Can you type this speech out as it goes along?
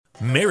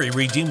Mary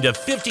redeemed a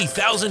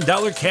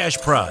 $50,000 cash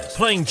prize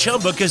playing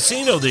Chumba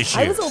Casino this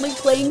year. I was only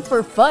playing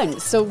for fun,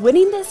 so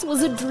winning this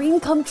was a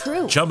dream come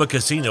true. Chumba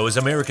Casino is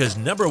America's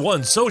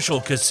 #1 social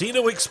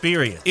casino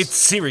experience. It's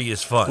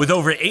serious fun. With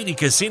over 80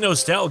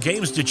 casino-style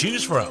games to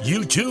choose from,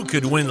 you too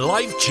could win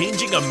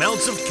life-changing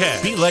amounts of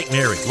cash. Be like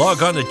Mary.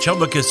 Log on to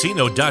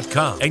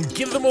ChumbaCasino.com and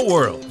give them a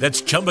whirl.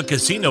 That's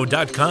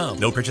ChumbaCasino.com.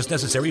 No purchase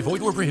necessary.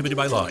 Void where prohibited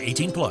by law.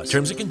 18+.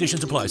 Terms and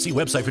conditions apply. See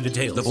website for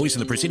details. The voice in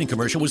the preceding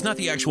commercial was not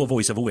the actual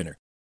voice of a winner.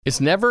 It's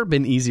never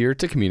been easier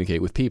to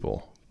communicate with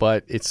people,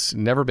 but it's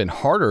never been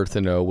harder to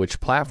know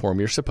which platform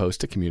you're supposed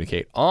to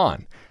communicate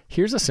on.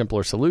 Here's a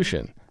simpler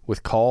solution.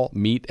 With call,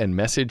 meet, and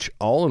message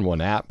all in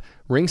one app,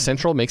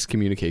 RingCentral makes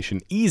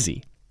communication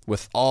easy.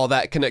 With all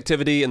that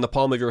connectivity in the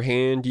palm of your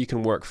hand, you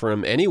can work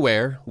from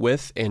anywhere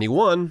with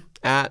anyone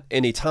at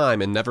any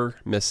time and never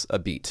miss a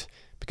beat.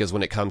 Because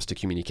when it comes to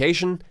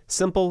communication,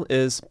 simple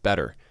is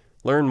better.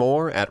 Learn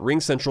more at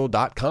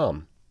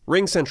ringcentral.com.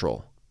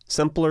 RingCentral.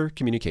 Simpler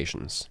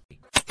communications.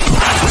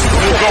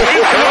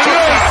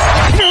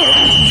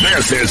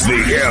 This is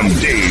the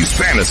MD's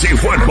Fantasy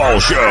Football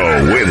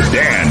Show with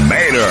Dan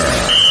Mater,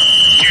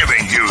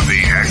 giving you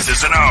the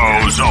X's and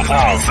O's of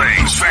all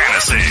things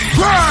fantasy.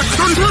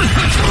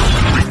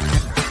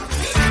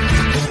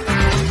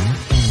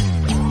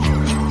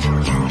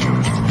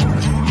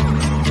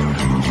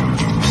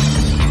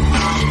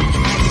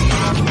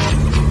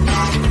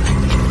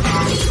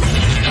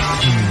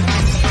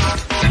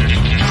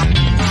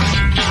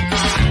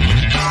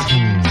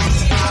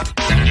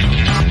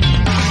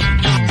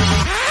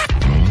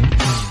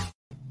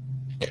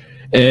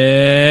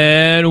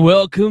 And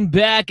welcome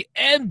back,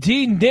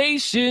 MD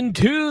Nation,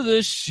 to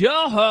the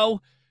show.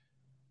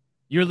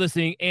 You're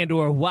listening and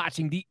or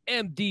watching the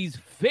MD's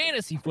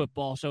Fantasy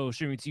Football Show,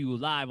 streaming to you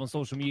live on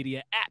social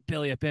media at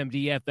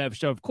BellyUpMDFF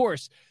Show. Of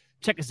course,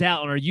 check us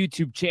out on our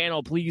YouTube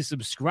channel. Please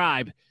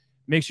subscribe.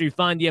 Make sure you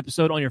find the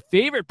episode on your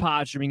favorite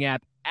pod streaming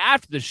app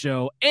after the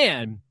show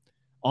and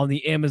on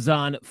the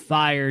Amazon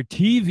Fire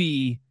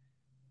TV,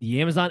 the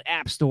Amazon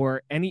App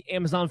Store, any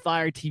Amazon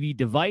Fire TV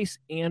device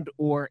and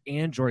or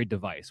Android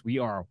device. We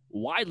are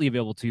widely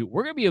available to.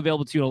 We're going to be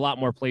available to you in a lot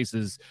more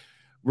places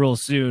real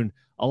soon.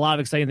 A lot of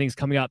exciting things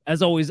coming up.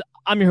 As always,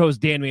 I'm your host,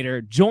 Dan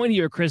Mater, joined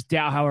here, Chris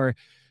Dowhauer.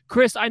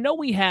 Chris, I know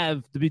we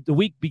have, the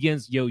week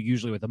begins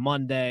usually with a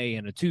Monday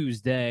and a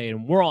Tuesday,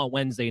 and we're on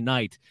Wednesday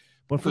night.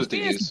 But for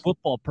fantasy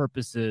football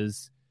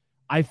purposes,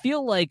 I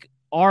feel like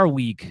our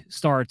week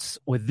starts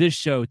with this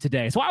show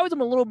today. So I was a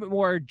little bit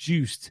more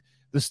juiced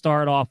to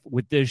start off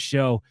with this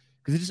show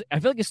because I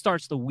feel like it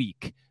starts the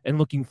week and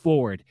looking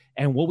forward.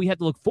 And what we have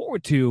to look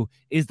forward to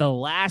is the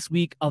last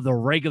week of the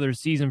regular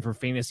season for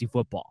fantasy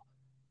football.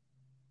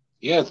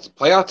 Yeah, it's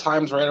playoff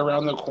time's right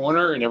around the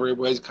corner, and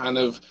everybody's kind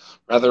of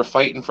rather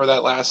fighting for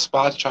that last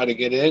spot to try to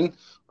get in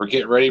or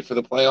get ready for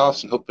the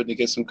playoffs and hoping to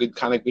get some good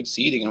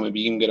seeding and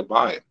maybe even get a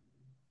bye.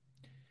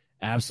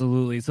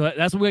 Absolutely. So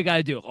that's what we got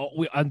to do.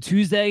 On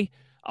Tuesday,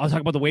 I was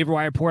talking about the waiver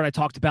wire report. I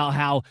talked about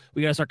how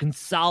we got to start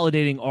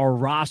consolidating our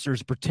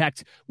rosters,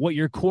 protect what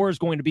your core is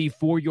going to be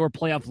for your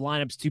playoff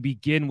lineups to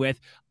begin with.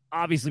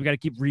 Obviously, we got to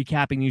keep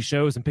recapping these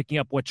shows and picking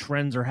up what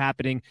trends are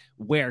happening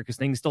where, because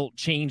things still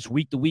change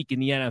week to week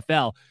in the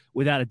NFL,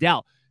 without a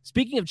doubt.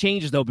 Speaking of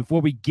changes, though, before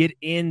we get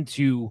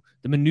into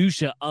the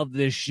minutia of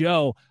this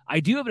show, I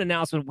do have an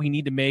announcement we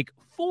need to make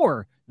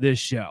for this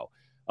show.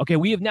 Okay,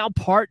 we have now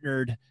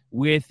partnered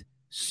with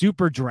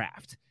Super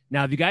Draft.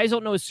 Now, if you guys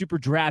don't know what Super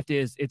Draft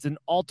is, it's an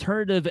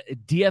alternative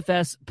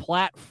DFS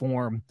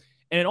platform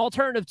and an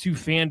alternative to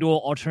FanDuel,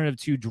 alternative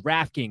to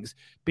DraftKings.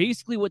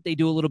 Basically, what they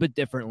do a little bit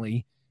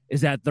differently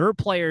is that their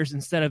players,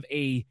 instead of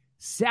a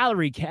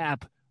salary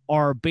cap,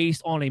 are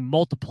based on a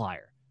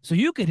multiplier. So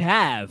you could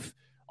have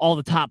all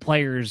the top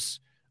players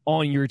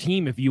on your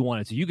team if you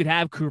wanted to. You could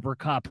have Cooper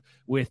Kupp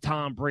with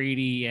Tom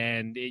Brady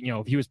and,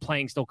 if he was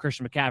playing still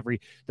Christian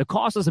McCaffrey. The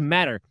cost doesn't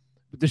matter.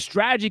 But the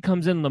strategy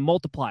comes in the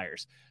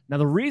multipliers. Now,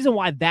 the reason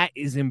why that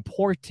is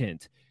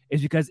important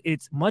is because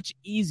it's much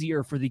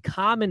easier for the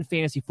common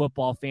fantasy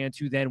football fan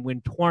to then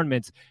win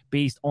tournaments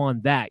based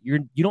on that.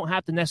 You don't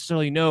have to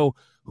necessarily know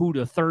who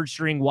the third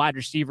string wide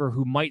receiver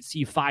who might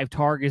see 5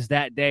 targets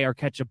that day or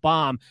catch a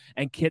bomb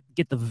and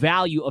get the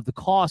value of the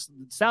cost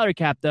the salary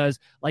cap does,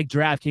 like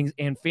DraftKings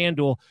and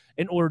FanDuel,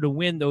 in order to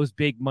win those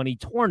big money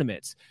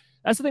tournaments.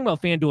 That's the thing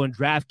about FanDuel and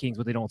DraftKings.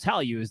 What they don't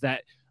tell you is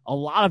that a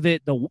lot of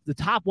it, the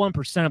top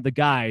 1% of the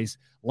guys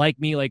like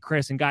me, like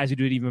Chris, and guys who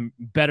do it even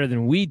better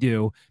than we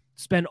do,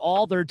 spend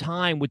all their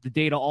time with the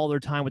data, all their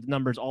time with the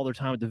numbers, all their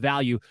time with the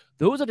value.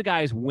 Those are the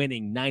guys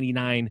winning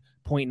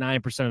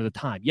 99.9% of the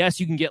time. Yes,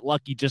 you can get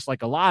lucky just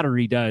like a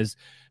lottery does,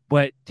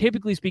 but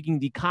typically speaking,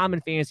 the common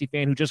fantasy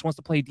fan who just wants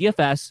to play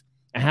DFS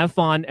and have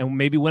fun and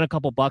maybe win a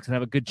couple bucks and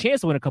have a good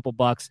chance to win a couple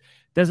bucks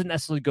doesn't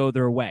necessarily go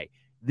their way.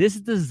 This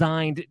is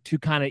designed to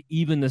kind of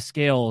even the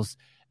scales,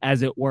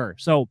 as it were.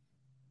 So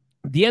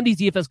the MD's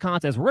DFS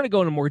contest, we're going to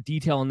go into more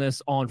detail on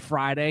this on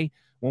Friday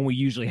when we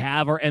usually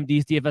have our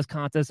MD's DFS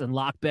contest and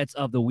lock bets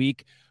of the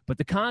week. But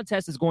the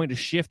contest is going to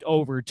shift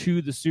over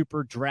to the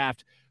Super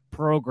Draft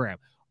program.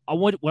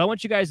 what I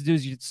want you guys to do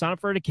is you sign up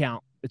for an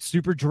account. It's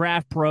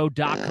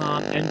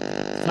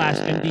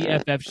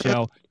superdraftpro.com/MDFF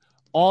show.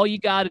 All you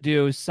got to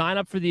do is sign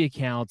up for the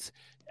account,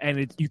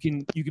 and you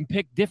can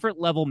pick different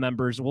level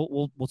members.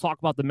 We'll talk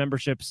about the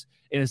memberships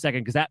in a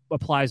second because that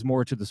applies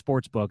more to the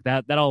sports book.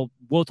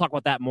 We'll talk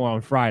about that more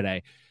on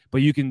Friday.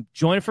 But you can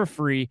join for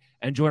free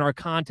and join our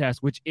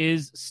contest, which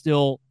is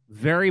still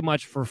very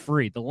much for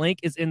free. The link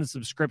is in the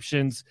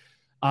subscriptions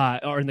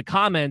or in the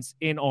comments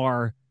in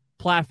our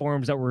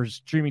platforms that we're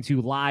streaming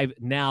to live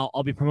now.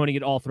 I'll be promoting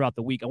it all throughout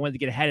the week. I wanted to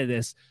get ahead of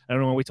this. I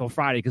don't want to wait till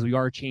Friday because we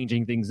are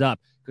changing things up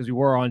because we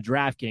were on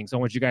DraftKings. So I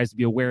want you guys to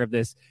be aware of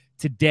this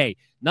today.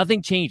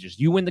 Nothing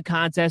changes. You win the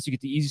contest, you get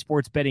the Easy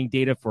Sports betting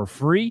data for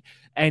free,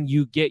 and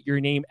you get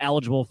your name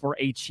eligible for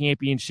a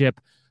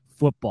championship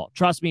football.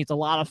 Trust me, it's a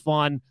lot of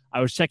fun.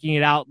 I was checking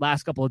it out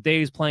last couple of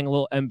days, playing a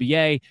little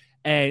NBA,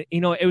 and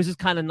it was just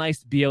kind of nice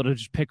to be able to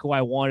just pick who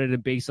I wanted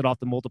and base it off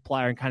the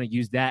multiplier and kind of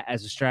use that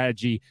as a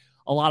strategy.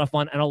 A lot of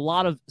fun and a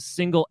lot of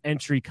single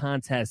entry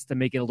contests to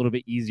make it a little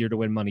bit easier to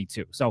win money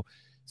too. So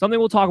something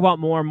we'll talk about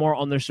more and more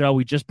on the show.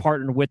 We just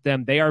partnered with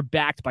them. They are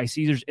backed by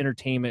Caesars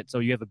Entertainment. So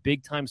you have a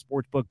big time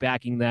sports book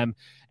backing them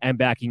and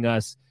backing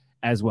us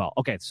as well.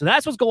 Okay. So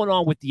that's what's going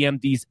on with the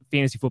MD's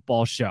Fantasy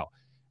Football Show.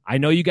 I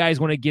know you guys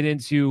want to get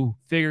into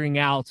figuring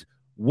out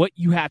what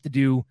you have to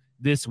do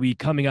this week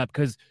coming up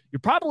because you're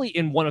probably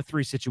in one of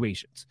three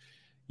situations.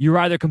 You're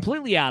either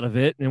completely out of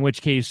it, in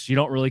which case you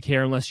don't really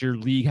care unless your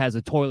league has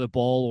a toilet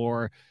bowl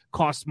or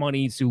costs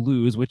money to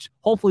lose, which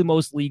hopefully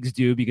most leagues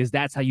do because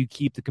that's how you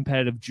keep the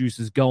competitive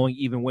juices going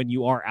even when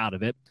you are out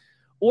of it.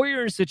 Or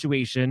you're in a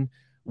situation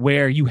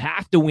where you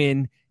have to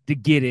win to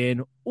get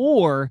in,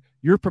 or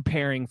you're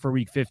preparing for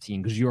week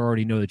 15 because you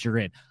already know that you're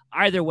in.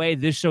 Either way,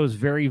 this show is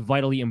very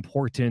vitally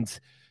important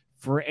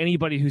for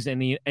anybody who's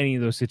in any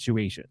of those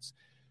situations.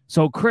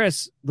 So,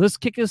 Chris, let's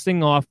kick this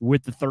thing off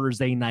with the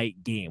Thursday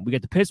night game. We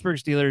got the Pittsburgh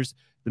Steelers,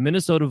 the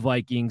Minnesota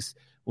Vikings.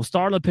 We'll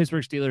start on the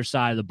Pittsburgh Steelers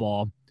side of the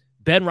ball.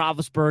 Ben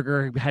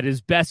Roethlisberger had his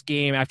best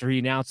game after he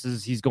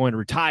announces he's going to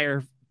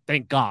retire.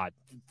 Thank God.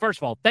 First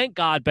of all, thank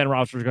God Ben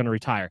Roethlisberger is going to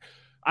retire.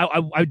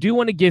 I do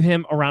want to give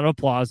him a round of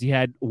applause. He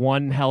had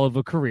one hell of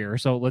a career,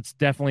 so let's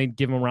definitely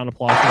give him a round of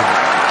applause for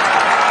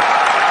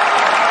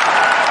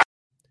that.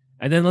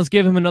 And then let's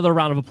give him another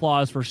round of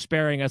applause for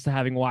sparing us to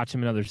having watched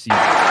him another season.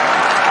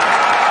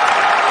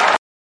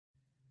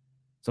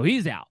 So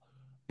he's out.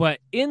 But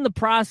in the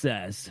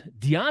process,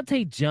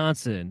 Deontay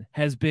Johnson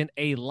has been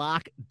a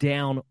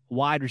lockdown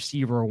wide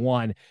receiver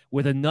one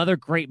with another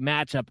great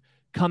matchup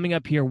coming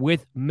up here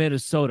with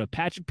Minnesota.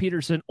 Patrick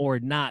Peterson or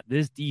not,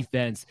 this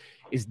defense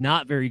is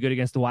not very good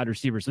against the wide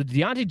receiver. So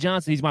Deontay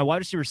Johnson, he's my wide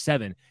receiver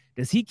 7.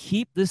 Does he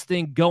keep this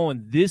thing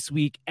going this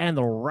week and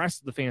the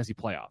rest of the fantasy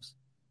playoffs?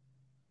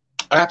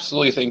 I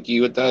absolutely think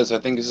it does. I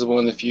think this is one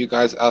of the few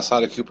guys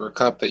outside of Cooper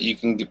Kupp that you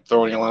can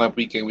throw in your lineup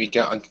week in, week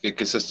out and get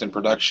consistent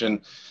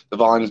production. The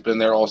volume's been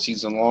there all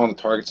season long. The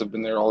targets have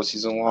been there all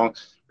season long.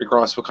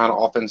 Regardless of what kind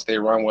of offense they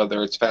run,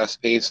 whether it's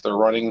fast-paced or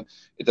running,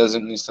 it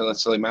doesn't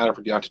necessarily matter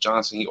for Deontay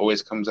Johnson. He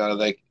always comes out of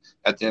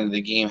at the end of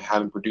the game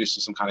having produced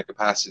in some kind of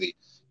capacity.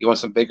 You want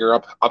some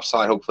bigger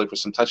upside, hopefully, for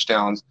some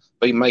touchdowns,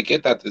 but you might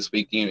get that this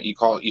week.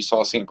 You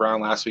saw St.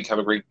 Brown last week have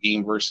a great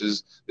game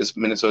versus this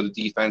Minnesota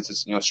defense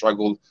that's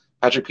struggled.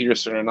 Patrick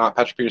Peterson or not,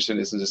 Patrick Peterson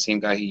isn't the same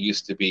guy he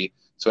used to be,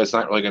 so it's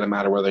not really going to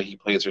matter whether he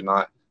plays or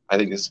not. I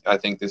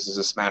think this is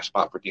a smash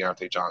spot for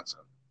Deontay Johnson.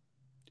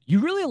 You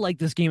really like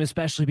this game,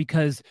 especially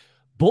because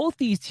both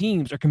these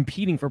teams are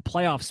competing for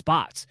playoff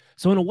spots.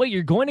 So in a way,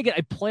 you're going to get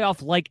a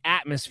playoff-like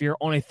atmosphere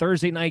on a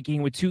Thursday night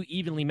game with two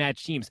evenly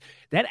matched teams.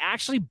 That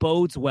actually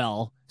bodes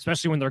well,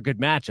 especially when they're good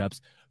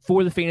matchups,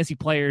 for the fantasy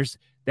players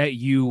that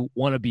you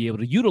want to be able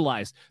to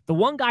utilize. The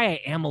one guy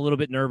I am a little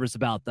bit nervous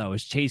about, though,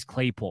 is Chase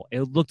Claypool.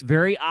 It looked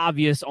very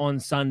obvious on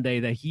Sunday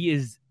that he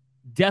is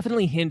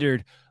definitely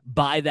hindered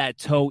by that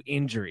toe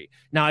injury.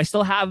 Now, I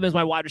still have him as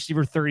my wide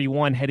receiver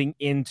 31 heading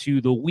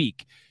into the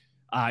week.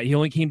 He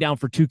only came down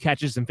for 2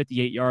 catches and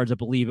 58 yards, I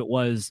believe it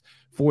was,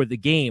 for the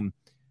game.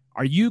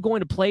 Are you going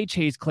to play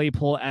Chase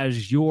Claypool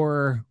as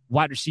your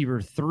wide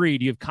receiver 3?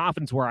 Do you have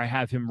confidence where I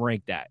have him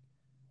ranked at?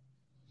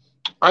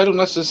 I don't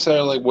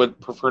necessarily would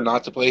prefer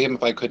not to play him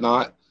if I could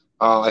not.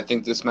 I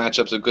think this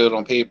matchup's a good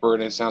on paper,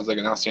 and it sounds like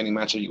an outstanding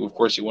matchup. Of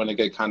course, you want to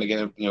get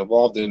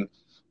involved in.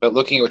 But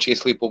looking at what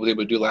Chase Claypool was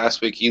able to do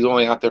last week, he's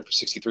only out there for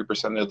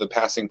 63% of the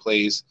passing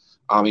plays.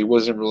 He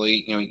wasn't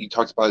really, you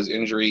talked about his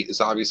injury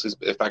is obviously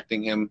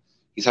affecting him.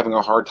 He's having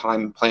a hard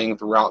time playing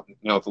throughout,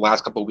 the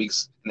last couple of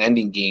weeks and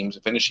ending games,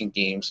 finishing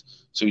games.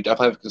 So you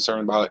definitely have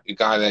concern about a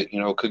guy that,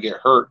 could get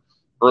hurt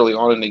early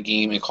on in the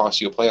game and cost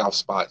you a playoff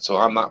spot. So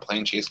I'm not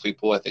playing Chase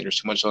Claypool. I think there's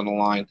too much on the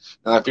line.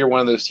 Now, if you're one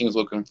of those teams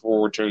looking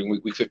forward to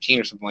week 15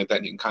 or something like that,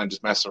 and you can kind of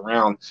just mess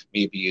around,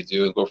 maybe you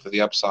do and go for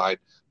the upside.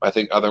 But I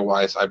think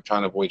otherwise, I'm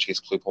trying to avoid Chase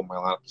Claypool in my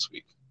lineup this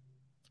week.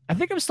 I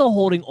think I'm still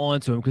holding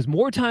on to him because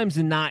more times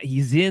than not,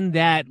 he's in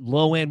that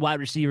low-end wide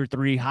receiver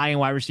 3, high-end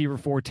wide receiver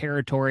 4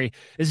 territory.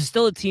 This is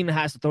still a team that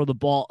has to throw the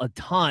ball a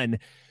ton.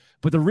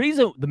 But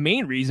the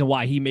main reason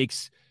why he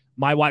makes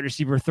my wide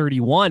receiver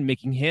 31,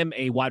 making him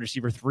a wide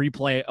receiver 3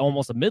 play,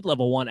 almost a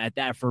mid-level one at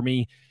that for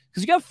me,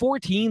 because you got 4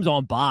 teams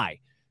on bye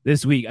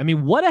this week. I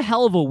mean, what a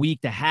hell of a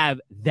week to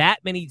have that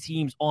many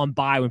teams on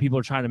bye when people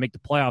are trying to make the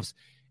playoffs.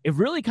 It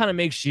really kind of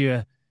makes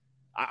you,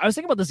 I was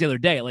thinking about this the other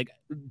day, like,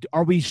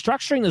 are we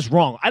structuring this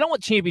wrong? I don't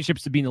want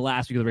championships to be in the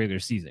last week of the regular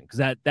season,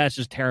 because that's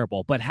just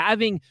terrible. But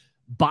having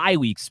bye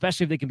weeks,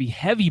 especially if they can be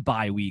heavy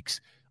bye weeks,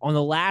 on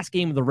the last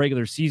game of the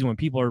regular season when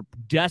people are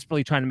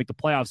desperately trying to make the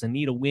playoffs and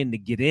need a win to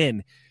get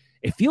in,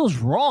 it feels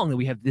wrong that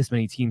we have this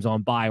many teams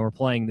on bye and we're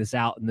playing this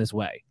out in this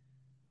way.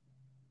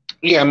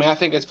 Yeah, I mean, I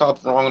think it's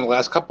felt wrong in the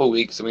last couple of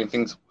weeks. I mean,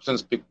 things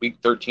since week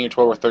 13 or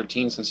 12 or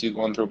 13, since you've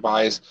gone through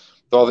buys,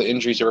 with all the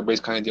injuries everybody's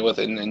kind of dealing with,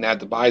 and add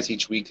the buys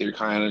each week that you're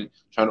kind of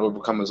trying to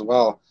overcome as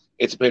well.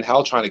 It's been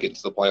hell trying to get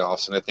into the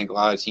playoffs, and I think a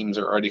lot of teams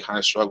are already kind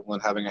of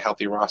struggling having a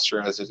healthy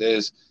roster as it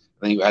is.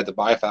 And then you add the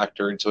buy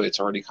factor into it, it's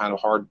already kind of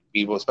hard to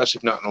be able, especially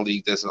if not in a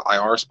league that's an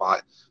IR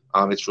spot.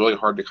 It's really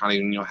hard to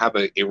kind of have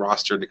a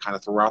roster to kind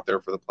of throw out there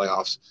for the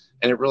playoffs,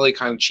 and it really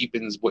kind of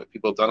cheapens what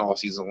people have done all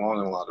season long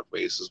in a lot of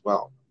ways as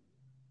well.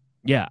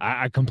 Yeah,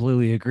 I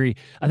completely agree.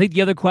 I think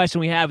the other question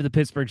we have with the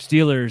Pittsburgh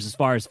Steelers as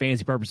far as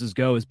fantasy purposes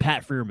go is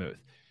Pat Freiermuth.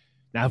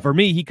 Now, for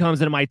me, he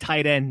comes into my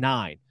tight end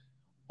 9.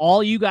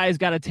 All you guys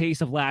got a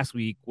taste of last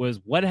week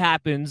was what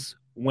happens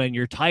when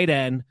your tight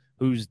end,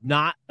 who's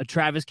not a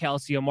Travis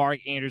Kelce, a Mark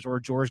Andrews, or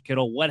a George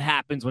Kittle, what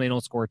happens when they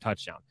don't score a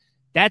touchdown.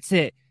 That's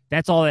it.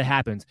 That's all that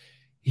happens.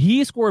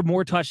 He scored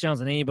more touchdowns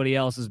than anybody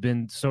else has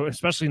been, so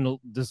especially in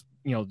this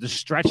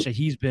stretch that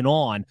he's been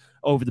on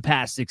over the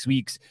past 6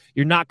 weeks.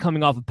 You're not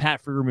coming off of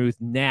Pat Freiermuth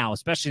now,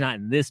 especially not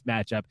in this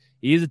matchup.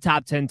 He is a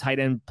top 10 tight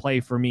end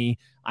play for me.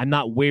 I'm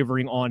not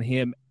wavering on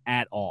him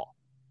at all.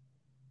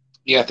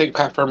 Yeah, I think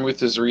Pat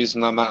Freiermuth is the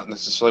reason I'm not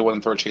necessarily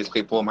wanting to throw Chase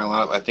Claypool in my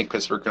lineup. I think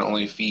Pittsburgh can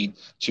only feed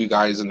 2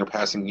 guys in their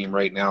passing game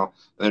right now,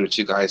 and there are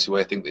 2 guys who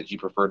I think that you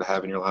prefer to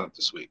have in your lineup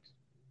this week.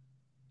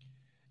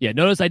 Yeah,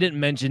 notice I didn't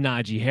mention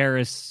Najee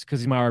Harris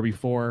because he's my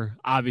RB4.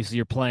 Obviously,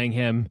 you're playing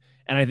him,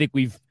 and I think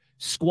we've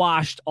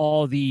squashed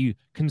all the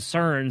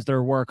concerns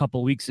there were a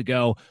couple of weeks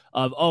ago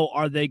of,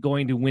 are they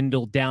going to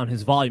dwindle down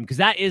his volume? Because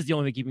that is the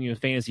only thing keeping you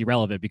fantasy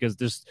relevant, because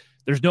there's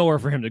nowhere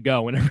for him to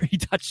go whenever he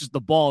touches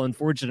the ball,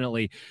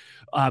 unfortunately.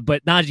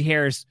 But Najee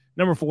Harris,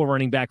 number 4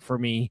 running back for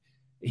me,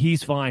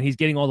 he's fine. He's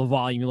getting all the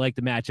volume. You like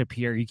the matchup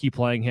here. You keep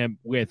playing him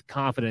with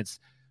confidence.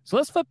 So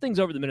let's flip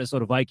things over to the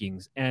Minnesota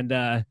Vikings. And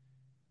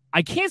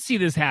I can't see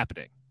this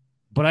happening,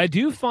 but I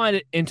do find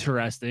it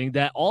interesting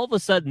that all of a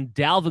sudden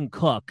Dalvin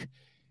Cook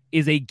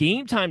is a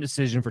game time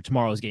decision for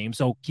tomorrow's game.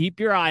 So keep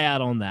your eye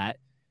out on that.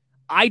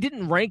 I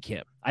didn't rank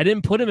him. I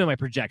didn't put him in my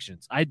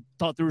projections. I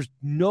thought there was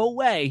no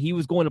way he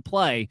was going to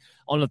play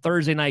on a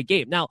Thursday night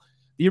game. Now,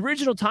 the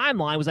original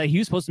timeline was that he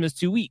was supposed to miss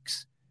 2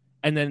 weeks,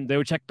 and then they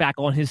would check back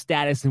on his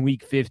status in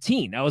week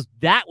 15.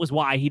 That was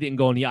why he didn't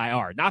go in the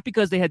IR, not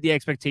because they had the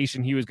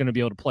expectation he was going to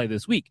be able to play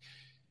this week.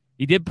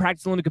 He did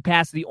practice limited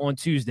capacity on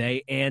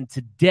Tuesday, and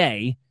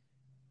today,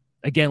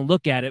 again,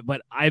 look at it,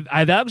 but I've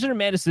Alexander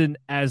Mattison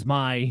as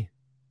my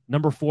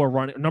number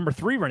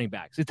 3 running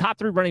back. So top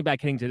 3 running back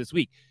heading to this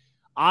week.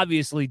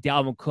 Obviously,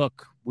 Dalvin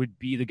Cook would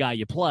be the guy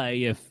you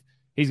play if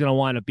he's going to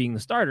wind up being the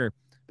starter.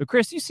 But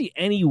Chris, do you see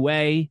any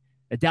way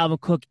that Dalvin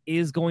Cook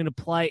is going to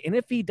play? And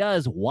if he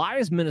does, why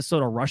is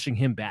Minnesota rushing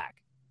him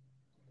back?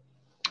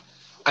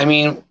 I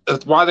mean,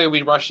 why they would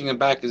be rushing him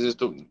back is just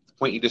the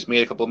point you just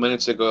made a couple of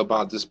minutes ago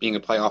about this being a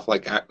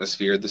playoff-like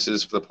atmosphere. This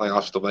is for the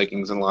playoffs for the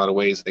Vikings in a lot of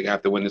ways. They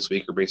have to win this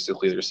week or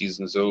basically their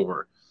season's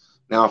over.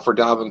 Now, for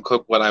Dalvin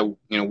Cook, what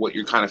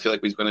you kind of feel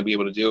like he's going to be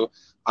able to do,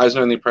 I was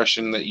under the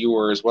impression that you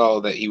were as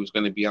well, that he was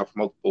going to be out for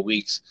multiple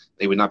weeks.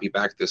 They would not be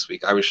back this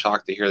week. I was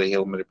shocked to hear they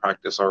had limited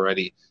practice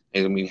already,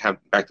 and we have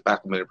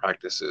back-to-back limited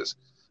practices.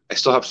 I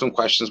still have some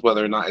questions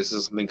whether or not is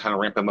this something kind of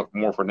ramp him up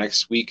more for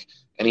next week.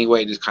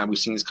 Anyway, we've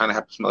seen this kind of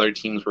happen to some other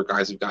teams where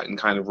guys have gotten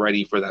kind of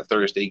ready for that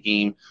Thursday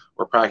game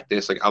or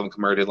practice, like Alvin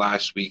Kamara did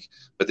last week,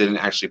 but didn't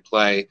actually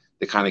play.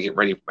 They kind of get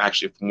ready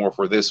actually more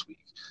for this week.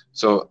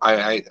 So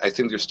I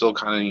think there's still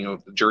kind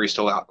of, the jury's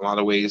still out in a lot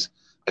of ways.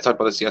 I talked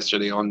about this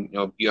yesterday on,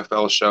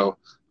 BFL show.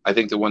 I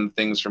think the one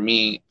things for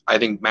me, I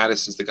think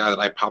Madison's the guy that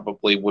I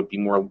probably would be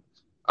more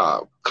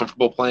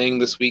comfortable playing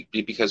this week,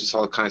 because we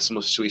saw the kind of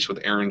similar situation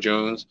with Aaron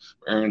Jones,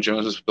 where Aaron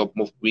Jones was built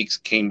multiple weeks,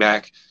 came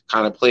back,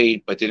 kind of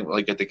played, but didn't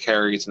really get the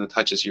carries and the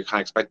touches you kind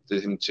of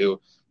expected him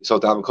to. We saw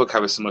Dalvin Cook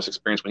have a similar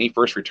experience when he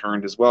first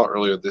returned as well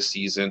earlier this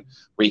season,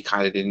 where he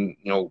kind of didn't,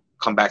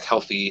 come back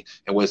healthy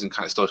and wasn't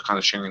still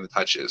sharing the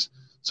touches.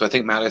 So I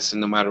think Madison,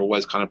 no matter what,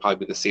 is kind of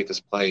probably the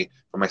safest play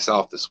for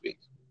myself this week.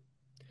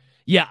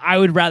 Yeah, I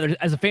would rather,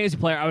 as a fantasy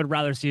player, I would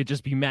rather see it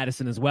just be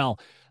Madison as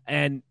well.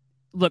 And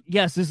look,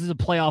 yes, this is a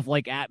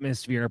playoff-like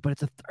atmosphere, but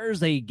it's a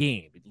Thursday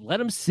game. Let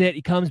him sit.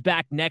 He comes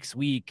back next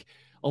week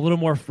a little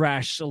more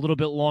fresh, a little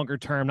bit longer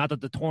term. Not that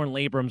the torn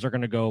labrums are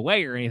going to go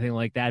away or anything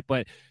like that,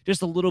 but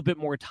just a little bit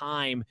more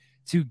time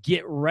to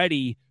get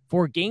ready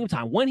for game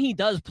time. When he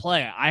does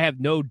play, I have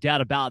no doubt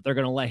about they're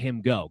going to let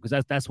him go,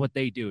 because that's what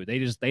they do.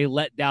 They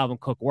let Dalvin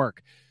Cook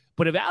work.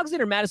 But if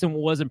Alexander Mattison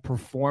wasn't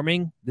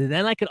performing,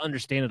 then I could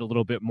understand it a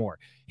little bit more.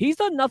 He's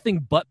done nothing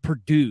but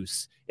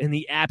produce in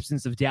the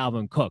absence of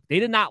Dalvin Cook. They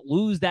did not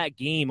lose that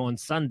game on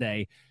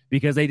Sunday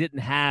because they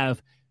didn't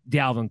have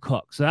Dalvin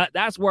Cook. So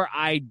that's where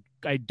I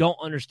don't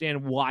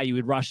understand why you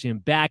would rush him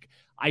back.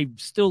 I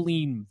still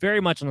lean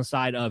very much on the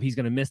side of he's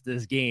going to miss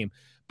this game,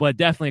 but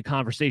definitely a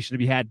conversation to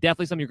be had.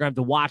 Definitely something you're going to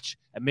have to watch,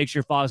 and make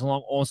sure you follow us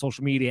along on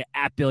social media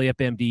at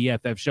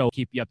BillyUpMDEFF Show.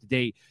 Keep you up to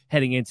date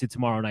heading into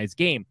tomorrow night's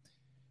game.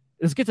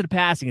 Let's get to the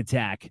passing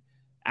attack.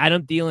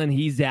 Adam Thielen,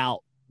 he's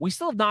out. We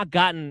still have not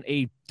gotten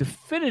a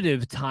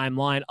definitive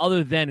timeline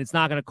other than it's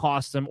not going to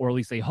cost him, or at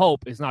least they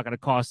hope it's not going to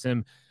cost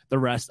him the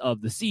rest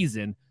of the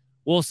season.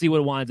 We'll see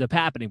what winds up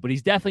happening, but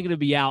he's definitely going to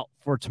be out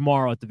for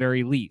tomorrow at the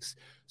very least.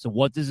 So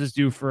what does this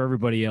do for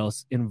everybody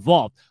else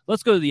involved?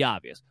 Let's go to the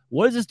obvious.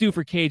 What does this do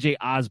for KJ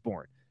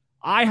Osborne?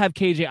 I have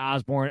KJ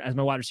Osborne as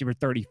my wide receiver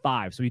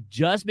 35, so he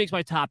just makes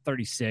my top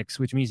 36,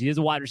 which means he is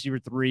a wide receiver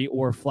 3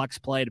 or flex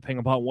play, depending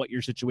upon what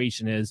your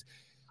situation is.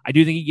 I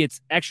do think he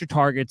gets extra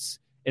targets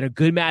in a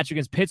good match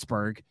against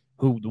Pittsburgh,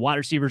 who the wide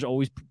receivers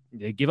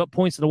they give up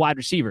points to the wide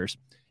receivers.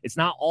 It's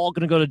not all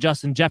going to go to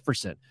Justin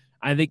Jefferson.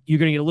 I think you're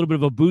going to get a little bit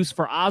of a boost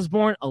for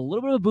Osborne, a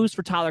little bit of a boost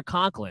for Tyler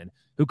Conklin,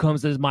 who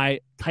comes as my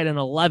tight end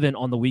 11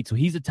 on the week. So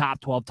he's a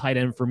top 12 tight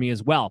end for me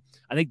as well.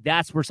 I think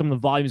that's where some of the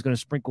volume is going to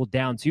sprinkle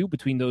down too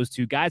between those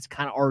two guys.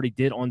 Kind of already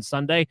did on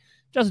Sunday.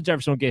 Justin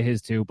Jefferson will get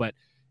his too, but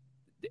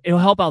it'll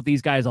help out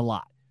these guys a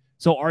lot.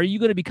 So are you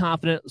going to be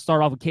confident,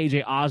 start off with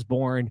KJ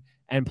Osborne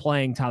and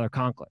playing Tyler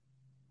Conklin?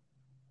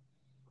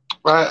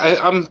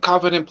 I'm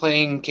confident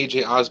playing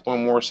KJ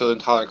Osborne more so than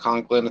Tyler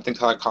Conklin. I think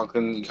Tyler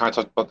Conklin, you kind of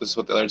talked about this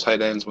with the other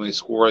tight ends, when they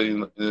score,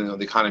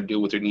 they kind of do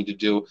what they need to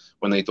do.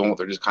 When they don't,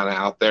 they're just kind of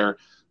out there.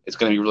 It's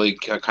going to be really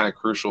kind of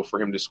crucial for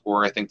him to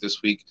score, I think,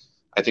 this week.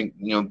 I think,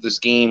 this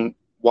game,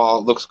 while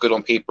it looks good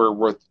on paper,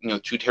 with,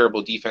 two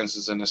terrible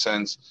defenses in a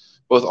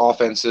sense, both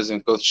offenses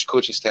and both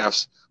coaching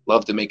staffs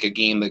love to make a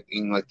game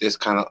like this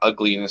kind of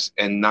ugly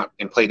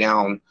and play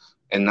down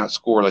and not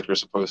score like they're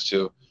supposed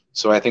to.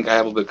 So I think I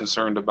have a little bit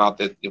concerned about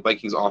that the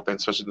Vikings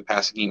offense, especially the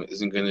passing game,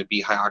 isn't going to be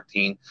high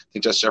octane. I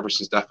think Justin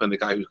Jefferson's definitely the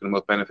guy who's going to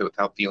most benefit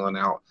without Thielen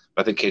out.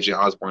 But I think KJ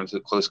Osborne's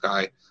a close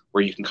guy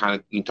where you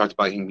talked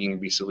about him being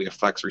basically a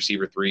flex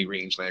receiver 3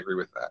 range, and I agree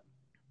with that.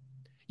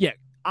 Yeah,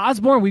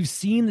 Osborne, we've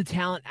seen the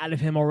talent out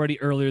of him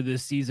already earlier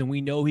this season. We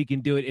know he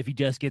can do it if he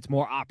just gets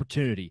more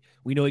opportunity.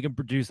 We know he can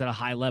produce at a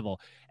high level.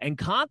 And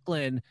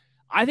Conklin,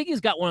 I think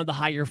he's got one of the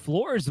higher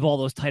floors of all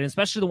those tight ends,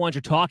 especially the ones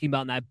you're talking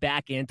about in that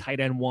back end tight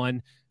end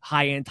 1,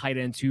 high end tight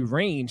end 2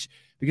 range,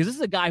 because this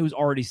is a guy who's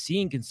already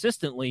seeing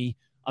consistently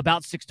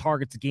about 6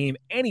 targets a game.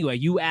 Anyway,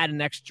 you add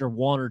an extra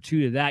 1 or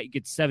 2 to that, you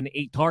get 7 to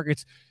 8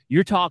 targets.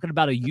 You're talking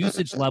about a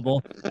usage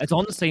level that's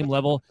on the same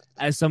level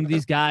as some of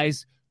these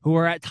guys who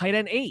are at tight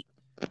end 8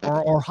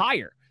 or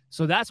higher.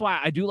 So that's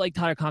why I do like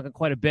Tyler Conklin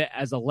quite a bit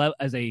as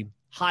a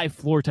high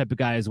floor type of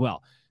guy as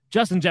well.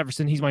 Justin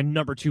Jefferson, he's my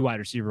number 2 wide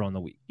receiver on the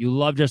week. You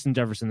love Justin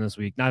Jefferson this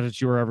week. Not that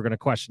you were ever going to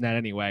question that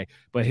anyway,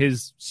 but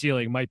his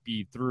ceiling might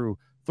be through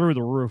the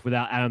roof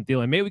without Adam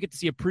Thielen. Maybe we get to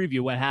see a preview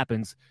of what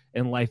happens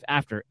in life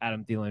after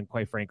Adam Thielen,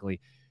 quite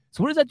frankly.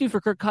 So what does that do for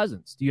Kirk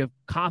Cousins? Do you have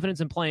confidence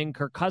in playing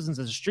Kirk Cousins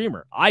as a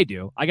streamer? I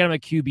do. I got him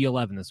at QB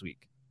 11 this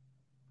week.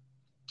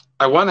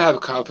 I want to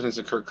have confidence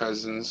in Kirk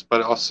Cousins,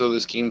 but also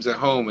this game's at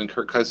home, and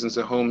Kirk Cousins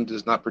at home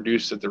does not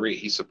produce at the rate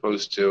he's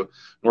supposed to,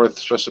 nor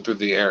especially through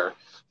the air. I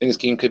think this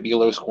game could be a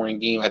low-scoring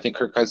game. I think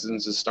Kirk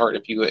Cousins is a start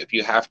if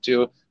you have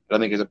to, but I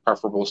think it's a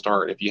preferable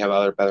start if you have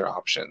other better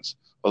options.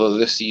 Although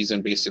this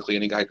season, basically,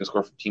 any guy can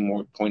score 15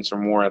 more points or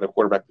more at a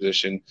quarterback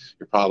position,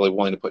 you're probably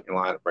willing to put in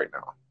your lineup right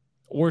now.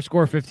 Or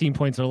score 15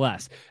 points or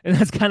less. And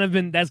that's kind of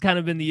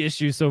been the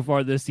issue so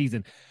far this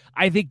season.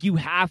 I think you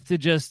have to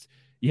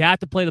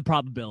play the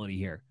probability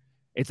here.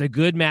 It's a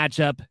good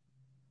matchup.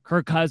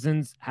 Kirk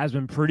Cousins has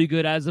been pretty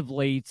good as of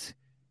late.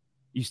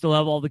 You still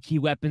have all the key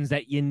weapons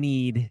that you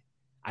need.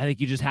 I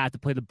think you just have to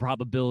play the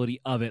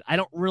probability of it.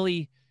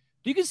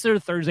 Do you consider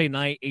Thursday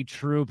night a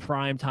true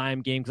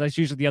primetime game? Because that's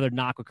usually the other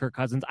knock with Kirk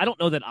Cousins. I don't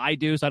know that I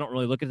do, so I don't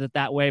really look at it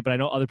that way, but I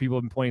know other people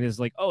have been pointing this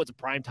like, oh, it's a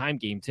primetime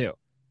game too.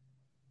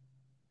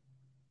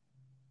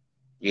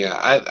 Yeah,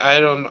 I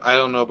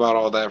don't know about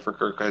all that for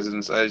Kirk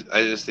Cousins. I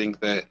just think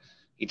that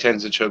he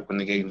tends to choke when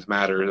the games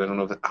matter. I don't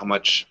know how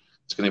much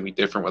it's going to be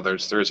different, whether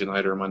it's Thursday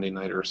night or Monday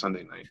night or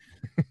Sunday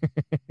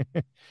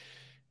night.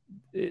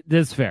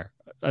 That's fair.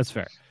 Let's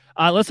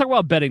talk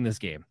about betting this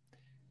game.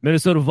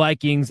 Minnesota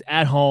Vikings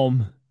at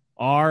home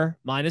are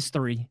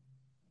 -3.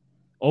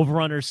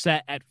 Over-under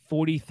set at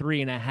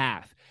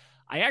 43.5.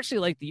 I actually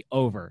like the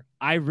over.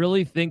 I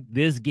really think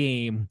this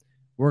game,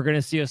 we're going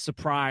to see a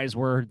surprise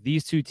where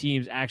these two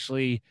teams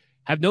actually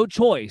have no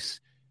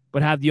choice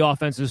but have the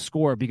offensive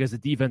score because the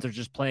defense are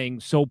just playing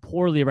so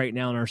poorly right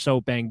now and are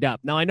so banged up.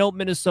 Now, I know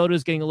Minnesota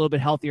is getting a little bit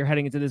healthier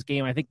heading into this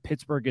game. I think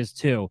Pittsburgh is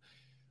too.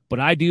 But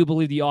I do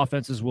believe the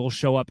offenses will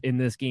show up in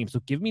this game. So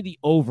give me the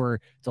over.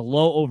 It's a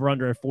low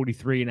over-under at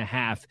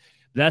 43.5.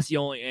 That's the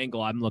only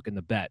angle I'm looking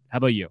to bet. How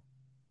about you?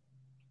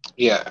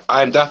 Yeah,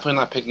 I'm definitely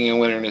not picking a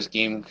winner in this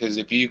game because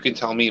if you can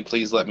tell me,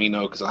 please let me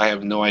know because I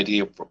have no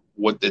idea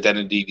what the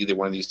identity either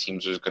one of these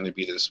teams is going to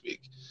be this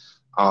week.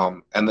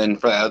 And then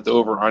for the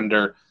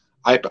over/under,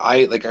 I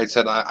like I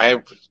said, I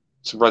have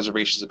some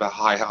reservations about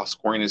how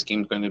scoring this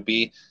game is going to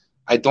be.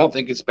 I don't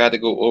think it's bad to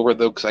go over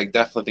though because I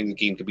definitely think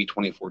the game could be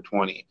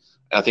 24-20.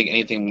 I think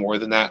anything more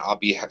than that, I'll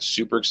be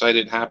super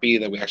excited and happy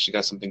that we actually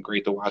got something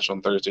great to watch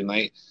on Thursday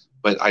night.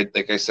 But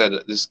like I said,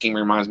 this game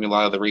reminds me a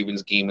lot of the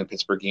Ravens game and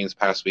Pittsburgh game this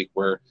past week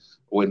where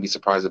I wouldn't be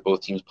surprised if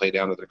both teams play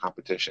down to their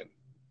competition.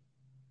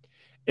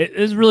 It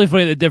is really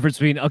funny the difference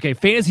between, okay,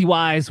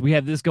 fantasy-wise, we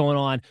have this going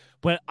on,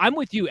 but I'm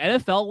with you.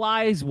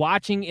 NFL-wise,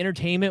 watching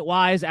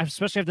entertainment-wise,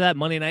 especially after that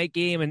Monday night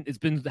game, and it's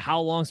been how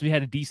long since we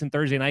had a decent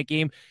Thursday night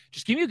game,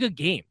 just give me a good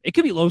game. It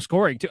could be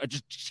low-scoring, too.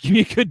 Just give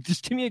me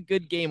a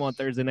good game on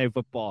Thursday Night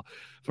Football,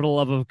 for the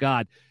love of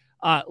God.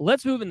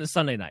 Let's move into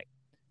Sunday night.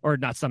 Or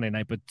not Sunday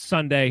night, but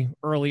Sunday,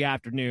 early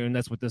afternoon.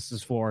 That's what this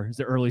is for, is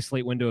the early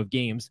slate window of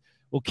games.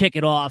 We'll kick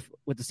it off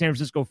with the San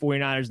Francisco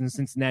 49ers and the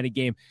Cincinnati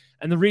game.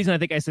 And the reason I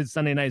think I said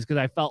Sunday night is because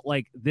I felt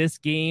like this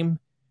game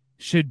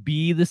should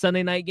be the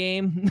Sunday night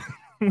game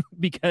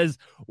because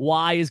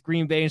why is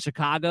Green Bay and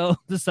Chicago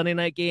the Sunday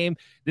night game?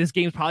 This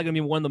game is probably going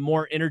to be one of the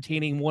more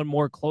entertaining, one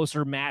more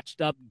closer matched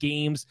up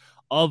games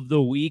of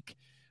the week.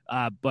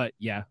 But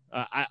yeah,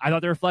 I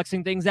thought they were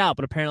flexing things out,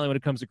 but apparently when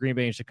it comes to Green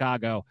Bay and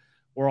Chicago,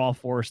 we're all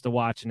forced to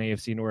watch an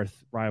AFC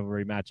North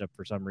rivalry matchup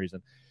for some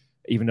reason,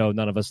 even though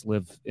none of us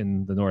live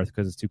in the North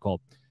because it's too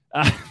cold.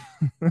 All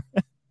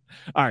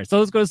right, so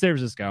let's go to San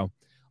Francisco.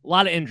 A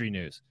lot of injury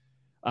news.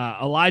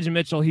 Elijah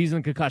Mitchell, he's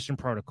in concussion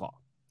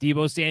protocol.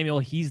 Deebo Samuel,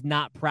 he's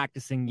not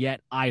practicing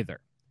yet either.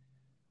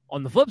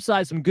 On the flip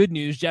side, some good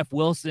news. Jeff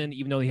Wilson,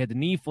 even though he had the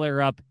knee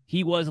flare up,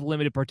 he was a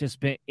limited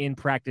participant in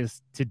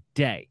practice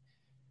today.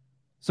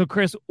 So,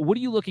 Chris, what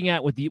are you looking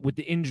at with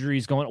the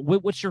injuries going on?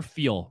 What's your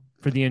feel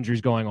for the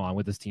injuries going on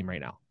with this team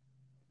right now?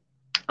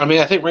 I mean,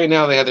 I think right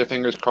now they had their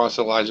fingers crossed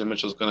Elijah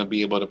Mitchell's going to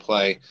be able to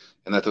play,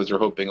 and that those are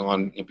hoping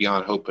on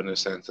beyond hope in a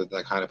sense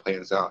that kind of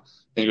plans out.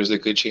 I think there's a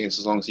good chance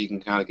as long as he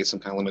can kind of get some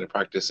kind of limited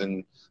practice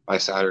and by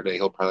Saturday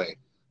he'll play.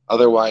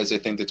 Otherwise, I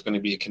think there's going to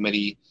be a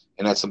committee,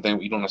 and that's something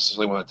we don't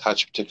necessarily want to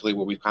touch, particularly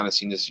what we've kind of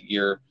seen this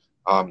year.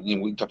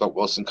 We talked about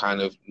Wilson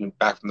kind of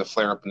back from the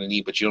flare up in the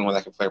knee, but you don't know when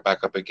that can flare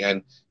back up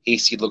again.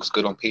 Hasty looks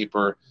good on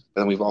paper,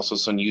 but then we've also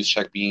seen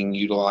Juszczyk being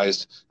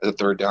utilized as a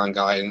third down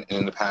guy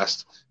in the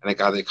past, and a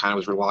guy that kind of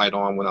was relied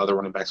on when other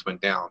running backs went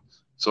down.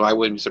 So I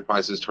wouldn't be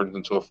surprised if this turns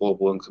into a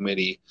full-blown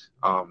committee,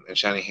 and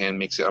Shanahan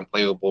makes it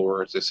unplayable,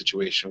 where it's a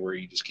situation where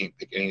you just can't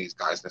pick any of these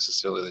guys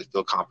necessarily that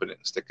feel confident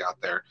and stick out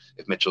there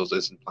if Mitchell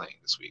isn't playing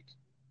this week.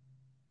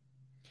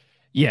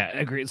 Yeah,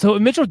 agreed. So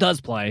if Mitchell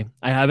does play,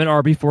 I have an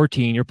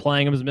RB14. You're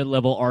playing him as a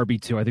mid-level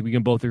RB2. I think we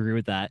can both agree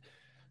with that.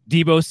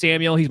 Deebo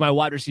Samuel, he's my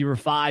wide receiver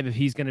 5 if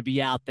he's going to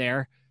be out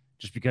there,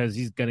 just because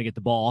he's going to get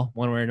the ball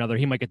one way or another.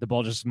 He might get the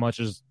ball just as much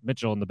as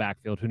Mitchell in the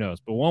backfield. Who knows?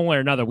 But one way or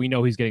another, we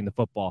know he's getting the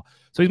football.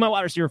 So he's my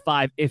wide receiver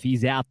 5 if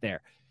he's out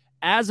there.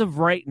 As of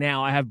right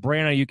now, I have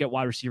Brandon Ayuk at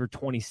wide receiver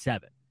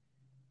 27.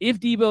 If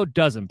Deebo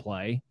doesn't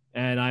play,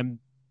 and I'm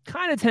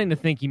kind of tending to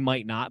think he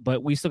might not,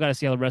 but we still got to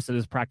see how the rest of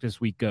this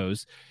practice week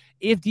goes.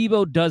 If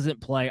Deebo doesn't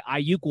play,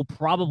 Ayuk will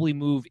probably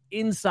move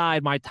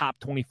inside my top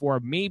 24,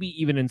 maybe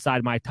even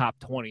inside my top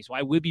 20. So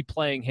I would be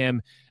playing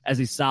him as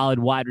a solid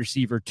wide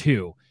receiver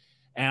 2.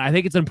 And I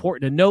think it's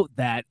important to note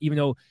that, even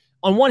though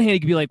on one hand, you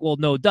could be like, well,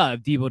 no, duh,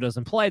 if Deebo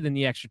doesn't play, then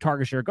the extra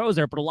target share goes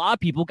there. But a lot of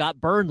people got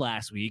burned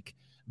last week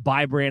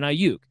by Brandon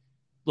Ayuk.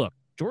 Look,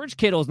 George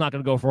Kittle is not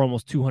going to go for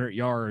almost 200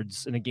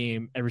 yards in a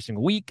game every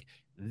single week.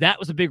 That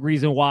was a big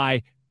reason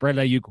why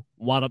Brandon Ayuk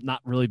wound up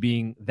not really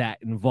being that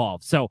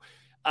involved. So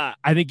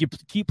I think you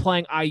keep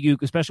playing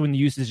Ayuk, especially when the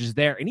usage is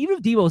there. And even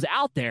if Deebo's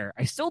out there,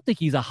 I still think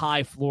he's a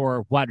high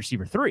floor wide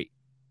receiver 3.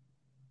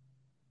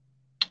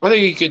 I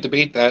think you could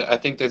debate that. I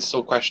think that's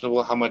still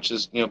questionable how much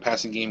this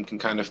passing game can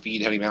kind of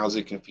feed, how many mouths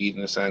it can feed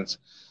in a sense.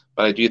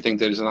 But I do think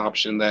there's an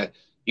option that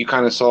you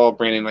kind of saw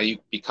Brandon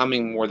Ayuk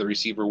becoming more the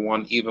receiver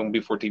 1 even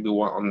before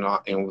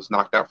Deebo was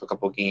knocked out for a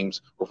couple of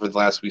games or for the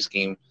last week's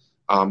game.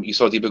 You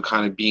saw Deebo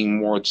kind of being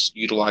more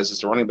utilized as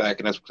the running back,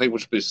 and that's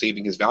which was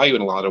saving his value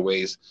in a lot of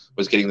ways,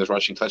 was getting those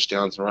rushing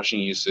touchdowns and rushing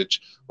usage,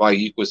 while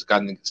Ayuk was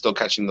still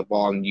catching the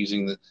ball and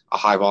using a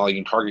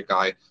high-volume target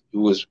guy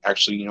who was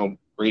actually,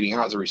 grading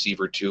out as a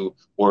receiver 2,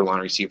 borderline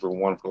receiver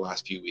 1 for the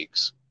last few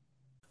weeks.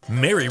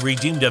 Mary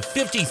redeemed a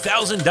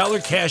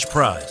 $50,000 cash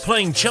prize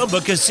playing Chumba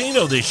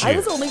Casino this year. I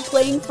was only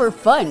playing for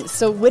fun,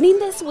 so winning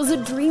this was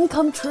a dream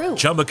come true.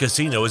 Chumba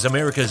Casino is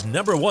America's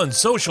 #1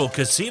 social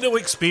casino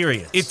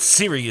experience. It's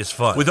serious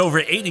fun. With over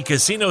 80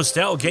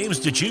 casino-style games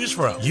to choose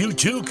from, you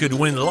too could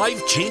win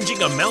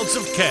life-changing amounts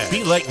of cash.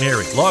 Be like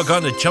Mary. Log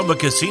on to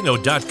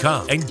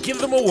ChumbaCasino.com and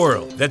give them a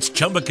whirl. That's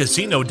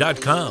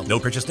ChumbaCasino.com. No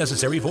purchase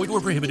necessary. Void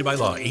or prohibited by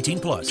law.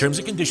 18+. Terms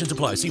and conditions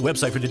apply. See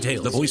website for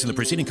details. The voice in the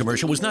preceding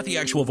commercial was not the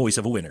actual voice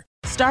of a winner.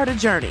 Start a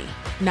journey,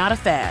 not a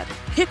fad.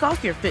 Kick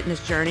off your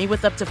fitness journey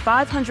with up to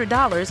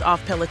 $500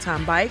 off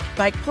Peloton Bike,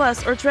 Bike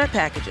Plus, or Tread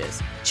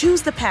packages.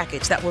 Choose the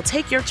package that will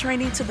take your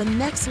training to the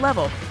next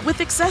level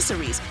with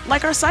accessories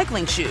like our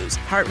cycling shoes,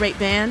 heart rate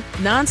band,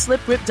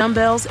 non-slip grip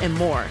dumbbells, and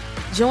more.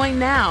 Join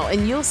now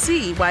and you'll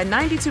see why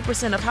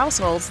 92% of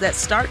households that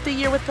start the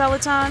year with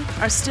Peloton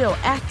are still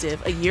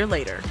active a year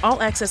later.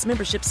 All access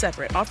membership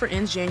separate. Offer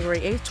ends January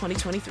 8th,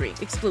 2023.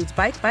 Excludes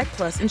Bike, Bike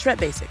Plus, and Tread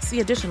Basics.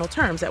 See additional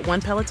terms at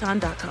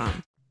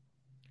onepeloton.com.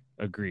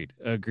 Agreed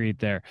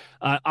there.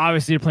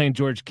 Obviously, you're playing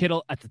George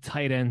Kittle at the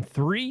tight end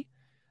 3.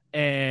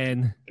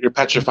 And you're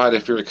petrified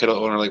if you're a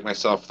Kittle owner like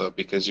myself, though,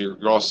 because you're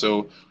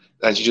also,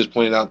 as you just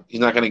pointed out, he's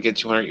not going to get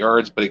 200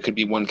 yards, but it could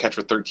be one catch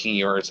for 13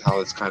 yards,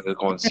 how it's kind of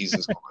going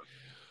season's going.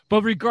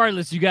 But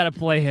regardless, you got to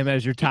play him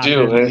as your top. You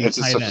do, and it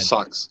just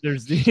sucks.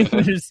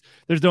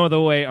 There's no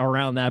other way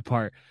around that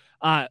part.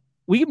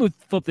 We can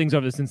flip things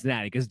over to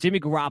Cincinnati because Jimmy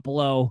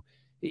Garoppolo,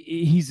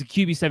 he's a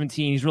QB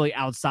 17. He's really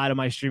outside of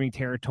my streaming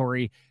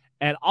territory.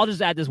 And I'll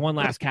just add this one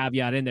last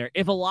caveat in there.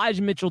 If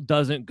Elijah Mitchell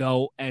doesn't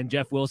go and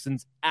Jeff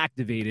Wilson's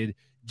activated,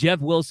 Jeff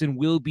Wilson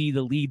will be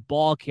the lead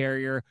ball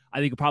carrier. I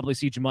think you'll probably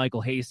see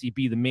JaMychal Hasty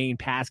be the main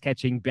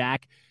pass-catching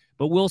back.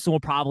 But Wilson will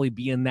probably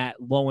be in that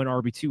low in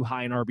RB2,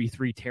 high in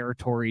RB3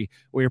 territory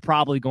where you're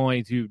probably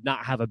going to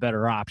not have a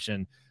better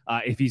option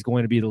if he's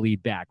going to be the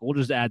lead back. We'll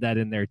just add that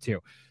in there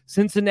too.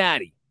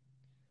 Cincinnati.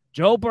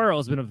 Joe Burrow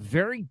has been a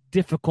very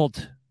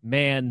difficult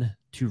man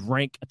to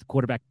rank at the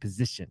quarterback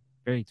position.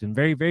 It's been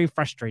very, very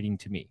frustrating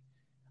to me.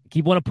 I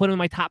keep wanting to put him in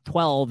my top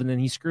 12, and then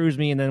he screws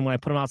me, and then when I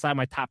put him outside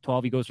my top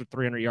 12, he goes for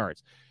 300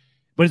 yards.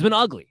 But it's been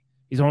ugly.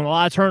 He's on a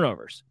lot of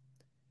turnovers.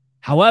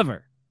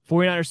 However,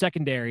 49ers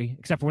secondary,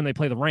 except for when they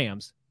play the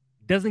Rams,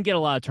 doesn't get a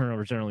lot of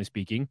turnovers, generally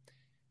speaking.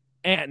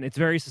 And it's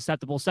very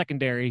susceptible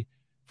secondary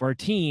for a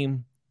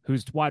team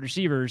whose wide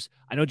receivers,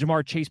 I know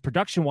Jamar Chase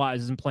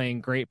production-wise isn't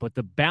playing great, but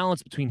the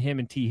balance between him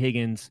and T.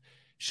 Higgins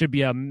should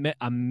be a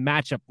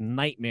matchup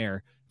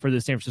nightmare for the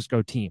San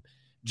Francisco team.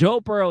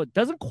 Joe Burrow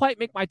doesn't quite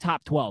make my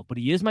top 12, but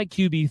he is my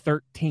QB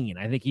 13.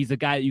 I think he's a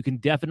guy that you can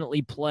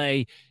definitely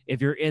play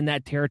if you're in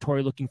that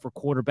territory looking for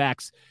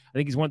quarterbacks. I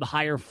think he's one of the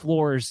higher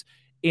floors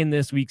in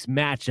this week's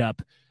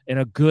matchup, and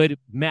a good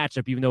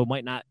matchup, even though it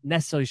might not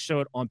necessarily show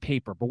it on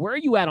paper. But where are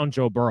you at on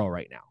Joe Burrow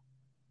right now?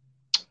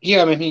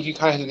 Yeah, I mean, you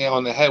kind of hit the nail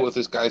on the head with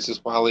this guy's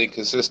just wildly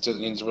inconsistent,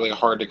 and it's really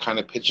hard to kind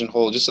of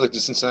pigeonhole, just like the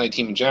Cincinnati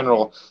team in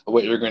general, of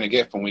what you're going to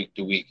get from week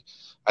to week.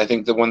 I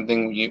think the one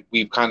thing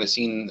we've kind of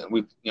seen,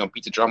 we've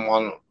beat the drum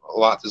on a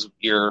lot this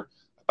year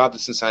about the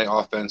Cincinnati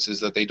offense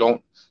is that they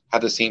don't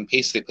have the same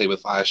pace they played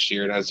with last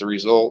year, and as a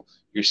result,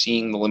 you're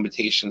seeing the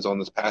limitations on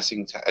this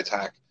passing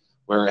attack,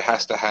 where it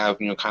has to have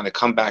kind of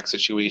comeback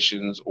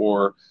situations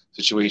or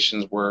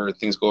situations where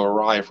things go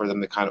awry for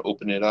them to kind of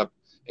open it up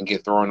and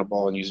get throwing the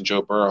ball and using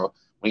Joe Burrow.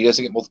 When he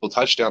doesn't get multiple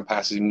touchdown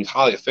passes, he's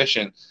highly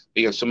efficient,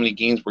 but you have so many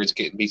games where he's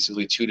getting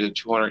basically 200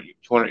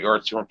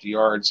 yards, 250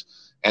 yards.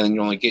 And then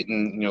you're only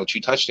getting, 2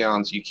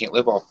 touchdowns. You can't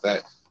live off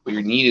that. What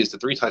your need is the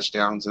 3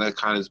 touchdowns, and that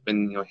kind of has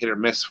been, hit or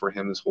miss for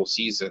him this whole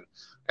season.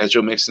 As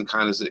Joe Mixon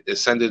kind of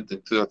ascended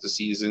throughout the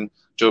season,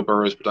 Joe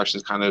Burrow's production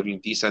has kind of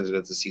descended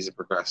as the season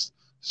progressed.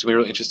 It's going to be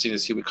really interesting to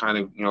see what kind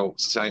of,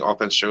 Cincinnati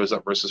offense shows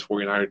up versus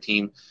 49er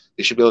team.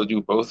 They should be able to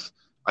do both.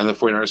 And the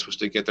 49ers are supposed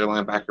to get their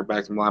linebacker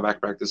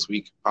back this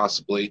week,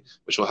 possibly,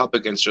 which will help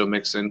against Joe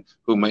Mixon,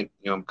 who might,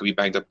 could be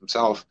banged up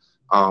himself.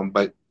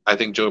 But I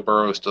think Joe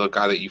Burrow is still a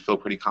guy that you feel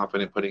pretty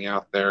confident putting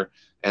out there.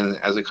 And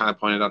as I kind of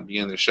pointed out at the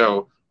beginning of the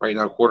show, right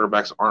now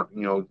quarterbacks aren't,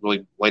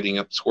 really lighting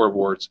up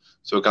scoreboards.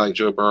 So a guy like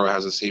Joe Burrow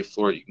has a safe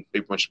floor. You can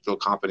pretty much feel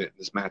confident in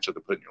this matchup to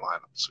put in your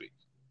lineup this week.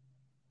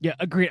 Yeah,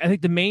 agreed. I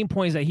think the main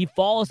point is that he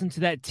falls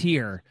into that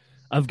tier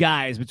of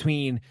guys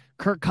between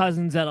Kirk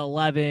Cousins at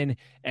 11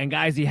 and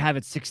guys you have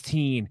at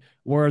 16,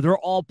 where they're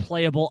all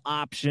playable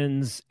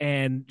options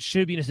and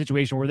should be in a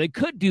situation where they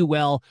could do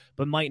well,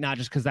 but might not,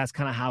 just because that's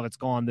kind of how it's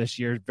gone this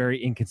year.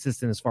 Very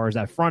inconsistent as far as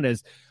that front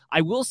is.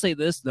 I will say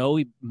this, though,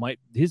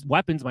 his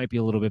weapons might be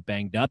a little bit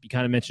banged up. You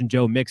kind of mentioned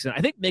Joe Mixon.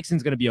 I think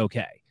Mixon's going to be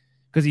okay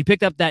because he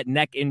picked up that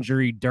neck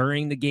injury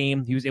during the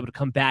game. He was able to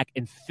come back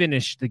and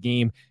finish the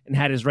game and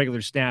had his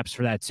regular snaps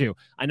for that too.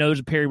 I know there's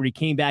a period where he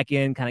came back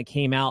in, kind of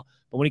came out,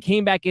 but when he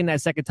came back in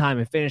that second time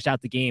and finished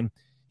out the game,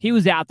 he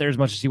was out there as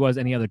much as he was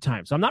any other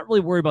time. So I'm not really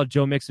worried about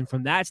Joe Mixon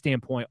from that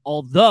standpoint,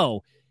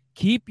 although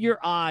keep your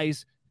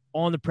eyes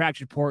on the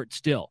practice report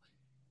still.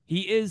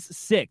 He is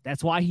sick.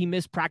 That's why he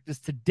missed practice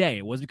today.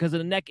 It was because of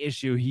the neck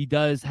issue. He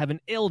does have an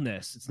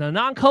illness. It's a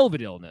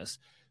non-COVID illness.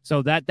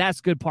 So that's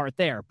a good part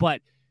there.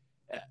 But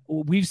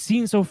we've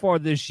seen so far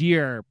this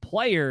year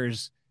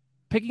players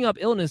picking up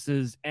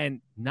illnesses and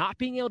not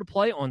being able to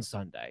play on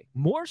Sunday,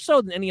 more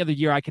so than any other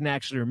year I can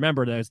actually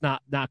remember that it's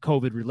not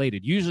COVID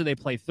related. Usually they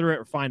play through it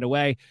or find a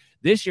way.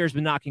 This year's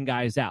been knocking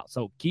guys out.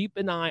 So keep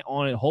an eye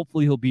on it.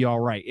 Hopefully he'll be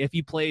all right. If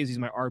he plays, he's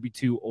my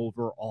RB2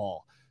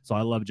 overall. So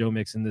I love Joe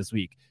Mixon this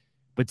week.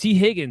 But T.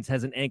 Higgins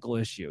has an ankle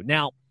issue.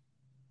 Now,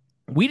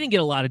 we didn't get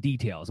a lot of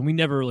details, and we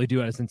never really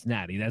do out of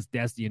Cincinnati.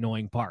 That's the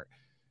annoying part.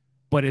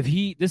 But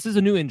this is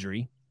a new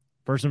injury,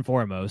 first and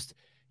foremost.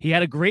 He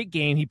had a great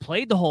game. He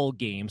played the whole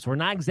game, so we're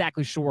not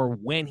exactly sure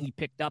when he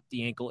picked up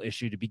the ankle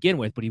issue to begin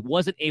with, but he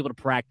wasn't able to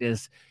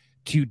practice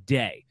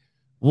today.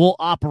 we'll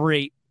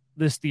operate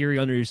this theory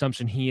under the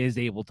assumption he is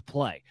able to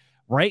play.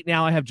 Right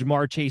now, I have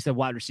Ja'Marr Chase at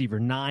wide receiver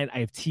 9. I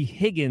have T.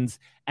 Higgins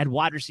at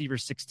wide receiver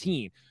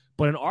 16.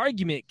 But an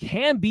argument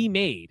can be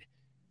made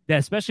that,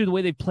 especially the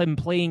way they've been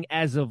playing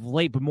as of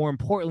late, but more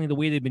importantly, the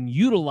way they've been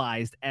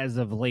utilized as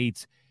of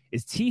late,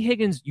 is T.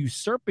 Higgins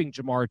usurping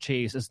Ja'Marr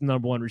Chase as the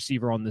number one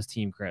receiver on this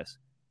team, Chris?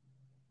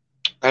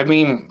 I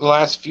mean, the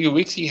last few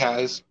weeks he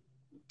has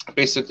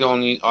basically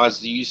only odds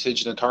the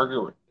usage and the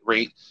target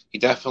rate. He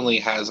definitely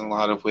has in a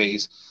lot of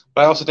ways.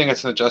 But I also think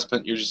it's an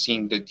adjustment. You're just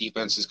seeing the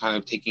defense is kind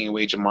of taking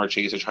away Ja'Marr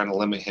Chase. They're trying to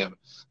limit him.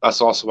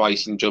 That's also why you've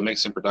seen Joe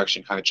Mixon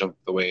production kind of jump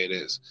the way it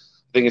is.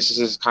 I think it's just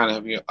this kind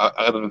of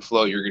ebb and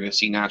flow you're going to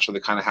see naturally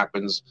that kind of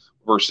happens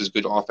versus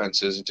good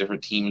offenses and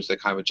different teams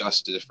that kind of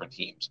adjust to different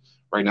teams.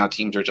 Right now,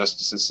 teams are adjusting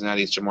to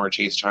Cincinnati's Ja'Marr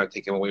Chase trying to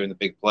take him away in the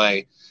big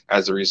play.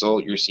 As a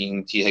result, you're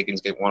seeing T.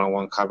 Higgins get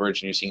one-on-one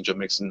coverage, and you're seeing Joe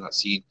Mixon not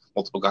see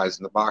multiple guys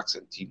in the box,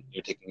 and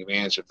you're taking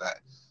advantage of that.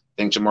 I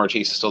think Ja'Marr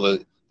Chase is still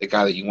the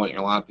guy that you want in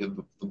your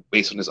lineup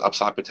based on his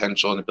upside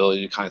potential and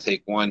ability to kind of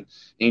take one. And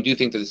you do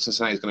think that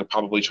Cincinnati is going to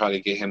probably try to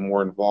get him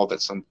more involved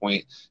at some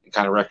point and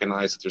kind of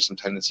recognize that there's some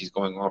tendencies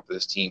going on for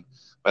this team.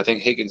 But I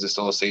think Higgins is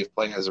still a safe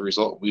play. As a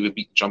result, we would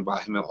jump by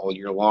him all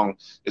year long.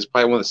 It's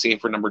probably one of the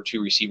safer number 2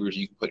 receivers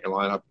you can put in your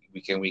lineup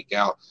week in, week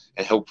out,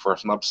 and hope for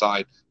some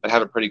upside, but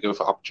have a pretty good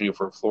opportunity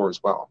for a floor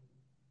as well.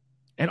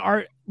 And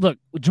look,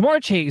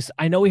 Ja'Marr Chase,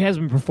 I know he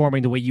hasn't been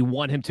performing the way you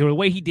want him to, or the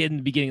way he did in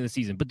the beginning of the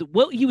season, but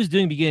what he was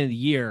doing at the beginning of the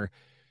year,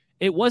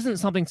 it wasn't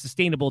something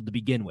sustainable to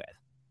begin with.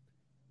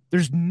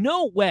 There's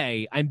no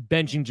way I'm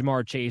benching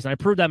Ja'Marr Chase, and I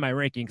proved that in my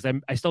ranking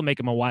because I still make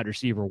him a wide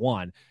receiver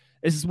 1.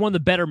 This is one of the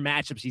better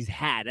matchups he's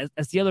had.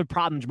 That's the other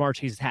problem Ja'Marr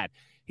Chase has had.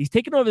 He's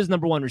taken over his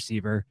number 1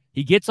 receiver.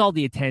 He gets all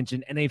the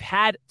attention, and they've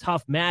had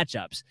tough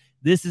matchups.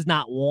 This is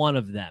not one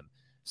of them.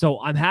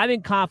 So I'm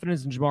having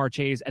confidence in Ja'Marr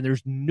Chase, and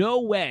there's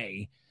no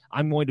way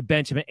I'm going to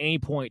bench him at any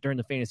point during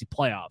the fantasy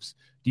playoffs.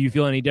 Do you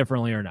feel any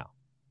differently or no?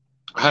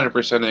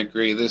 100%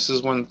 agree. This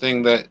is one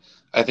thing that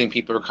I think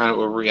people are kind of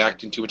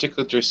overreacting to,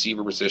 particularly the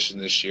receiver position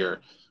this year.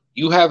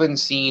 You haven't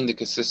seen the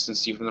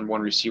consistency from the number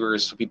 1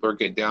 receivers, so people are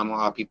getting down a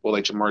lot of people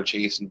like Ja'Marr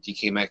Chase and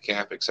DK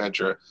Metcalf,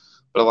 etc.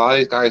 But a lot of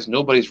these guys,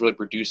 nobody's really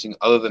producing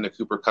other than a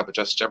Cooper Kupp and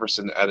Justin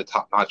Jefferson at a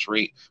top-notch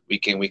rate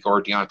week in, week,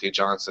 or Deontay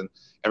Johnson.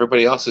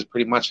 Everybody else is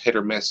pretty much hit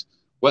or miss.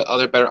 What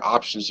other better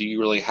options do you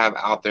really have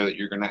out there that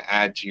you're going to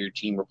add to your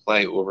team or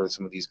play over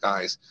some of these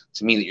guys?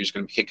 To me, that you're just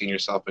going to be kicking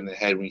yourself in the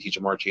head when you see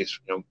Ja'Marr Chase,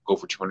 go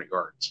for 200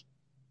 yards.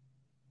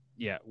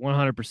 Yeah,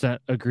 100%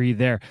 agree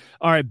there.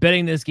 All right,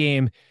 betting this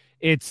game,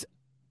 it's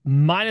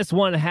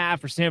 -1.5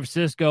 for San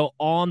Francisco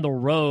on the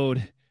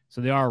road.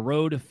 So they are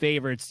road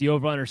favorites. The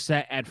over-under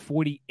set at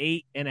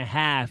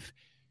 48.5.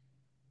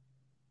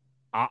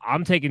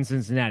 I'm taking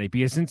Cincinnati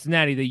because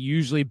Cincinnati, they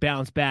usually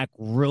bounce back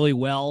really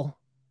well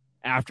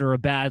after a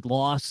bad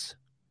loss.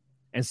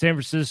 And San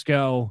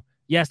Francisco,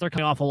 yes, they're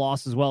coming off a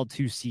loss as well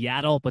to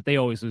Seattle, but they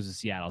always lose to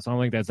Seattle. So I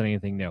don't think that's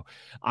anything new.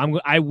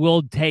 I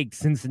will take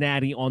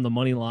Cincinnati on the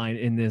money line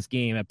in this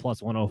game at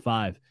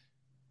 +105.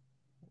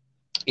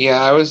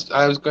 Yeah, I was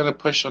going to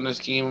push on this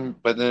game,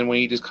 but then when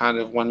you just kind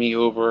of won me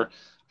over,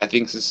 I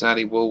think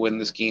Cincinnati will win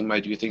this game. I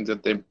do think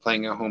that them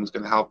playing at home is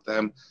going to help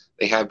them.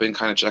 They have been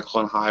kind of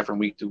Jekyll and Hyde from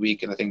week to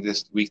week, and I think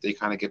this week they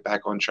kind of get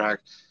back on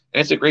track. And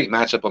it's a great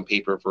matchup on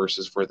paper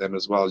versus for them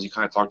as well, as you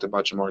kind of talked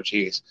about Ja'Marr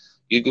Chase.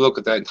 You can look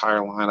at that entire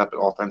lineup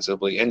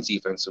offensively and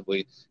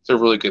defensively. It's a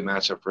really good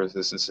matchup for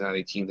the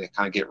Cincinnati team to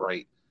kind of get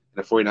right.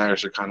 And the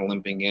 49ers are kind of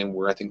limping in,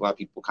 where I think a lot of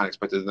people kind of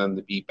expected them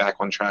to be back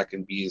on track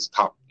and be his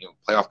top,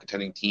 playoff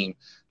contending team.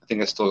 I think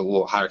that's still a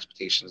little higher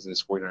expectations than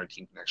this 49er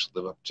team can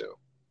actually live up to.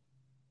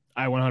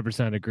 I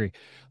 100% agree.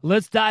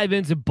 Let's dive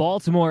into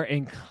Baltimore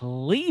and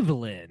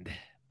Cleveland.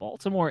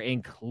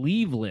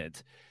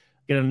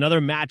 Get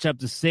another matchup,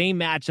 the same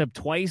matchup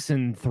twice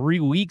in 3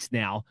 weeks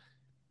now.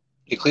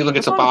 Yeah, Cleveland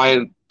gets a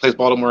bye, plays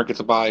Baltimore, gets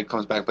a bye,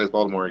 comes back, plays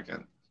Baltimore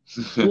again.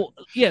 Well,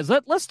 yes,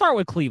 let's start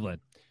with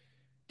Cleveland.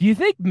 Do you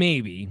think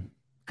maybe,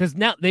 because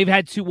now they've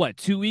had 2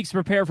 weeks to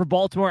prepare for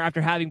Baltimore after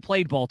having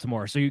played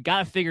Baltimore, so you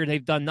got to figure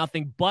they've done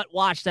nothing but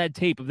watch that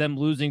tape of them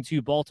losing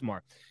to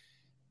Baltimore.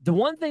 The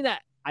one thing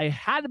that I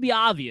had to be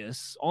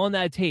obvious on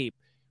that tape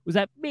was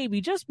that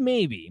maybe, just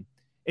maybe,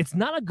 it's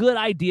not a good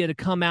idea to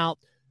come out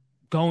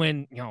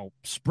going,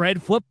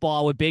 spread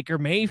football with Baker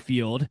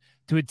Mayfield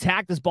to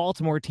attack this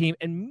Baltimore team,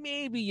 and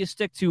maybe you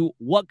stick to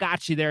what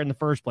got you there in the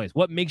first place,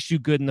 what makes you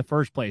good in the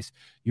first place,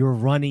 your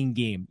running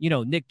game.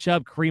 Nick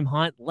Chubb, Kareem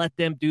Hunt, let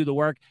them do the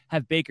work,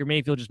 have Baker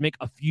Mayfield just make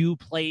a few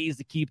plays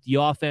to keep the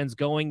offense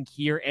going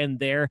here and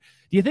there.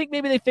 Do you think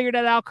maybe they figured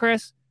that out,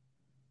 Chris?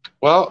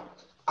 Well,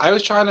 I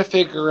was trying to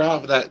figure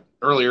out that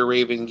earlier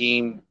Raven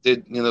game,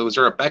 was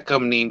there a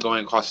Beckham name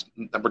going across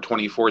number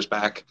 24's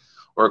back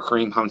or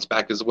Kareem Hunt's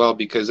back as well?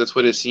 Because that's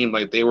what it seemed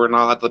like. They were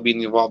not allowed to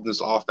be involved in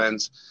this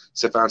offense.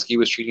 Stefanski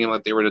was treating them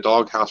like they were in a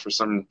doghouse for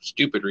some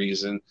stupid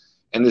reason.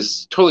 And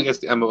this totally gets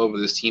the MO of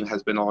this team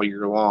has been all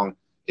year long.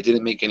 It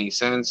didn't make any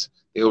sense.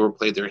 They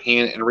overplayed their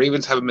hand. And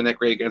Ravens haven't been that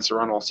great against the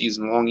run all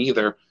season long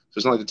either. So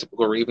it's not like the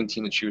typical Raven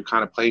team that you would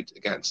kind of play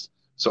against.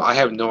 So I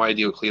have no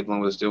idea what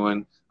Cleveland was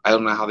doing. I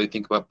don't know how they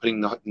think about putting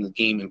the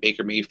game in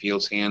Baker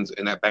Mayfield's hands,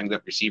 and that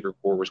banged-up receiver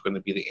core was going to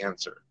be the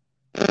answer.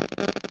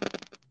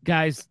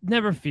 Guys,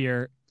 never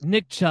fear.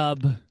 Nick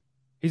Chubb,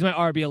 he's my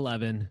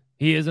RB11.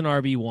 He is an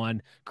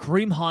RB1.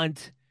 Kareem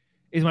Hunt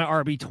is my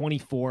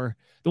RB24.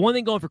 The one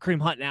thing going for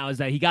Kareem Hunt now is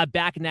that he got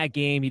back in that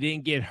game. He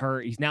didn't get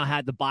hurt. He's now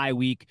had the bye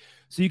week.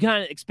 So you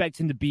kind of expect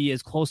him to be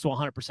as close to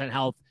 100%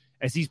 health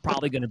as he's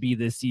probably going to be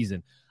this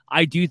season.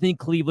 I do think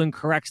Cleveland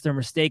corrects their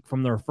mistake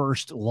from their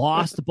first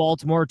loss to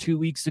Baltimore 2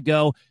 weeks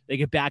ago. They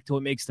get back to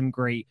what makes them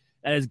great.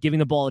 That is giving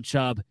the ball to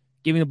Chubb,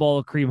 giving the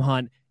ball to Kareem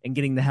Hunt, and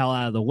getting the hell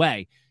out of the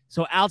way.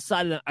 So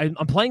outside of that,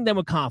 I'm playing them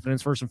with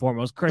confidence, first and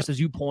foremost. Chris, as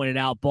you pointed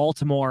out,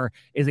 Baltimore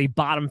is a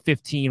bottom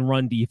 15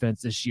 run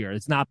defense this year.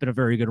 It's not been a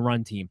very good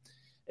run team.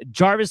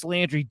 Jarvis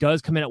Landry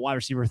does come in at wide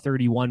receiver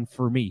 31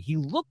 for me. He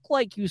looked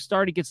like he was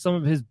starting to get some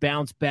of his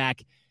bounce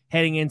back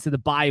heading into the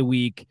bye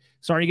week,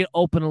 starting to get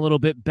open a little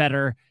bit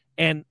better.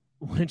 And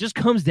when it just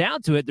comes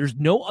down to it, there's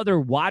no other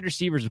wide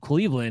receivers of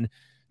Cleveland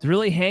to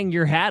really hang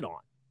your hat on.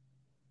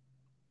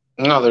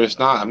 No, there's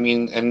not. I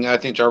mean, and I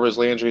think Jarvis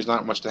Landry is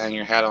not much to hang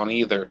your hat on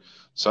either.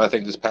 So I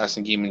think this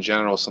passing game in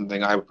general is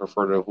something I would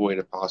prefer to avoid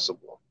if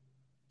possible.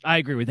 I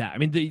agree with that. I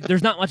mean,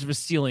 there's not much of a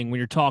ceiling when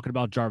you're talking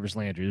about Jarvis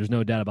Landry. There's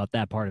no doubt about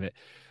that part of it.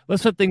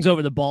 Let's flip things over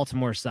to the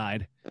Baltimore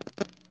side.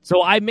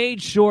 So I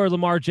made sure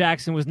Lamar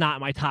Jackson was not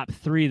my top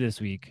 3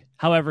 this week.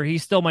 However,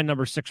 he's still my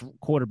number 6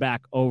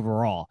 quarterback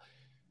overall.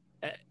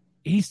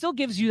 He still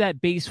gives you that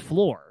base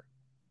floor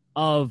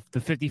of the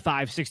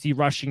 55, 60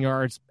 rushing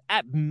yards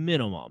at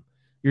minimum.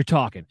 You're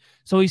talking.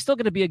 So he's still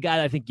going to be a guy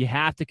that I think you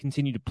have to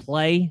continue to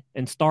play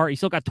and start. He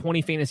still got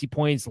 20 fantasy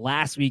points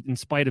last week in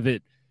spite of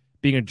it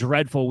being a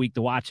dreadful week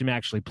to watch him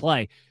actually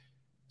play.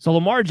 So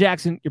Lamar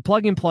Jackson, you're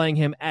plugging and playing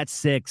him at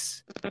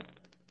 6.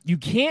 You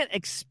can't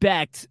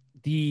expect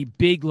the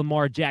big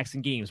Lamar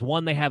Jackson games.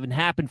 One, they haven't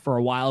happened for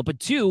a while, but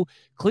 2,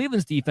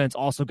 Cleveland's defense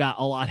also got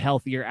a lot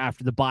healthier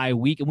after the bye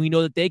week, and we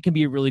know that they can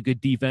be a really good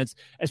defense,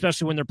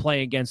 especially when they're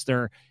playing against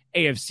their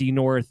AFC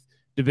North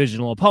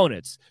divisional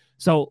opponents.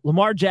 So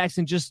Lamar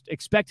Jackson, just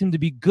expect him to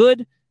be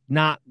good,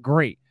 not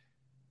great.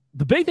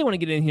 The big thing I want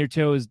to get in here,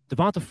 too, is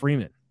Devonta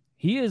Freeman.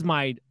 He is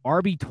my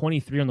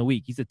RB23 on the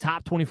week. He's a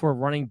top 24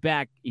 running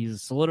back. He's a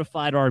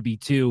solidified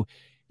RB2.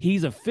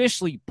 He's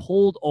officially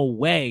pulled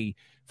away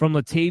from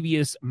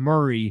Latavius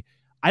Murray.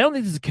 I don't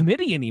think this is a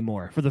committee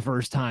anymore for the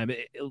first time.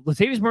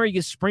 Latavius Murray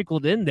gets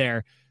sprinkled in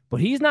there,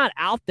 but he's not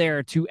out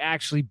there to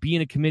actually be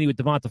in a committee with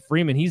Devonta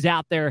Freeman. He's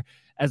out there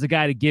as a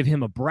guy to give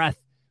him a breath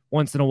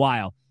once in a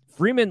while.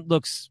 Freeman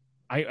looks,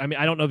 I mean,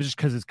 I don't know if it's just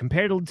because it's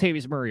compared to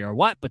Latavius Murray or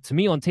what, but to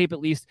me, on tape at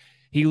least,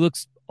 he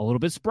looks a little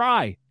bit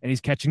spry, and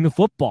he's catching the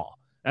football.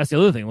 That's the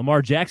other thing.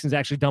 Lamar Jackson's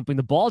actually dumping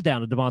the ball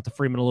down to Devonta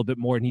Freeman a little bit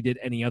more than he did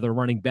any other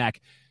running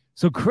back.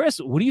 So, Chris,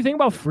 what do you think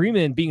about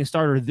Freeman being a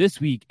starter this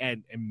week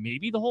and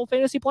maybe the whole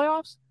fantasy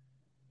playoffs?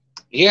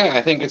 Yeah,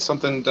 I think it's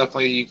something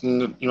definitely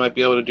you might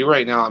be able to do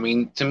right now. I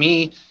mean, to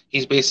me,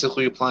 he's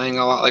basically playing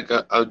a lot like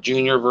a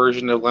junior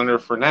version of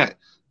Leonard Fournette.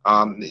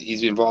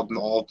 He's involved in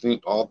all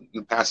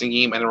the passing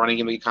game and the running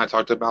game that you kind of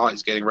talked about.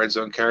 He's getting red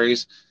zone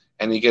carries,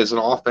 and he gets an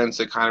offense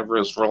that kind of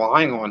is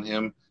relying on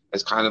him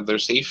as kind of their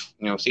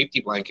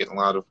safety blanket in a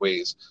lot of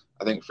ways.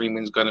 I think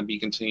Freeman's going to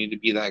continue to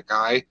be that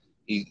guy.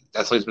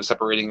 That's how he's been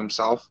separating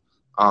himself.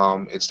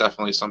 It's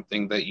definitely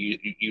something that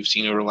you've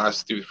seen over the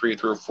last 3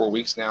 or 4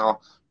 weeks now,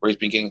 where he's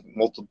been getting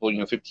multiple,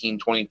 15,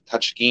 20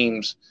 touch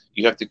games.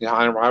 You have to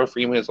kind of ride with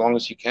Freeman as long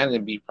as you can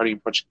and be pretty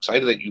much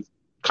excited that you've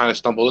kind of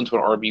stumbled into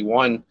an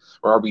RB1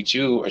 or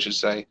RB2, I should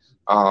say,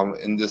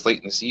 in this late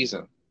in the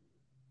season.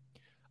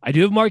 I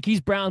do have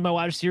Marquise Brown, my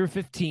wide receiver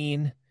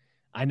 15.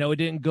 I know it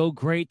didn't go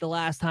great the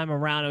last time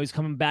around. I was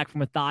coming back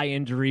from a thigh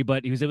injury,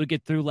 but he was able to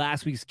get through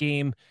last week's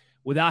game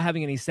without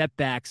having any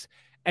setbacks.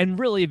 And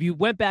really, if you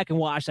went back and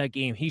watched that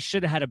game, he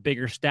should have had a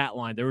bigger stat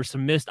line. There were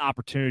some missed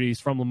opportunities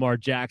from Lamar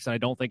Jackson I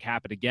don't think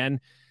happened again.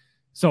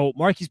 So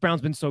Marquise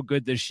Brown's been so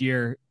good this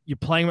year. You're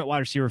playing him at wide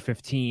receiver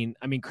 15.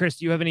 I mean, Chris,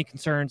 do you have any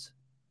concerns?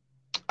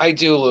 I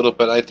do a little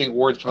bit. I think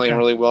Ward's playing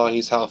really well.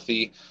 He's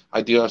healthy.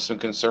 I do have some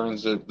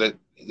concerns that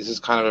this is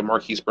kind of a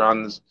Marquise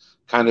Brown's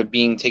kind of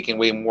being taken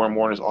away more and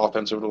more in his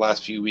offense over the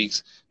last few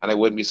weeks. And I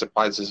wouldn't be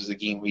surprised if this is a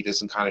game where he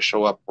doesn't kind of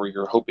show up where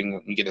you're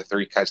hoping you get a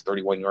 30-catch,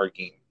 31-yard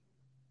game.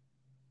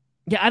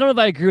 Yeah, I don't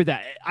know if I agree with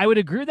that. I would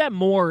agree with that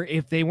more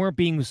if they weren't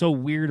being so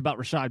weird about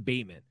Rashad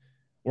Bateman,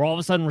 where all of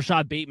a sudden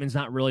Rashad Bateman's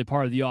not really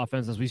part of the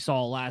offense as we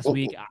saw last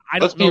week.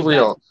 Let's be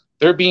real.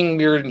 They're being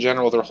weird in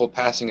general, their whole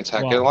passing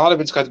attack. And a lot of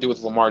it's got to do with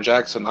Lamar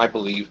Jackson, I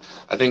believe.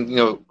 I think,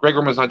 Greg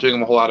Roman's not doing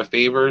him a whole lot of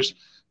favors,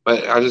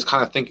 but I was just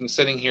kind of thinking,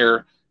 sitting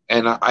here,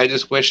 and I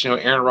just wish,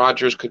 Aaron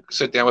Rodgers could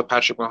sit down with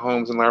Patrick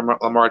Mahomes and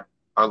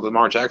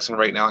Lamar Jackson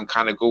right now and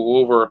kind of go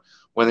over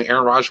when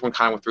Aaron Rodgers kind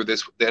of went through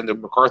the end of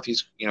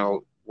McCarthy's,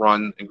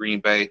 run in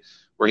Green Bay,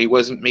 where he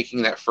wasn't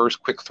making that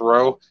first quick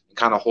throw and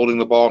kind of holding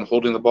the ball,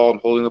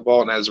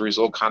 and as a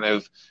result kind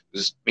of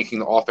was making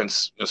the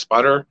offense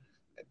sputter.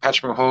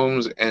 Patrick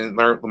Mahomes and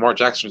Lamar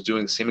Jackson is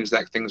doing the same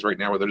exact things right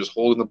now, where they're just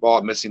holding the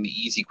ball, missing the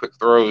easy, quick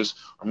throws,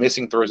 or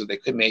missing throws that they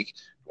could make.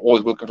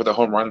 Always looking for the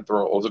home run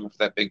throw, always looking for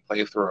that big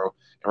play throw.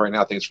 And right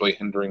now, I think it's really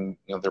hindering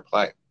their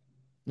play.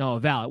 No,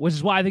 valid, which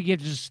is why I think you have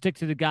to just stick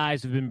to the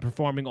guys who've been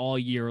performing all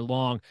year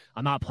long.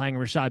 I'm not playing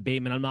Rashad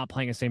Bateman. I'm not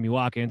playing a Sammy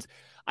Watkins.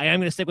 I am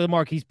going to stick with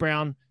Marquise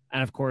Brown.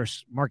 And, of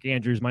course, Mark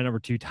Andrews, my number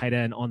 2 tight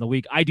end on the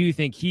week. I do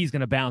think he's going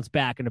to bounce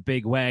back in a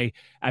big way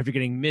after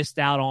getting missed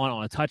out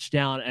on a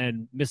touchdown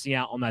and missing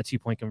out on that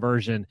 2-point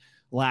conversion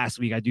last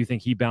week. I do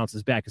think he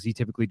bounces back because he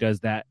typically does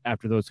that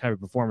after those kind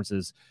of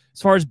performances.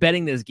 As far as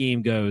betting this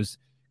game goes,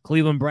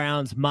 Cleveland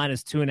Browns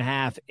minus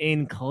 2.5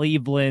 in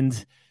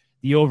Cleveland.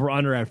 The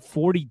over-under at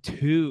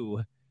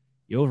 42.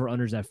 The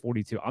over-under's at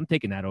 42. I'm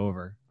taking that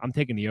over. I'm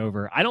taking the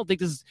over. I don't think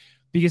this is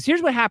 – because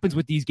here's what happens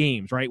with these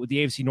games, right, with the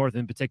AFC North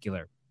in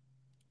particular.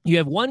 You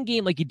have one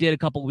game like you did a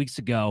couple of weeks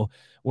ago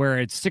where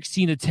it's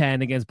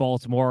 16-10 against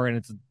Baltimore and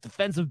it's a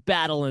defensive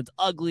battle and it's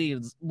ugly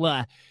and it's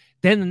blah.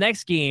 Then the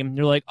next game,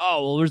 you're like,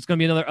 oh, well, there's going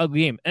to be another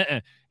ugly game.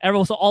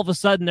 So all of a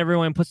sudden,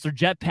 everyone puts their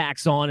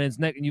jetpacks on and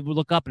you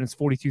look up and it's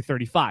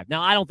 42-35.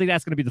 Now, I don't think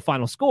that's going to be the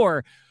final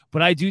score,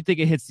 but I do think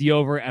it hits the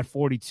over at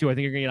 42. I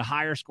think you're going to get a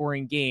higher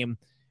scoring game.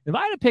 If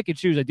I had to pick and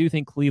choose, I do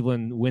think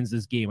Cleveland wins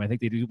this game. I think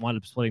they do wind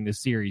up splitting this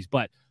series,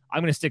 but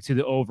I'm going to stick to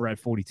the over at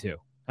 42. How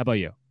about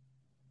you?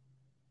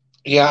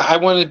 Yeah, I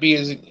want to be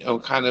as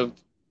kind of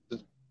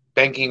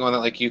banking on it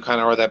like you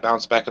kind of are, that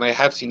bounce back, and I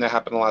have seen that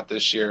happen a lot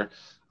this year.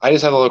 I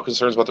just have a little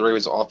concerns about the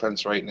Ravens'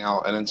 offense right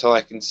now, and until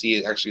I can see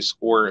it actually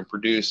score and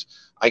produce,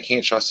 I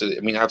can't trust it. I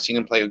mean, I've seen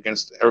them play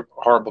against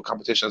horrible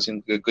competition. I've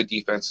seen good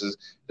defenses.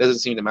 It doesn't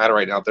seem to matter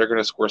right now. They're going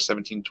to score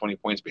 17, 20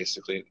 points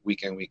basically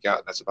week in, week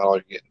out. That's about all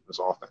you're getting from this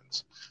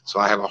offense. So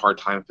I have a hard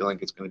time feeling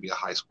it's going to be a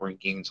high-scoring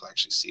game until I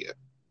actually see it.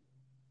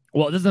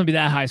 Well, it doesn't be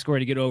that high score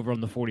to get over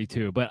on the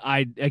 42, but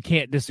I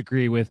can't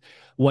disagree with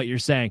what you're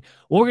saying.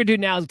 What we're going to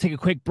do now is take a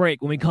quick break.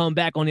 When we come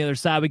back on the other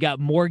side, we got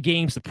more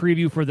games to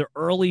preview for the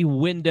early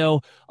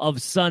window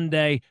of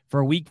Sunday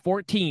for Week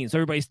 14. So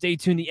everybody stay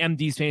tuned to the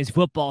MD's Fantasy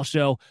Football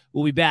Show.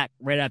 We'll be back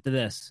right after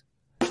this.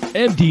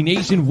 MD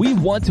Nation, we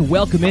want to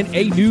welcome in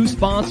a new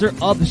sponsor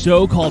of the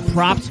show called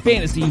Props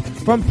Fantasy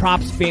from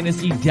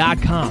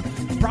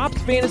PropsFantasy.com.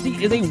 Props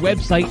Fantasy is a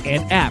website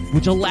and app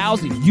which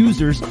allows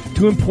users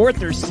to import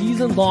their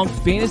season-long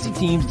fantasy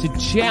teams to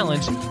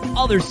challenge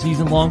other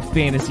season-long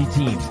fantasy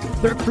teams.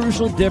 Their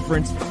crucial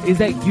difference is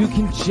that you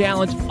can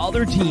challenge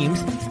other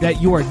teams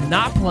that you are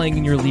not playing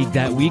in your league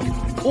that week,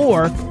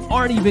 or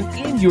aren't even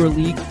in your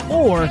league,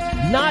 or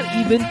not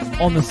even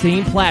on the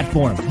same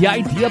platform. The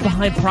idea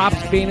behind Props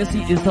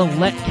Fantasy is to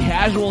let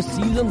casual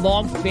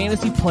season-long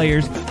fantasy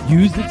players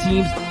use the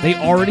teams they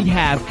already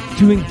have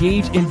to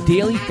engage in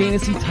daily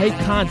fantasy-type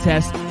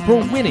contests for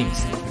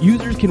winnings.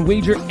 Users can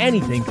wager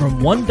anything from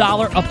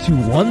 $1 up to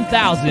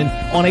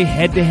 $1,000 on a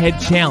head-to-head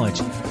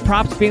challenge.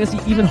 Props Fantasy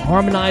even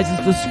harmonizes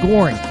the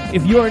scoring.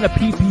 If you're in a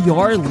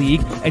PPR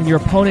league and your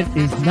opponent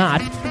is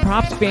not,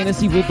 Props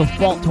Fantasy will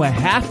default to a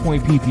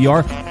half-point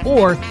PPR,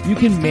 or you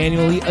can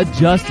manually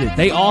adjust it.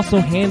 They also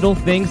handle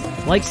things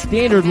like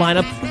standard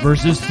lineup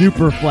versus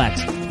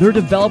Superflex. Their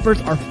developers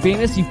are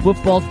fantasy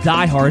football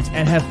diehards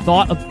and have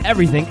thought of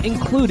everything,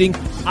 including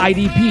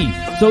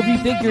IDP. So if you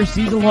think your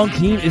season-long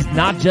team is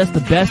not just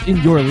the best in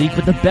your league,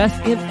 but the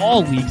best in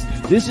all leagues,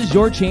 this is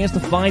your chance to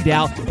find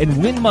out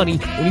and win money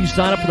when you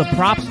sign up for the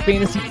Props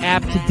Fantasy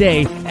app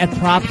today at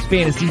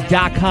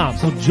PropsFantasy.com.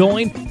 So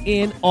join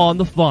in on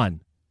the fun.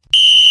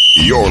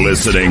 You're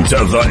listening to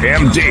the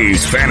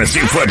MD's Fantasy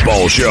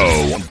Football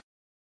Show.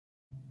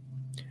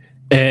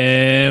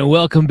 And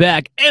welcome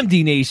back,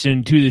 MD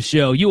Nation, to the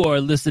show. You are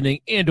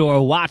listening and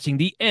or watching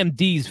the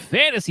MD's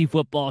Fantasy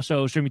Football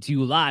Show, streaming to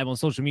you live on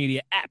social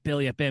media at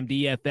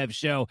BillyUpMDFF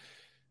Show.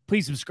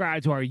 Please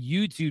subscribe to our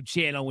YouTube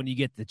channel when you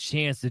get the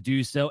chance to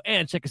do so,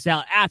 and check us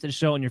out after the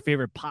show on your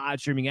favorite pod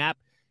streaming app,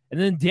 and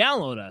then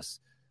download us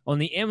on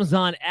the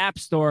Amazon App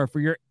Store for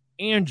your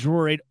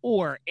Android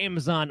or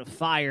Amazon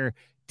Fire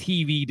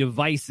TV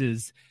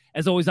devices.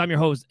 As always, I'm your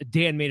host,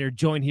 Dan Mader,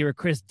 joined here with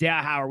Chris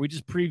Dowhauer. We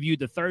just previewed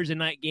the Thursday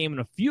night game and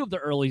a few of the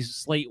early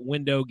slate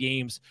window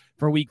games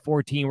for Week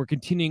 14. We're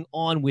continuing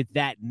on with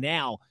that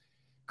now.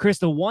 Chris,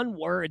 the one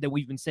word that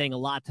we've been saying a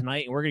lot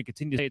tonight, and we're going to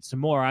continue to say it some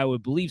more, I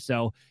would believe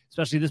so,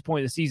 especially at this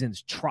point of the season,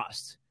 is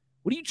trust.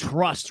 What do you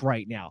trust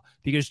right now?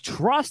 Because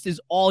trust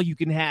is all you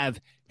can have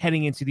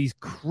heading into these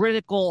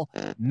critical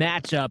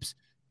matchups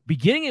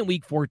beginning in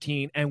Week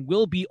 14 and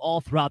will be all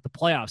throughout the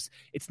playoffs.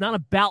 It's not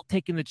about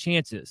taking the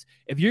chances.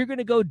 If you're going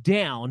to go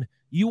down,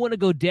 you want to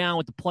go down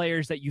with the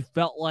players that you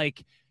felt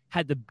like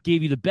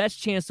gave you the best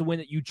chance to win,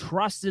 that you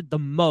trusted the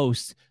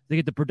most to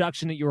get the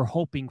production that you were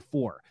hoping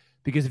for.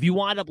 Because if you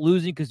wind up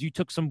losing because you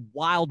took some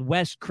Wild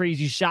West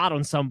crazy shot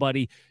on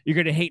somebody, you're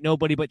going to hate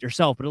nobody but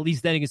yourself. But at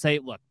least then you can say,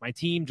 look, my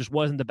team just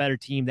wasn't the better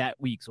team that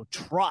week. So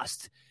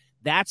trust,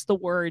 that's the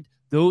word.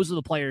 Those are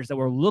the players that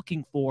we're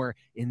looking for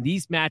in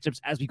these matchups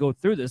as we go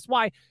through this. That's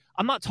why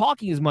I'm not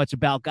talking as much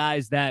about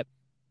guys that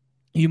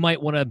you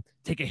might want to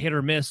take a hit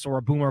or miss or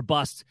a boom or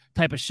bust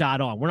type of shot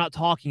on. We're not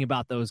talking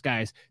about those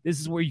guys. This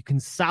is where you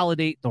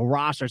consolidate the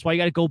roster. That's why you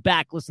got to go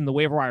back, listen to the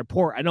waiver wire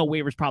report. I know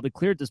waivers probably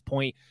cleared at this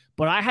point,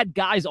 but I had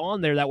guys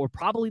on there that were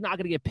probably not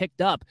going to get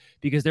picked up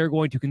because they're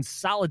going to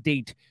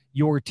consolidate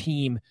your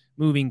team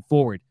moving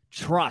forward.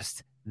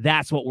 Trust.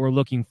 That's what we're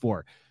looking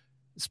for.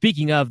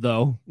 Speaking of,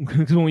 though,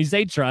 when we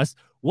say trust,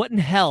 what in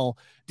hell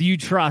do you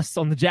trust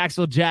on the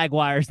Jacksonville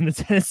Jaguars and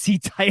the Tennessee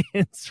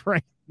Titans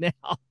right now?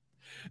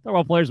 They're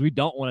all players we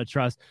don't want to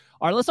trust.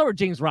 All right, let's start with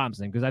James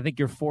Robinson because I think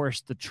you're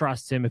forced to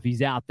trust him if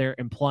he's out there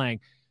and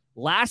playing.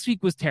 Last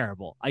week was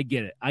terrible. I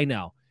get it. I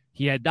know.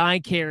 He had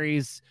 9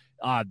 carries.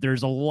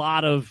 There's a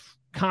lot of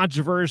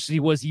controversy.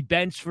 Was he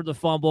benched for the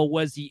fumble?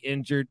 Was he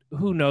injured?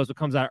 Who knows what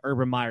comes out of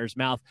Urban Meyer's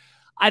mouth?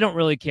 I don't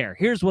really care.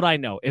 Here's what I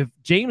know. If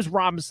James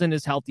Robinson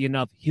is healthy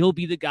enough, he'll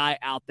be the guy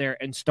out there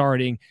and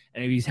starting.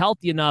 And if he's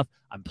healthy enough,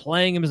 I'm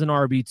playing him as an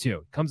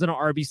RB2. Comes in an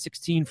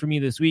RB16 for me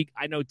this week.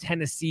 I know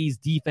Tennessee's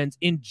defense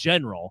in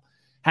general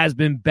has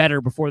been better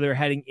before they're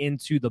heading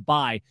into the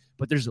bye,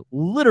 but there's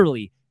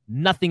literally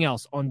nothing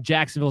else on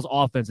Jacksonville's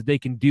offense that they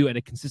can do at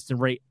a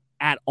consistent rate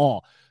at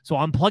all. So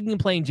I'm plugging and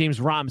playing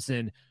James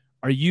Robinson.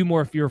 Are you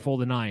more fearful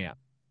than I am?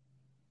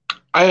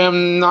 I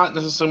am not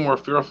necessarily more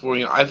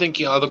fearful. I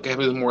think I look at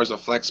him more as a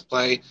flex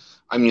play.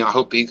 I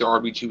hope he's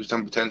got RB2 with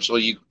some potential.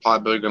 You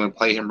probably going to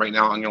play him right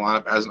now on your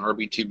lineup as an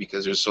RB2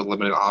 because there's so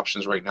limited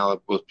options right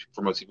now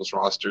for most people's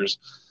rosters.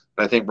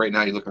 But I think right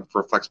now you're looking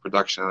for flex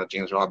production out of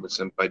James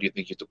Robinson, but I do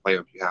think you have to play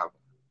him if you have him.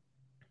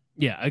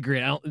 Yeah, I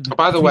agree.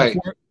 By the way,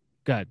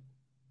 go ahead.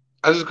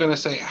 I was just going to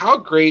say, how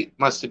great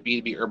must it be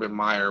to be Urban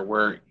Meyer,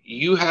 where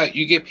you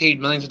get paid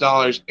millions of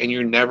dollars and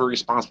you're never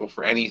responsible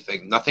for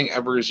anything. Nothing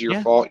ever is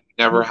your fault. You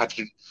never have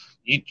to.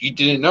 You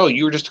didn't know.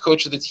 You were just a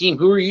coach of the team.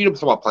 Who are you to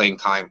talk about playing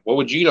time? What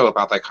would you know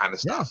about that kind of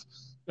stuff?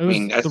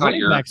 That's not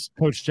your back's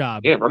coach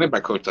job. Yeah, running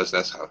back coach does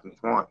that stuff.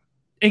 Come on.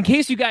 In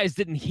case you guys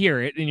didn't hear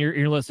it and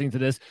you're listening to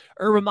this,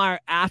 Urban Meyer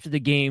after the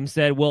game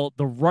said, well,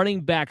 the running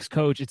backs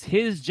coach, it's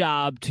his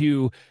job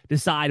to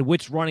decide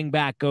which running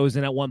back goes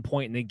in at one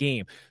point in the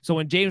game. So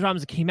when James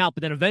Robinson came out,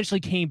 but then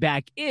eventually came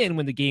back in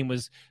when the game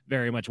was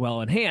very much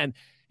well in hand,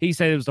 he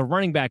said it was the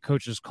running back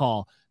coach's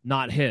call,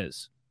 not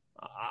his.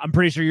 I'm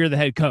pretty sure you're the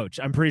head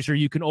coach. I'm pretty sure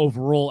you can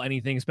overrule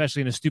anything,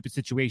 especially in a stupid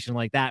situation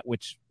like that,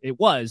 which it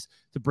was,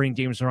 to bring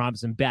James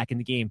Robinson back in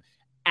the game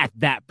at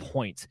that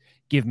point.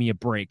 Give me a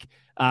break.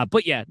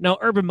 But yeah, no,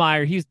 Urban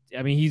Meyer, he's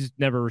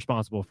never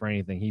responsible for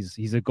anything.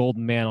 He's a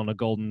golden man on a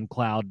golden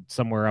cloud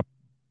somewhere up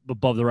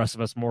above the rest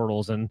of us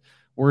mortals. And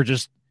we're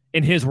just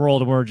in his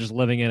world and we're just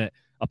living in it.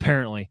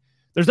 Apparently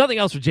there's nothing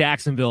else for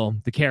Jacksonville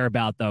to care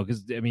about though.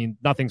 Cause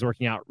nothing's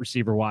working out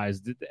receiver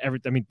wise. They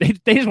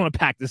just want to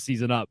pack this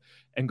season up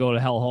and go to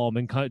hell home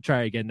and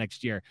try again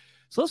next year.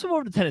 So let's move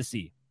over to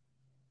Tennessee.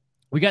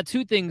 We got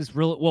three things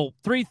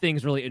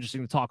really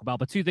interesting to talk about,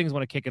 but 2 things I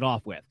want to kick it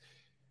off with.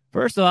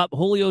 First up,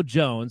 Julio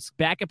Jones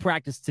back at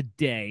practice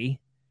today.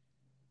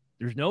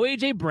 There's no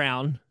A.J.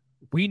 Brown.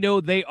 We know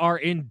they are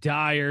in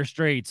dire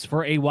straits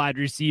for a wide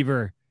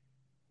receiver.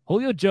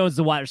 Julio Jones is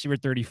a wide receiver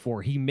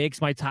 34. He makes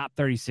my top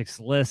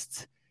 36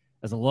 list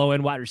as a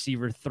low-end wide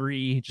receiver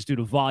 3 just due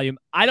to volume.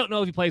 I don't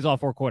know if he plays all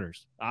 4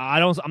 quarters.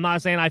 I'm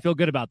not saying I feel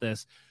good about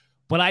this,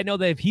 but I know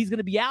that if he's going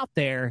to be out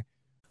there,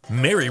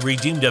 Mary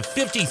redeemed a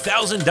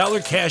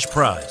 $50,000 cash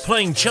prize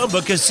playing Chumba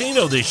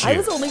Casino this year. I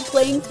was only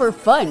playing for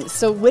fun,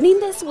 so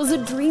winning this was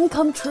a dream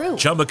come true.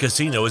 Chumba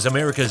Casino is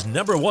America's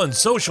 #1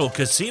 social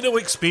casino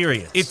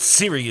experience. It's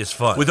serious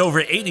fun. With over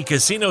 80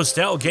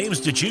 casino-style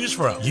games to choose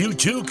from, you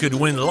too could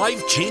win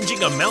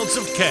life-changing amounts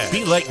of cash.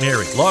 Be like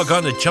Mary. Log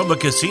on to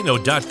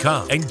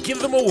ChumbaCasino.com and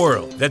give them a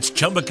whirl. That's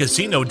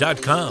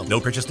ChumbaCasino.com. No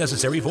purchase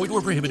necessary. Void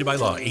where prohibited by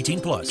law.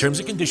 18+. Terms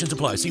and conditions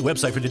apply. See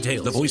website for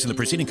details. The voice in the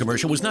preceding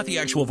commercial was not the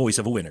actual voice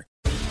of a winner.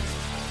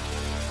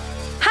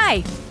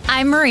 Hi,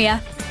 I'm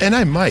Maria. And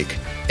I'm Mike.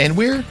 And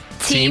we're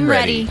Team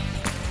Ready.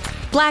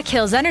 Black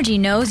Hills Energy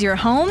knows your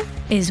home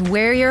is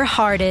where your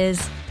heart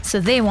is, so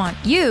they want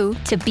you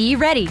to be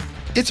ready.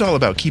 It's all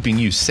about keeping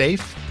you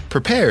safe,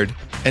 prepared,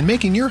 and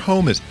making your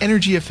home as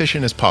energy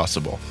efficient as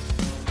possible.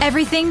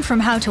 Everything from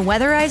how to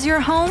weatherize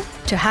your home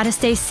to how to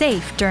stay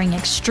safe during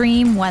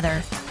extreme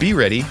weather. Be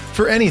ready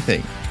for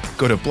anything.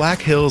 Go to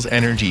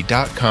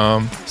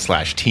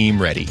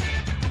blackhillsenergy.com/Team Ready.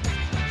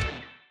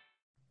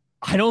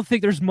 I don't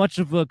think there's much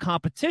of a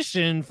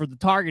competition for the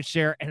target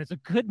share, and it's a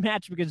good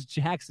matchup against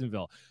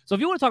Jacksonville. So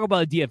if you want to talk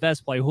about a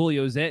DFS play,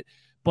 Julio's it,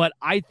 but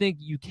I think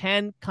you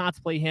can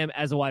contemplate him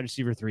as a wide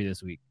receiver 3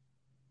 this week.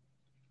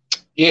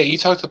 Yeah, you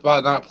talked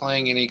about not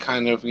playing any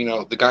kind of,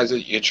 the guys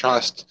that you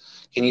trust.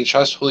 Can you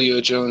trust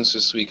Julio Jones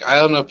this week? I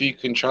don't know if you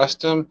can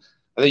trust him.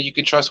 I think you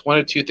can trust one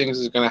of 2 things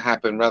is going to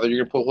happen. Rather, you're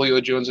going to put Julio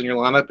Jones in your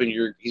lineup and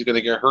he's going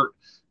to get hurt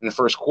in the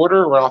first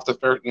quarter right off the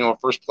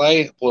first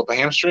play, pull up a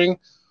hamstring,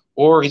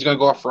 or he's going to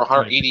go off for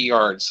 180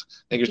 yards. I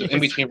think there's no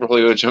in between for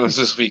Julio Jones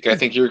this week. I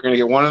think you're going to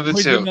get one of the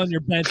two. On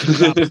your bench and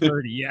drop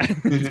 30. Yeah,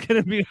 it's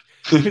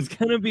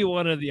gonna be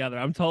one or the other.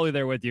 I'm totally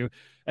there with you.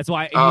 That's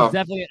why he's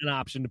definitely an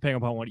option depending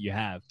upon what you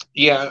have.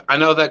 Yeah, I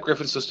know that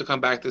Griffin's supposed to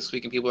come back this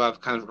week, and people have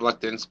kind of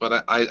reluctance,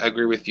 but I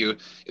agree with you.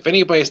 If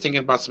anybody's thinking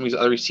about some of these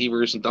other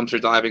receivers and dumpster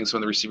diving, some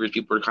of the receivers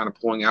people are kind of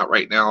pulling out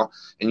right now,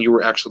 and you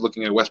were actually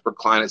looking at Westbrook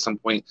Klein at some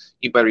point,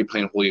 you better be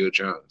playing Julio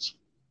Jones.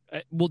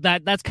 Well,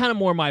 that's kind of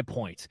more my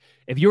point.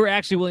 If you're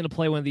actually willing to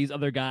play one of these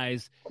other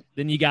guys,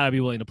 then you got to be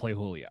willing to play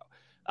Julio.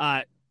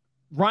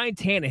 Ryan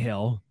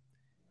Tannehill,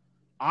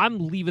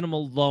 I'm leaving him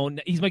alone.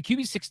 He's my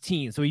QB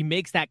 16, so he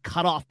makes that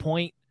cutoff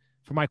point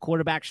for my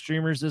quarterback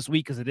streamers this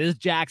week because it is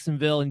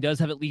Jacksonville and does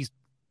have at least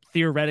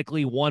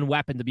theoretically one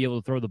weapon to be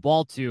able to throw the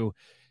ball to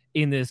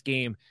in this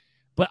game.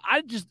 But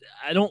I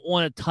don't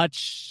want to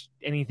touch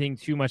anything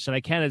too much that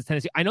I can as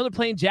Tennessee. I know they're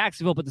playing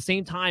Jacksonville, but at the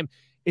same time,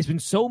 it's been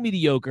so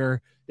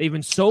mediocre. They've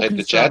been so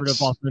conservative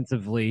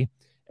offensively.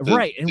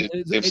 Right.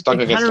 They've stuck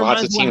against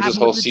lots of teams this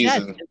whole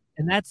season.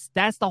 And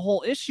that's the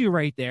whole issue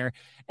right there.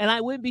 And I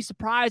wouldn't be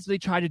surprised if they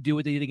tried to do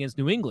what they did against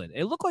New England.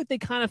 It looked like they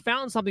kind of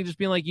found something, just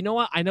being like, you know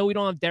what? I know we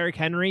don't have Derrick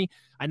Henry.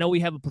 I know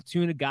we have a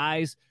platoon of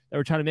guys that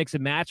were trying to mix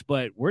and match,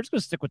 but we're just going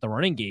to stick with the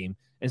running game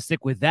and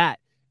stick with that.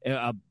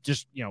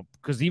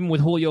 Because even with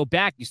Julio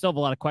back, you still have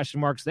a lot of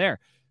question marks there.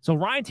 So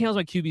Ryan Tannehill's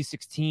my QB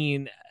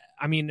 16.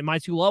 I mean, am I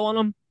too low on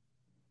him?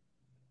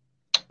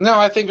 No,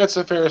 I think that's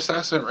a fair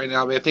assessment right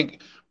now. But I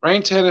think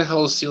Ryan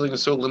Tannehill's ceiling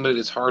is so limited;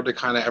 it's hard to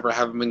kind of ever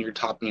have him in your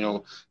top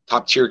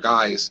tier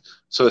guys.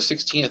 So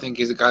 16, I think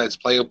he's a guy that's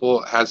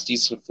playable, has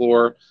decent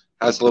floor,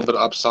 has a little bit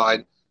of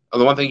upside.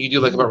 The one thing you do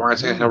like about Ryan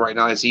Tannehill right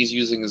now is he's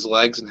using his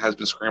legs and has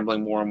been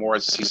scrambling more and more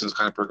as the season's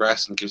kind of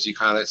progressed and gives you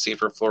kind of that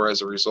safer floor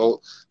as a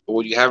result. But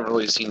what you haven't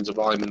really seen is the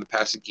volume in the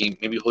passing game.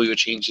 Maybe Julio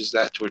changes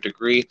that to a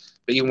degree,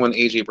 but even when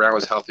A.J. Brown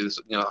was healthy,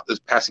 this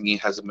passing game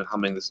hasn't been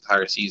humming this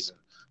entire season.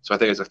 So I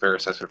think it's a fair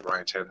assessment for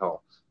Ryan Tannehill.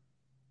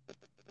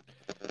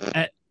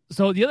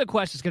 So the other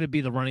question is going to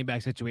be the running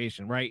back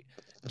situation, right?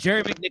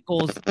 Jerry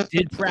McNichols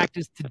did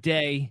practice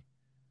today,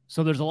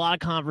 so there's a lot of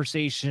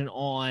conversation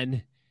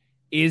on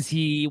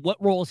what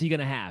role is he going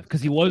to have?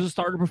 Because he was a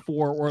starter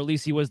before, or at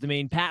least he was the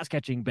main pass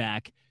catching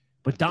back.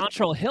 But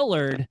Dontrell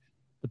Hilliard,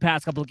 the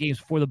past couple of games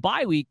before the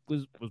bye week,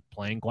 was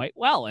playing quite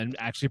well and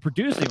actually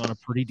producing on a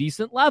pretty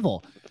decent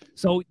level.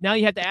 So now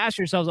you have to ask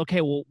yourselves,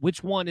 okay, well,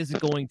 which one is it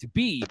going to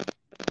be?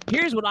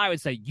 Here's what I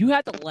would say. You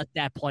have to let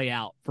that play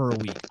out for a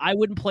week. I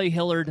wouldn't play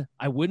Hilliard.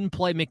 I wouldn't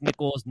play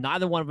McNichols.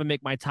 Neither one of them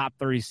make my top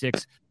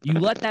 36. You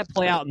let that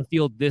play out in the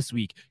field this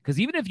week. Because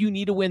even if you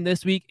need to win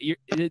this week,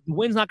 the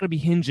win's not going to be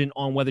hinging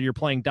on whether you're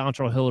playing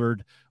Dontrell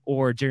Hilliard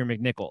or Jerry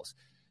McNichols.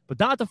 But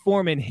D'Onta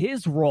Foreman,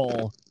 his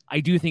role,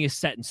 I do think is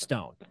set in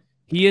stone.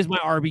 He is my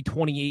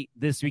RB28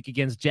 this week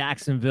against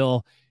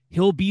Jacksonville.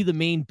 He'll be the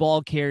main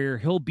ball carrier.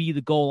 He'll be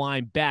the goal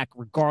line back,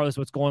 regardless of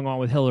what's going on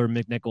with Hilliard and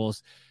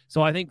McNichols.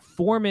 So I think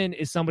Foreman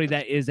is somebody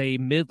that is a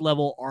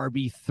mid-level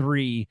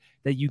RB3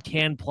 that you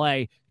can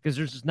play because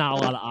there's just not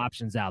a lot of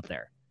options out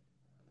there.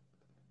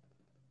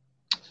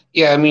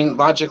 Yeah, I mean,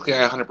 logically,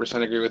 I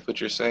 100% agree with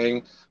what you're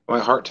saying. My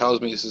heart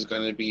tells me this is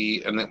going to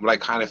be, and what I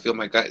kind of feel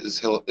my gut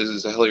is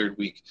a Hilliard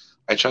week.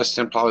 I trust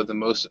him probably the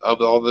most of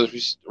all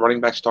those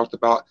running backs talked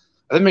about.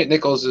 I think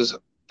McNichols is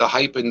the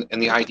hype and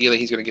the idea that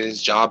he's going to get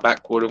his job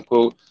back, quote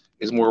unquote,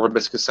 is more of a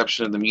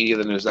misconception of the media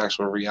than his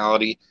actual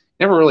reality. He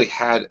never really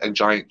had a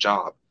giant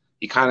job.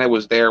 He kind of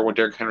was there when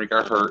Derrick Henry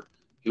got hurt.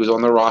 He was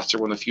on the roster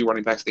when the few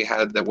running backs they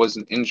had that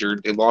wasn't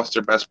injured. They lost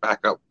their best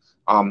backup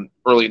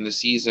early in the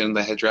season.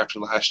 They had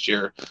drafted last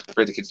year. I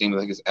forget the kid's name. I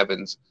think it's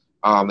Evans.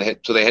 They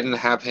didn't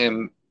have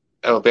him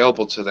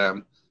available to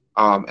them.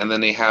 And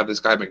then they have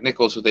this guy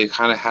McNichols, who they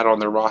kind of had on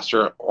their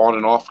roster on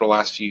and off for the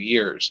last few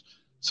years.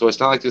 So it's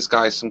not like this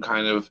guy's some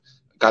kind of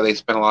guy they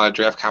spent a lot of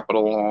draft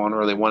capital on,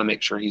 or they want to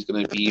make sure he's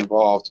going to be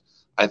involved.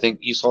 I think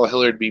you saw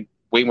Hilliard be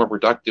way more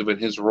productive in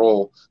his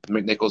role than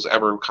McNichols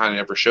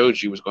ever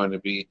showed you was going to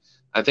be.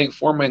 I think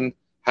Foreman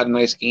had a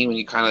nice game, and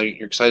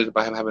you're excited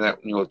about him having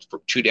that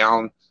for 2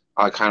 down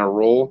kind of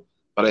role.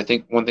 But I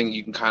think one thing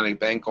you can kind of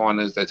bank on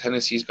is that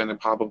Tennessee's going to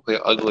probably play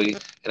ugly,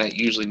 and that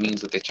usually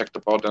means that they check the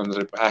ball down to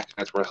their back, and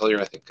that's where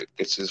Hilliard, I think,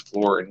 gets his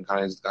floor and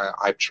kind of is the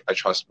guy I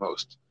trust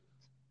most.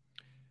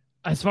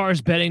 As far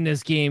as betting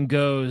this game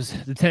goes,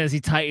 the Tennessee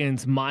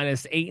Titans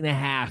minus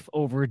 8.5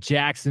 over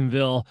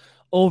Jacksonville,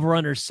 over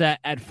under set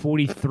at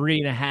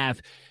 43.5.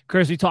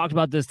 Chris, we talked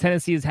about this.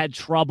 Tennessee has had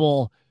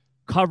trouble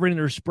covering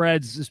their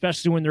spreads,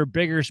 especially when they're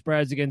bigger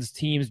spreads against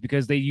teams,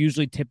 because they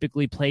usually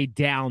typically play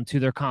down to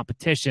their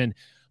competition.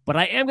 But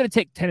I am going to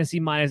take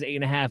Tennessee minus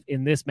 8.5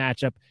 in this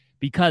matchup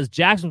because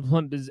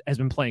Jacksonville has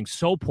been playing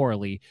so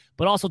poorly,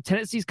 but also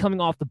Tennessee's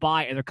coming off the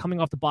bye, and they're coming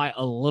off the bye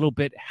a little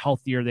bit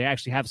healthier. They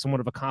actually have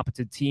somewhat of a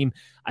competent team.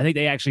 I think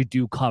they actually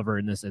do cover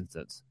in this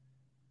instance.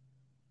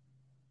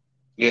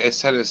 Yeah, it's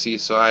Tennessee,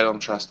 so I don't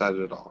trust that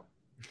at all.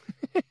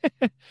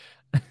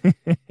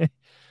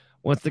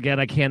 Once again,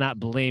 I cannot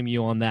blame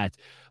you on that.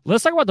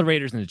 Let's talk about the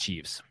Raiders and the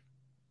Chiefs.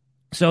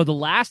 So the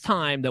last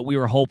time that we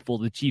were hopeful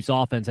the Chiefs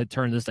offense had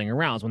turned this thing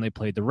around was when they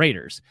played the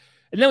Raiders.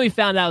 And then we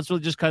found out it's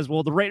really just because,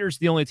 well, the Raiders are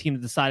the only team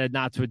that decided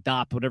not to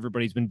adopt what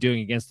everybody's been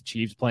doing against the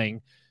Chiefs,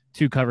 playing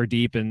 2 cover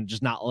deep and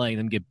just not letting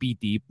them get beat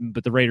deep.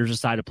 But the Raiders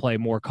decided to play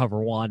more cover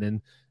 1, and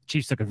the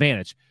Chiefs took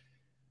advantage.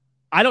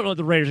 I don't know if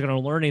the Raiders are going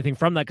to learn anything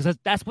from that because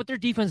that's what their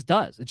defense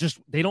does. It's just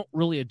they don't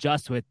really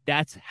adjust to it.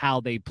 That's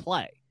how they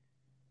play.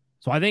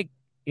 So I think,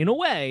 in a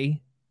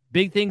way,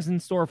 big things in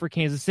store for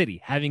Kansas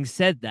City. Having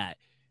said that,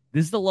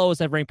 this is the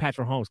lowest I've ranked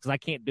Patrick Mahomes because I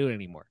can't do it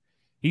anymore.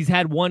 He's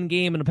had 1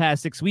 game in the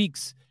past 6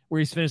 weeks where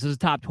he's finished as a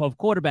top 12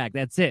 quarterback.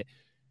 That's it.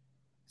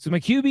 So my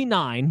QB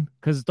 9,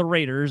 because it's the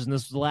Raiders, and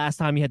this was the last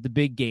time he had the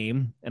big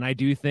game, and I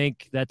do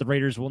think that the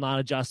Raiders will not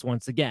adjust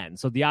once again.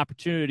 So the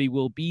opportunity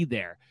will be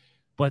there.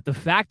 But the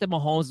fact that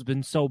Mahomes has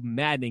been so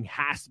maddening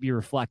has to be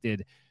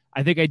reflected.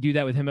 I think I do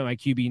that with him at my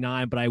QB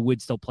 9, but I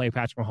would still play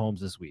Patrick Mahomes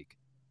this week.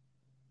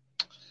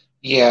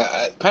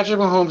 Yeah, Patrick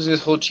Mahomes and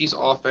his whole Chiefs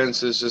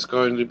offense is just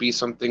going to be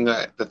something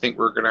that I think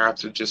we're going to have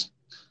to just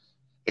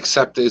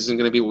accept isn't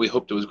going to be what we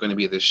hoped it was going to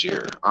be this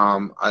year.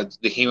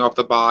 They came off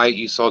the bye.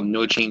 You saw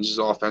no changes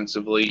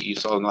offensively. You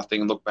saw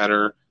nothing look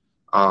better.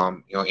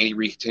 Andy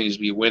Reid continues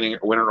to be a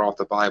winner off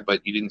the bye,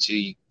 but you didn't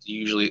see the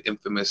usually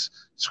infamous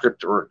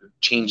script or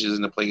changes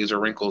in the plays or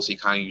wrinkles he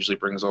kind of usually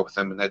brings up with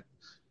him. And that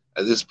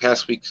this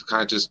past week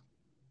kind of just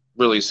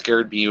really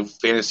scared me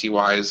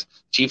fantasy-wise.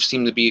 Chiefs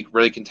seem to be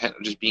really content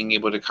with just being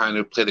able to kind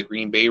of play the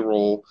Green Bay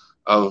role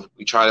of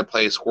we try to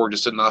play a score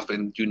just enough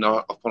and do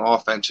enough on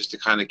offense just to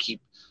kind of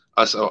keep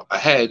us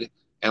ahead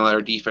and let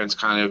our defense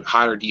kind of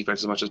hide our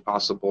defense as much as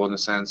possible in a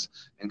sense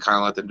and kind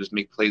of let them just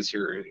make plays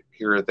here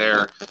or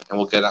there, and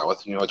we'll get out with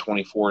a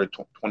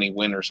 24-20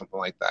 win or something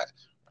like that.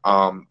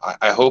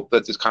 I hope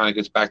that this kind of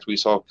gets back to what we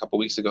saw a couple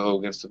weeks ago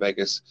against the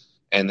Vegas,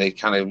 and they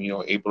kind of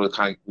able to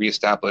kind of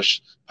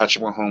reestablish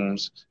Patrick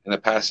Mahomes in the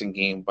passing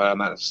game, but I'm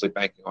not necessarily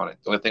banking on it.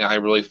 The only thing I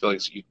really feel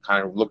like you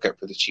kind of look at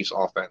for the Chiefs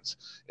offense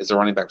is the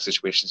running back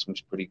situation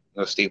seems pretty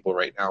stable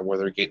right now, where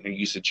they're getting the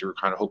usage you were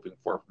kind of hoping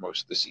for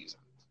most of the season.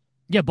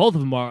 Yeah, both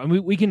of them are. And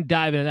we can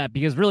dive into that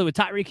because really with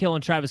Tyreek Hill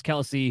and Travis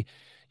Kelce,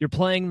 you're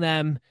playing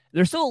them.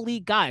 They're still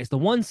elite guys. The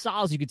one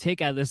solace you could take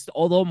out of this,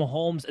 although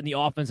Mahomes and the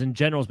offense in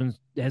general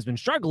has been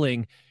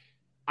struggling,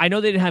 I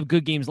know they didn't have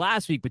good games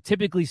last week, but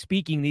typically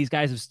speaking, these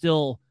guys have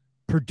still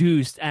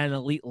produced at an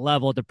elite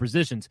level at their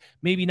positions.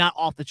 Maybe not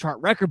off the chart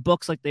record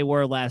books like they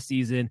were last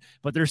season,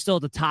 but they're still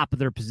at the top of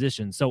their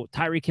position. So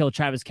Tyreek Hill,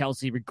 Travis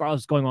Kelce, regardless of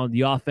what's going on in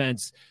the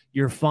offense,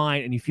 you're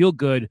fine and you feel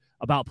good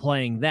about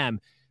playing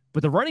them.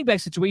 But the running back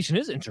situation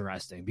is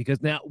interesting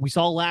because now we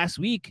saw last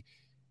week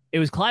it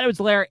was Clyde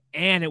Edwards-Helaire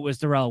and it was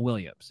Darrell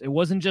Williams. It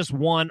wasn't just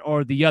one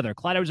or the other.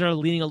 Clyde Edwards-Helaire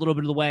leading a little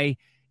bit of the way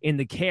in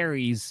the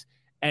carries,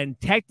 and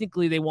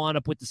technically they wound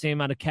up with the same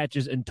amount of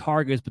catches and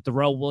targets, but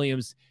Darrell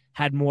Williams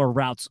had more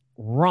routes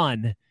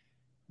run.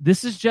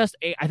 This is just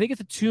I think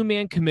it's a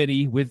 2-man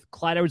committee with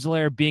Clyde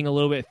Edwards-Helaire being a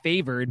little bit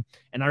favored,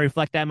 and I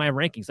reflect that in my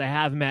rankings. I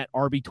have him at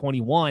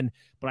RB21,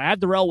 but I have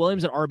Darrell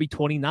Williams at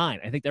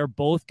RB29. I think they're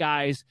both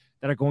guys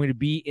that are going to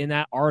be in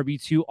that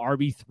RB2,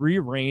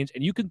 RB3 range,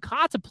 and you can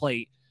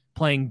contemplate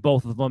playing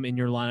both of them in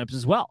your lineups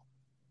as well.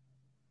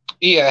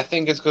 Yeah, I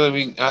think it's going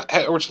to be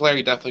Edwards-Helaire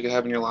you definitely could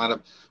have in your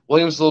lineup.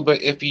 Williams a little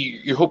bit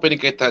iffy. You're hoping to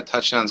get that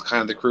touchdown is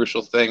kind of the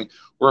crucial thing.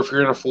 Or if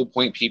you're in a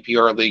full-point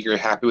PPR league, you're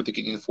happy with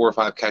getting 4 or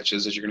 5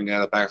 catches as you're going to get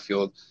out of the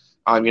backfield.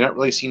 You're not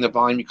really seeing the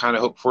volume you kind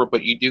of hope for,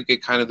 but you do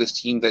get kind of this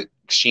team that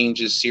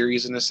exchanges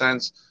series in a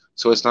sense.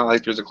 So it's not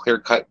like there's a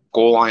clear-cut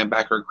goal line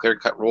back or a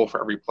clear-cut role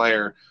for every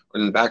player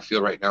in the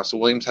backfield right now. So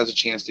Williams has a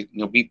chance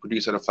to be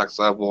produced at a flex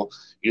level.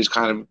 You're just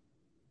kind of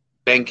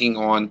banking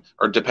on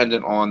or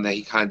dependent on that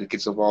he kind of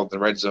gets involved in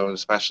the red zone,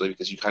 especially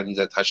because you kind of need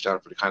that touchdown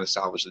to kind of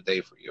salvage the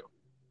day for you.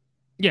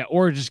 Yeah,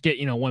 or just get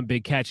one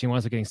big catch. He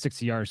winds up getting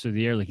 60 yards through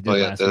the air like he did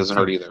last week. That doesn't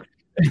hurt either.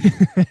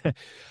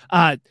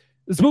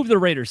 Let's move to the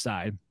Raiders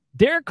side.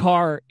 Derek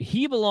Carr,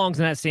 he belongs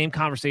in that same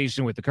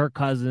conversation with the Kirk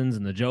Cousins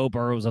and the Joe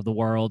Burrows of the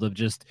world of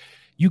just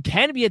you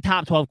can be a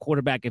top 12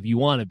 quarterback if you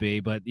want to be,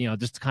 but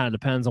just kind of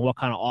depends on what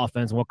kind of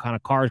offense and what kind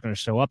of car is going to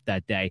show up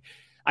that day.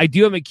 I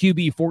do have a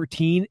QB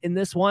 14 in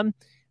this one.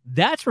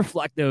 That's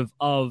reflective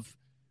of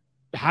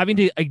having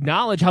to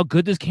acknowledge how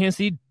good this Kansas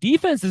City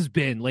defense has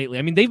been lately.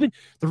 I mean, the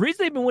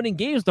reason they've been winning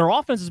games, their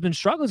offense has been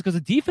struggling is because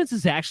the defense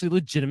has actually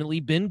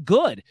legitimately been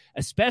good,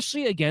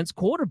 especially against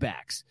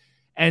quarterbacks.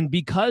 And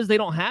because they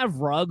don't have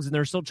Ruggs and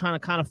they're still trying to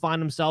kind of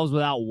find themselves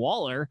without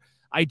Waller,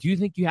 I do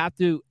think you have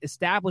to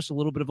establish a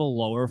little bit of a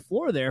lower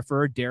floor there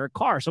for Derek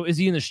Carr. So is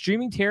he in the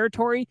streaming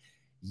territory?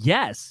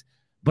 Yes.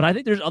 But I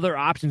think there's other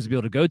options to be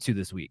able to go to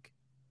this week.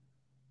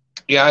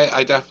 Yeah,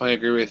 I definitely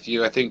agree with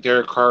you. I think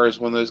Derek Carr is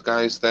one of those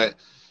guys that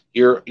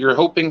you're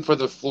hoping for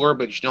the floor,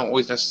 but you don't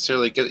always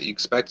necessarily get what you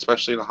expect,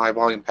 especially in a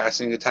high-volume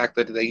passing attack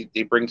that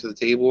they bring to the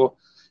table.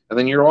 And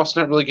then you're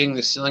also not really getting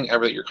the ceiling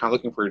ever that you're kind of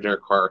looking for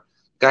Derek Carr.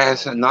 The guy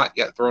has not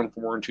yet thrown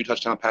for more than 2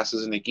 touchdown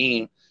passes in a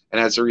game,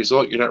 and as a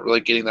result, you're not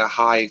really getting that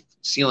high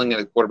ceiling at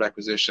a quarterback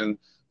position.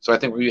 So I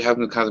think when you have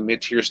them kind of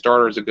mid-tier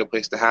starter is a good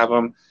place to have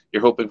them.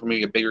 You're hoping for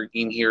maybe a bigger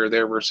game here or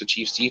there versus the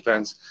Chiefs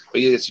defense.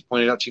 But yeah, as you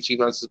pointed out, Chiefs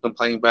defense has been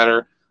playing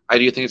better. I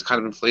do think it's kind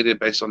of inflated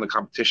based on the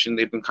competition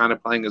they've been kind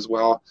of playing as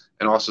well.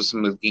 And also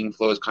some of the game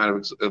flow has kind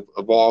of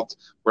evolved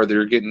where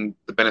they're getting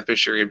the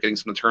beneficiary of getting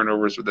some of the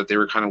turnovers that they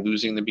were kind of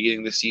losing in the beginning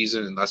of the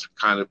season, and thus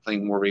kind of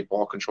playing more of a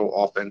ball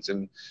control offense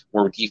and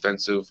more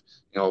defensive,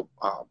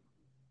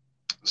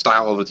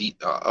 style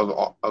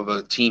of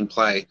a team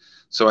play.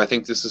 So I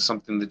think this is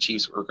something the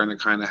Chiefs are going to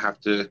kind of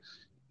have to,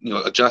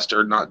 adjust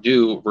or not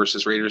do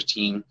versus Raiders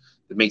team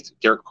that makes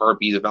Derek Carr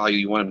be the value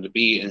you want him to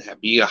be and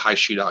be a high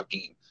shootout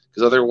game.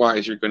 Because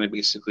otherwise you're going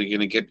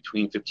to get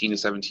between 15 to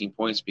 17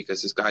 points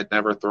because this guy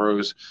never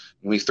throws.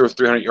 When he throws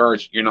 300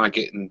 yards, you're not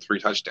getting 3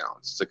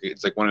 touchdowns.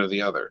 It's like one or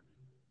the other.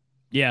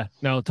 Yeah,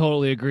 no,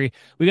 totally agree.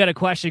 We got a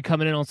question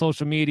coming in on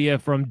social media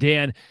from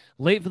Dan.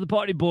 Late for the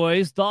party,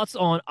 boys. Thoughts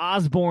on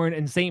Osborne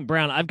and St.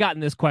 Brown? I've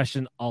gotten this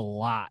question a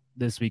lot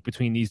this week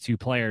between these two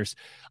players.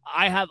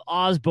 I have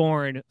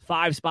Osborne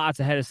 5 spots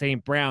ahead of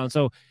St. Brown.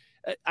 So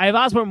I have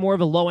Osborne more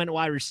of a low-end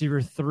wide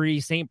receiver 3,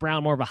 St.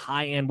 Brown more of a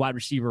high-end wide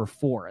receiver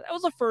 4. That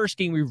was the first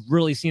game we've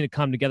really seen it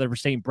come together for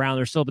St. Brown.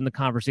 There's still been the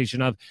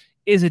conversation of,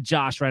 is it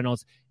Josh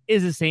Reynolds?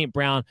 Is it St.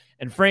 Brown?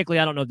 And frankly,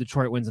 I don't know if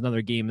Detroit wins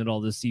another game at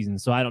all this season,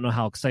 so I don't know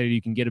how excited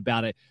you can get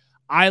about it.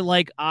 I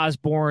like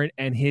Osborne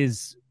and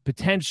his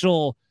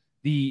potential.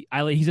 He's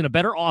in a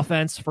better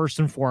offense, first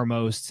and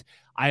foremost.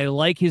 I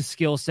like his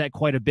skill set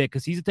quite a bit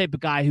because he's the type of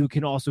guy who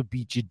can also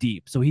beat you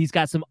deep. So he's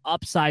got some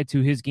upside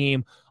to his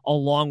game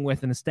along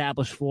with an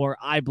established floor,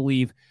 I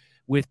believe,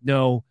 with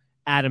no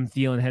Adam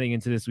Thielen heading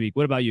into this week.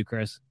 What about you,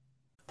 Chris?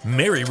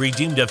 Mary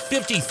redeemed a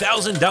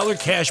 $50,000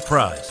 cash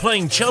prize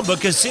playing Chumba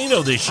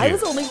Casino this year. I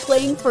was only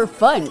playing for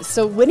fun,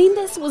 so winning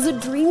this was a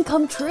dream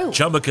come true.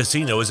 Chumba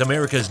Casino is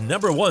America's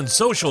 #1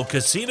 social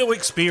casino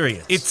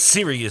experience. It's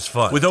serious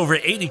fun. With over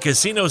 80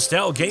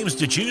 casino-style games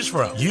to choose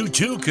from, you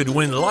too could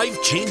win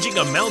life-changing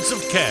amounts of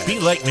cash. Be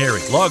like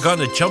Mary. Log on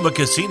to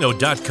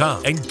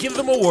ChumbaCasino.com and give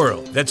them a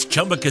whirl. That's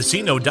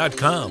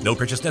ChumbaCasino.com. No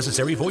purchase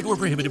necessary. Void or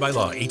prohibited by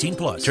law.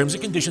 18+. Terms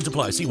and conditions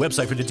apply. See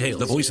website for details.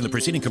 The voice in the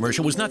preceding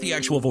commercial was not the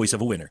actual voice of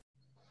a winner.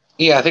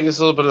 Yeah, I think it's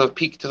a little bit of a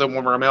peek to the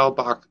warmer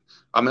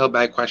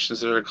mailbag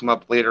questions that are going to come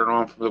up later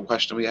on from the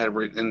question we had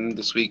written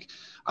this week.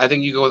 I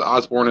think you go with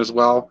Osborne as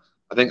well.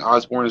 I think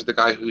Osborne is the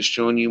guy who's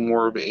shown you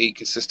more of a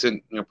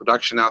consistent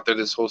production out there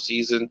this whole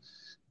season.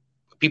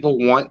 People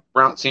want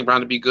St. Brown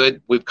to be good.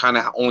 We've kind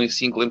of only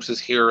seen glimpses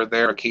here or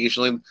there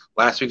occasionally.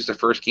 Last week was the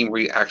first game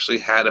where he actually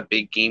had a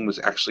big game, was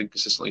actually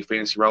consistently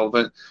fantasy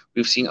relevant.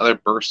 We've seen other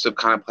bursts of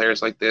kind of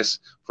players like this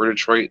for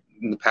Detroit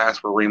in the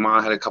past where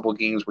Raymond had a couple of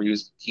games where he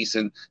was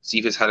decent.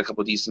 Cephas had a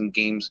couple of decent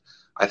games.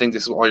 I think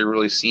this is all you're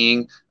really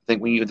seeing. I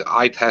think when you have the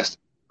eye test,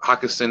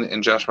 Hockenson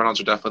and Josh Reynolds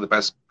are definitely the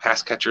best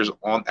pass catchers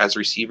as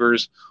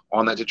receivers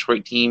on that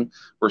Detroit team,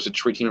 whereas the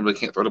Detroit team really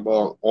can't throw the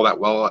ball all that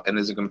well and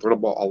isn't going to throw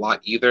the ball a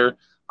lot either.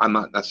 I'm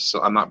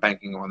not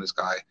banking on this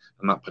guy.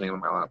 I'm not putting him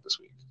in my lineup this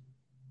week.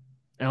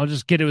 And I'll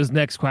just get to his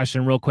next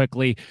question real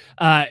quickly.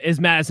 Is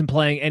Madison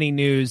playing? Any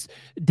news?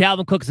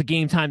 Dalvin Cook's a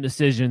game time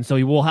decision, so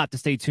you will have to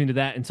stay tuned to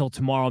that until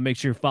tomorrow. Make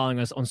sure you're following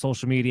us on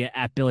social media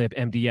at Billy Up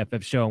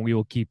MDFF Show, and we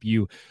will keep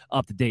you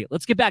up to date.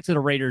 Let's get back to the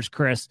Raiders,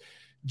 Chris.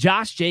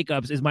 Josh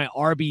Jacobs is my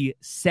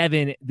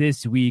RB7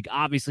 this week.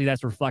 Obviously,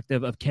 that's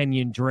reflective of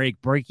Kenyon Drake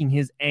breaking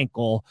his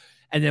ankle,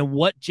 and then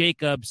what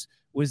Jacobs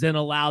was then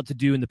allowed to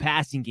do in the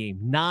passing game.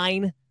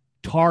 9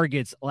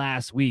 targets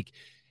last week.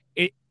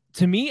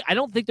 To me, I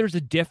don't think there's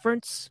a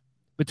difference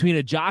between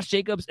a Josh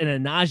Jacobs and a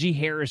Najee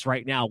Harris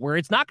right now, where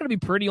it's not going to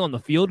be pretty on the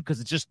field because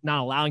it's just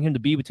not allowing him to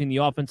be between the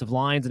offensive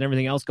lines and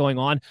everything else going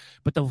on.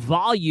 But the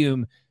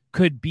volume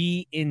could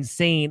be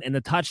insane, and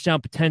the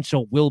touchdown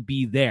potential will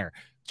be there.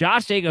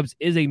 Josh Jacobs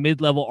is a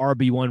mid-level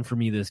RB1 for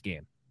me this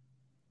game.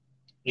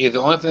 Yeah,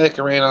 the only thing that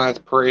can rain on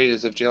that parade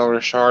is if Jalen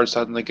Richard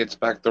suddenly gets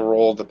back the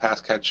role of the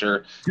pass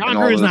catcher. John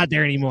Gruden's not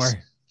there anymore.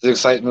 The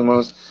excitement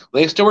most.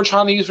 They still were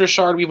trying to use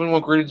Richard even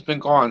when Gruden's been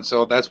gone.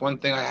 So that's one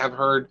thing I have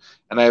heard.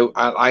 And I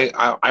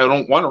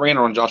don't want to rain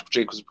on Josh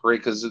Jacobs'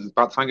 parade because it's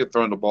about time to get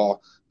thrown the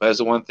ball. But it's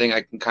the one thing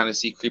I can kind of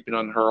see creeping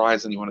on the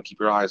horizon you want to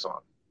keep your eyes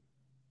on.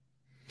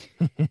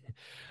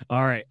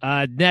 All right.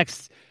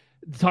 Next,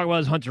 talk about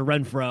is Hunter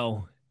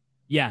Renfrow.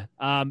 Yeah.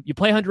 You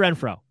play Hunter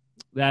Renfrow.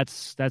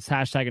 That's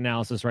hashtag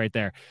analysis right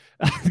there.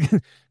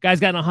 Guy's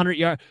got 100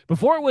 yards.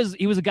 Before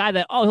he was a guy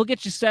that, he'll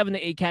get you 7 to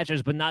 8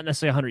 catches, but not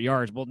necessarily 100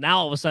 yards. Well, now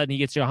all of a sudden he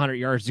gets you 100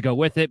 yards to go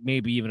with it,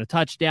 maybe even a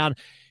touchdown.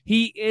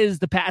 He is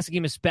the passing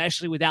game,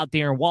 especially without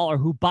Darren Waller,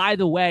 who, by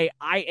the way,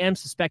 I am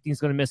suspecting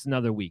he's going to miss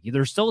another week.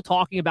 They're still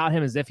talking about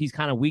him as if he's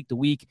kind of week to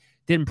week,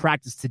 didn't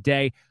practice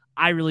today.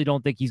 I really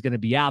don't think he's going to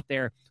be out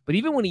there. But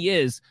even when he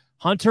is,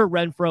 Hunter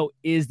Renfrow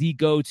is the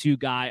go-to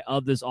guy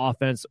of this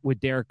offense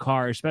with Derek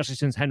Carr, especially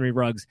since Henry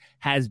Ruggs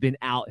has been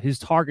out. His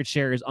target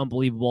share is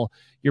unbelievable.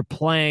 You're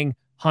playing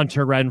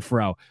Hunter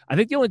Renfrow. I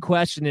think the only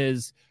question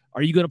is,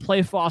 are you going to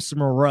play Foster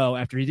Moreau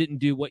after he didn't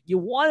do what you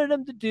wanted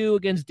him to do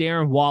against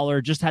Darren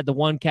Waller? Just had the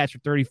 1 catch for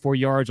 34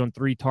 yards on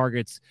 3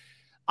 targets.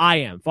 I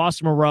am.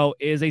 Foster Moreau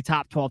is a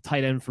top 12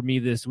 tight end for me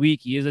this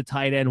week. He is a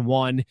tight end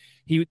 1.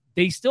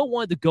 They still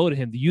wanted to go to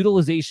him. The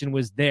utilization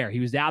was there. He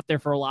was out there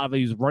for a lot of it.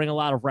 He was running a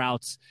lot of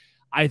routes.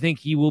 I think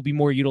he will be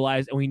more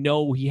utilized, and we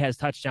know he has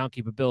touchdown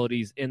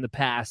capabilities in the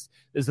past.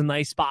 There's a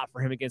nice spot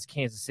for him against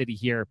Kansas City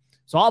here.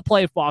 So I'll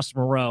play Foster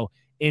Moreau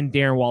in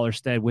Darren Waller's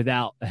stead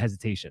without a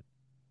hesitation.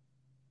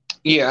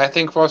 Yeah, I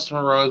think Foster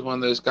Moreau is one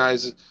of those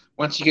guys.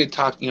 Once you get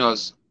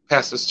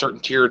past a certain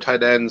tier of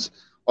tight ends,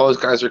 all those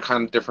guys are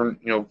kind of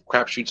different,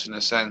 crapshoots in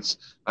a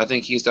sense. I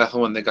think he's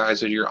definitely one of the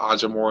guys that your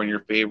odds are more in your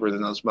favor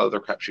than those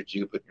other crapshoots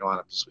you put in your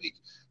lineup this week.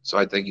 So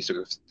I think he's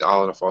a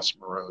dollar to Foster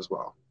Moreau as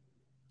well.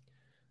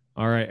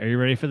 All right, are you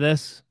ready for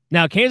this?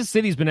 Now, Kansas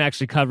City's been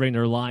actually covering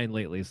their line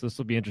lately, so this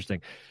will be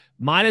interesting.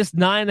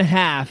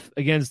 -9.5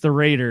 against the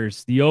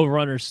Raiders. The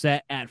over-under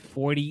set at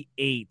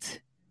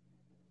 48.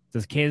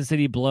 Does Kansas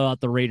City blow out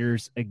the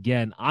Raiders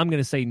again? I'm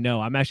going to say no.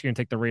 I'm actually going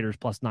to take the Raiders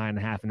plus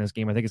 9.5 in this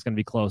game. I think it's going to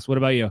be close. What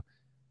about you?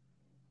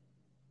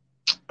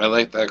 I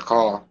like that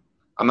call.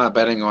 I'm not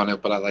betting on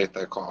it, but I like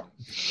that call.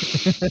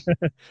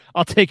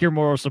 I'll take your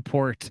moral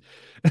support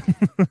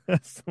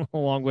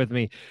along with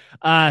me.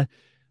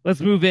 Let's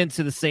move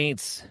into the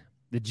Saints,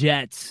 the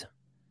Jets.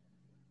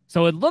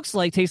 So it looks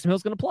like Taysom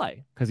Hill's going to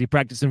play because he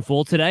practiced in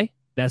full today.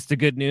 That's the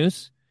good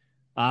news.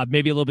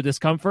 Maybe a little bit of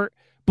discomfort.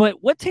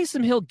 But what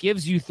Taysom Hill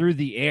gives you through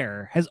the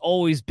air has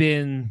always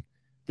been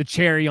the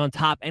cherry on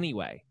top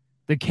anyway.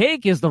 The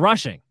cake is the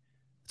rushing.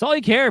 That's all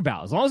you care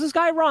about. As long as this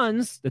guy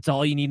runs, that's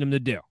all you need him to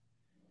do.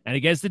 And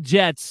against the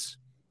Jets,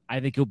 I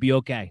think he'll be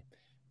okay.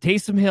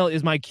 Taysom Hill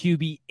is my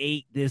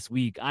QB8 this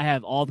week. I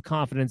have all the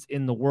confidence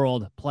in the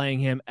world playing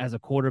him as a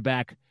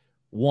quarterback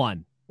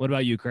 1. What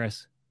about you,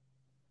 Chris?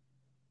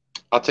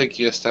 I'll take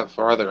you a step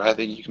farther. I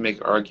think you can make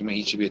an argument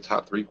he should be a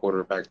top 3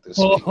 quarterback this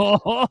week.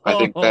 I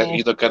think that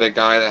you look at a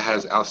guy that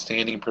has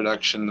outstanding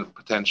production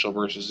potential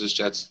versus this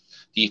Jets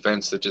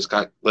defense that just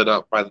got lit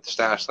up by the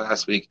Stash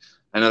last week.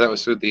 I know that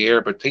was through the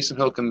air, but Taysom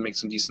Hill can make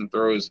some decent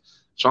throws.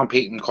 Sean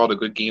Payton called a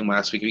good game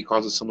last week. If he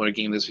calls a similar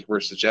game this week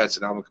versus the Jets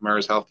and Alvin Kamara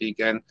is healthy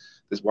again,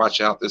 just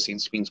watch out. This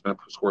Saints team's going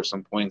to score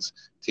some points.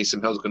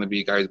 Taysom Hill is going to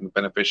be a guy who's the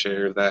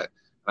beneficiary of that.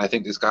 And I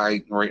think this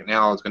guy right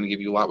now is going to give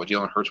you a lot what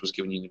Jalen Hurts was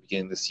giving you in the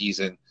beginning of the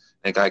season.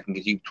 And a guy can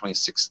give you 20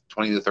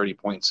 to 30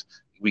 points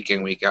week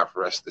in, week out for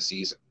the rest of the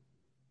season.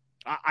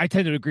 I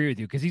tend to agree with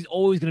you because he's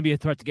always going to be a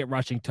threat to get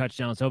rushing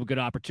touchdowns. So have a good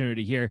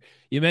opportunity here.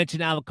 You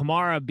mentioned Alvin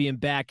Kamara being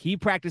back. He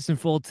practiced in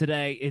full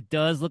today. It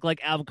does look like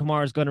Alvin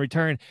Kamara is going to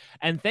return.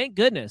 And thank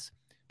goodness,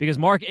 because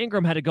Mark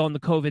Ingram had to go on the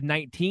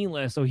COVID-19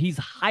 list. So he's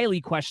highly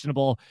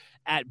questionable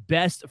at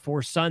best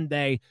for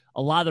Sunday.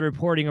 A lot of the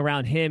reporting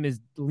around him is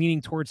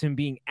leaning towards him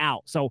being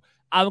out. So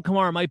Alvin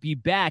Kamara might be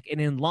back and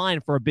in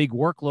line for a big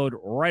workload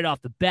right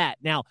off the bat.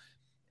 Now,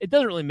 it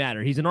doesn't really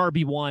matter. He's an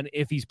RB1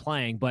 if he's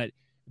playing, but it'd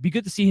be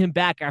good to see him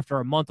back after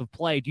a month of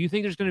play. Do you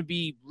think there's going to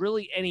be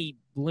really any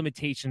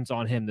limitations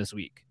on him this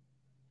week?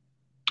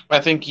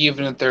 I think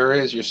even if there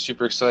is, you're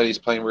super excited he's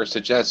playing versus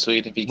the Jets. So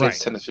even if he gets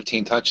 10 to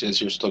 15 touches,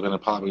 you're still going to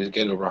probably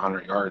get over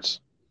 100 yards.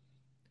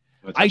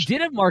 I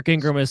did have Mark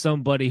Ingram as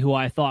somebody who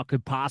I thought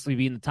could possibly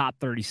be in the top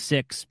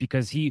 36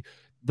 because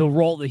the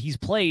role that he's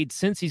played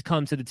since he's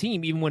come to the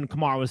team, even when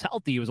Kamara was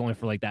healthy, it was only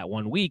for like that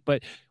 1 week.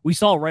 But we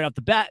saw right off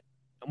the bat,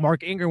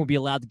 Mark Ingram will be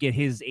allowed to get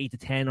his 8 to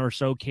 10 or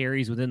so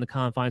carries within the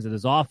confines of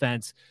his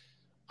offense.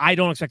 I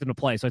don't expect him to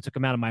play, so I took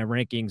him out of my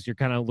rankings. You're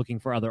kind of looking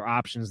for other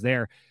options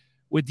there.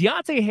 With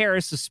Deontay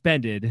Harris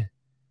suspended,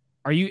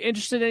 are you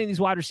interested in any of these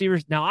wide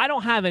receivers? Now, I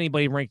don't have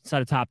anybody ranked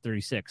inside of top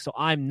 36, so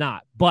I'm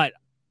not. But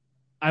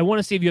I want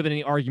to see if you have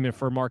any argument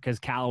for Marquez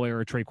Callaway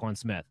or Traquan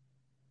Smith.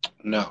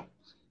 No.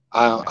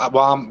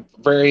 I'm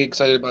very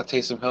excited about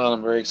Taysom Hill, and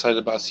I'm very excited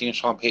about seeing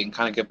Sean Payton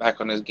kind of get back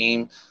on his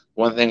game.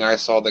 One thing I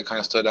saw that kind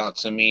of stood out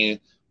to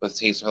me with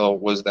Taysom Hill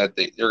was that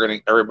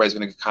everybody's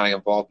going to get kind of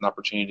involved in the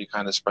opportunity to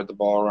kind of spread the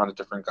ball around to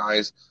different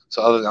guys.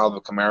 So other than Alvin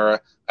Kamara,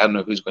 I don't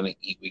know who's going to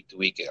eat week to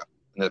week in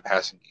the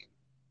passing game.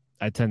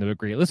 I tend to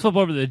agree. Let's flip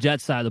over to the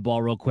Jets side of the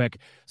ball real quick.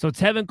 So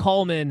Tevin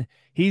Coleman,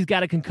 he's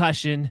got a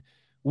concussion.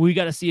 We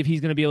got to see if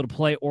he's going to be able to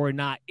play or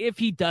not. If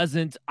he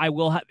doesn't, I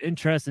will have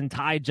interest in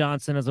Ty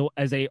Johnson as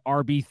a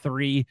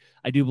RB3.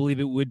 I do believe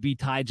it would be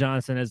Ty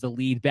Johnson as the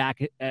lead back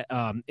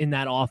in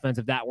that offense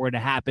if that were to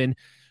happen.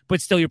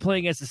 But still, you're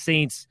playing against the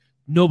Saints.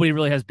 Nobody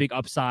really has big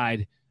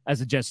upside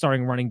as a Jets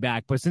starting running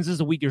back. But since it's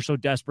a week you're so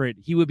desperate,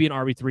 he would be an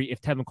RB3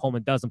 if Tevin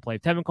Coleman doesn't play.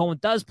 If Tevin Coleman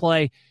does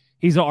play,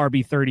 he's an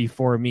RB30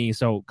 for me.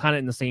 So kind of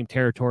in the same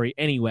territory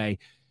anyway.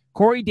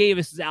 Corey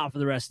Davis is out for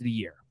the rest of the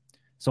year.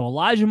 So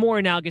Elijah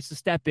Moore now gets to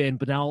step in,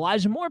 but now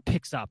Elijah Moore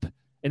picks up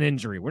an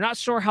injury. We're not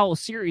sure how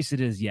serious it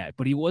is yet,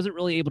 but he wasn't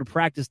really able to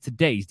practice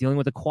today. He's dealing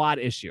with a quad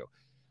issue.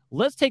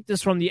 Let's take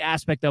this from the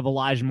aspect of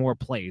Elijah Moore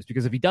plays,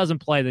 because if he doesn't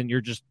play, then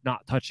you're just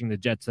not touching the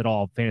Jets at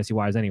all,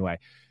 fantasy-wise anyway.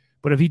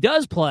 But if he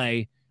does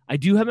play, I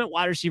do have him at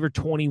wide receiver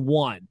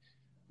 21.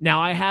 Now,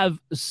 I have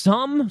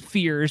some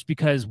fears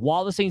because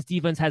while the Saints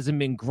defense hasn't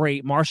been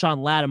great, Marshawn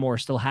Lattimore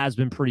still has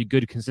been pretty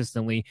good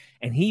consistently,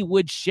 and he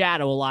would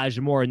shadow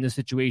Elijah Moore in this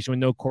situation with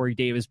no Corey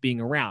Davis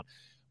being around.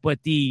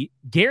 But the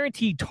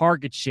guaranteed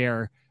target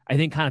share I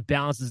think kind of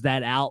balances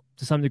that out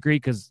to some degree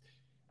because,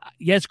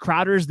 yes,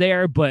 Crowder's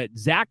there, but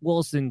Zach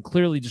Wilson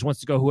clearly just wants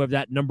to go whoever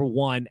that number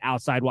one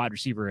outside wide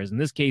receiver is. In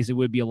this case, it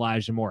would be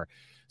Elijah Moore.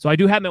 So I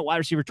do have him at wide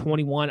receiver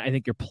 21. I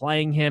think you're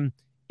playing him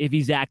if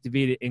he's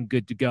activated and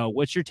good to go.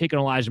 What's your take on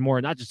Elijah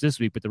Moore, not just this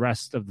week, but the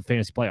rest of the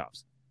fantasy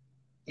playoffs?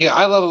 Yeah,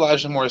 I love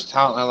Elijah Moore's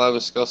talent. I love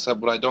his skill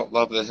set, but I don't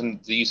love the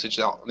usage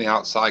out on the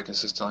outside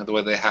consistently the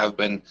way they have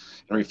been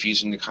and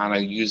refusing to kind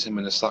of use him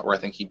in the slot where I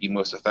think he'd be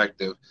most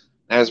effective.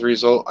 As a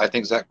result, I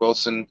think Zach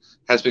Wilson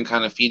has been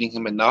kind of feeding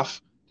him enough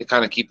to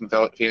kind of keep him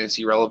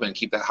fantasy relevant and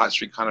keep that hot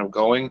streak kind of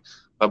going.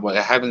 But what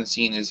I haven't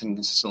seen is him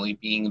consistently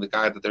being the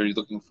guy that they're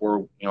looking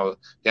for, down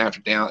after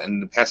down,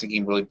 and the passing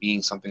game really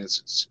being something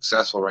that's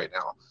successful right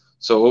now.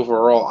 So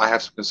overall, I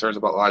have some concerns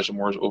about Elijah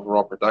Moore's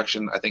overall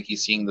production. I think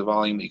he's seeing the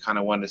volume that you kind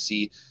of want to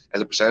see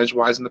as a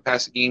percentage-wise in the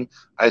passing game.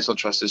 I just don't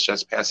trust his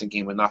Jets passing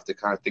game enough to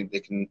kind of think they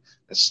can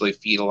necessarily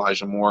feed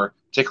Elijah Moore,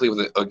 particularly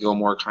with a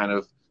Gilmore kind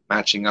of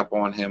matching up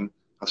on him.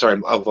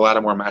 A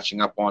Lattimore matching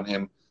up on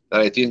him,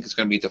 that I think is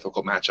going to be a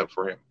difficult matchup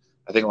for him.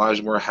 I think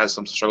Elijah Moore has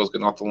some struggles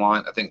getting off the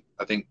line. I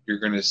think you're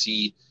going to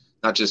see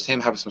not just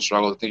him having some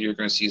struggles. I think you're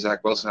going to see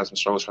Zach Wilson have some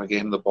struggles trying to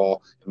get him the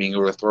ball and being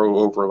able to throw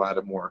over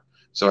Lattimore.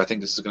 So I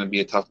think this is going to be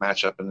a tough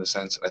matchup in the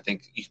sense. I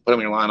think you can put him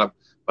in your lineup,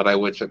 but I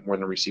would fit more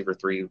than a receiver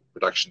 3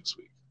 production this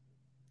week.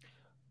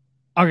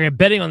 Okay,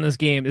 betting on this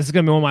game. This is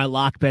going to be one of my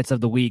lock bets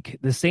of the week.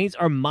 The Saints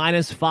are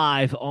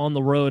 -5 on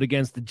the road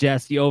against the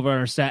Jets. The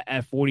over-under set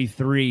at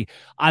 43.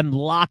 I'm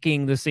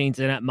locking the Saints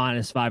in at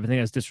 -5. I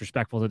think that's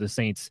disrespectful to the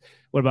Saints.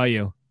 What about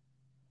you?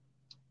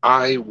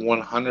 I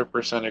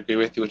 100% agree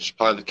with you, which is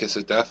probably the kiss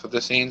of death of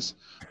the Saints.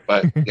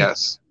 But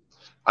yes,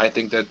 I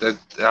think that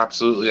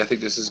absolutely. I think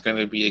this is going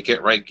to be a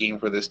get-right game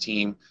for this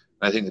team.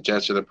 And I think the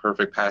Jets are the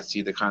perfect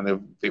patsy to kind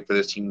of for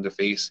this team to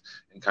face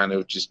and kind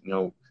of just,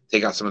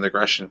 take out some of the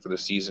aggression for the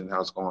season,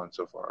 how it's gone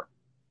so far.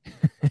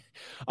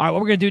 All right,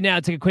 what we're going to do now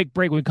is take a quick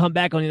break. When we come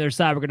back on the other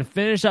side, we're going to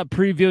finish up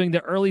previewing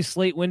the early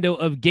slate window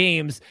of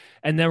games,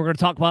 and then we're going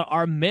to talk about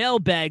our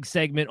mailbag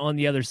segment on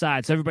the other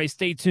side. So everybody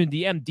stay tuned.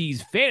 The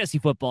MD's Fantasy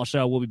Football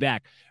Show. We'll be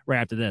back right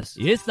after this.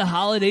 It's the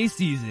holiday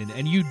season,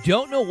 and you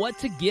don't know what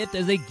to gift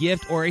as a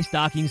gift or a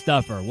stocking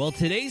stuffer. Well,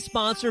 today's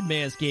sponsor,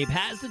 Manscaped,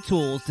 has the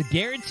tools to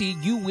guarantee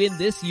you win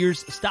this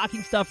year's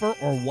stocking stuffer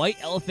or white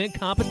elephant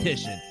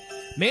competition.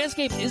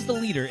 Manscaped is the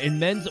leader in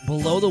men's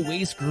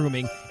below-the-waist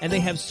grooming, and they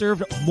have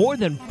served more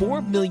than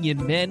 4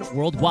 million men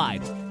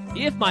worldwide.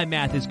 If my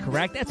math is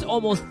correct, that's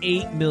almost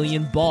 8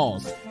 million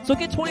balls. So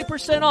get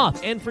 20% off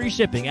and free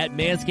shipping at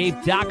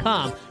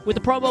Manscaped.com with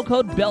the promo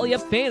code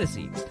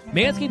BELLYUPFANTASY.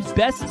 Manscaped's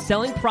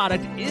best-selling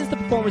product is the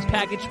Performance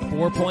Package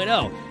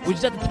 4.0, which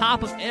is at the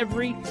top of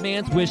every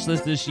man's wish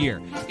list this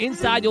year.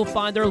 Inside, you'll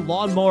find their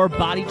Lawnmower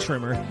Body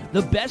Trimmer,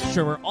 the best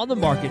trimmer on the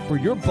market for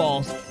your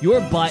balls,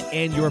 your butt,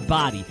 and your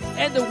body,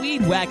 and the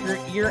Weed Whacker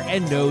Ear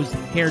and Nose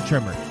Hair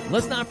Trimmer.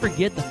 Let's not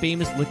forget the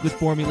famous liquid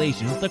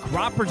formulations, the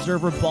Crop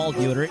Preserver Ball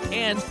Deodorant,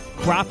 and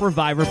Crop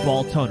Reviver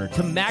Ball Toner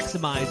to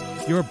maximize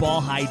your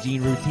ball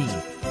hygiene routine.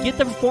 Get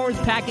the Performance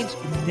Package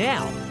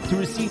now to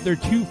receive their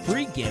 2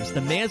 free gifts,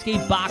 the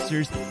Manscaped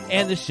Boxers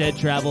and the Shed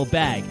Travel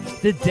Bag.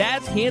 The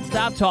dads can't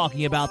stop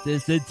talking about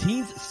this, the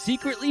teens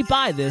secretly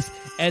buy this,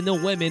 and the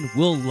women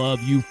will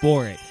love you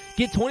for it.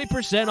 Get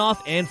 20%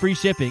 off and free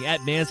shipping at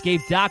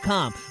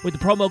Manscaped.com with the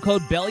promo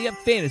code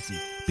BELLYUPFANTASY.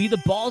 Be the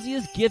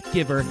ballsiest gift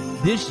giver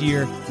this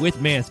year with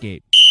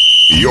Manscaped.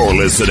 You're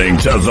listening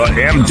to the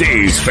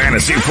MD's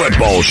Fantasy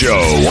Football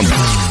Show.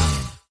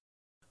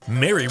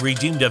 Mary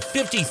redeemed a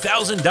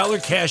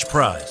 $50,000 cash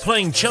prize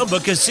playing Chumba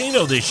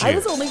Casino this year. I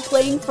was only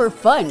playing for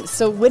fun,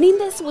 so winning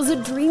this was a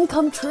dream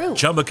come true.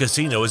 Chumba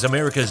Casino is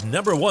America's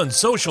 #1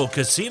 social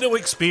casino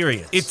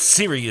experience. It's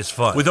serious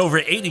fun. With over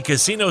 80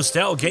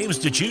 casino-style games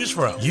to choose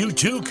from, you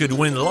too could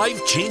win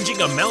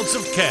life-changing amounts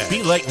of cash.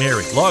 Be like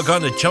Mary. Log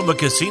on to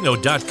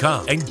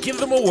ChumbaCasino.com and give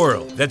them a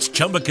whirl. That's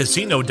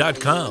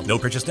ChumbaCasino.com. No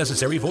purchase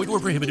necessary. Void where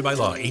prohibited by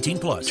law.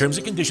 18+. Terms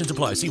and conditions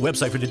apply. See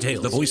website for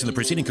details. The voice in the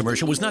preceding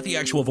commercial was not the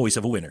actual voice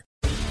of a winner.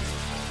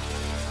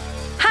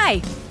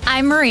 Hi,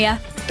 I'm Maria.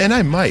 And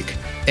I'm Mike.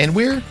 And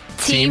we're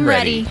Team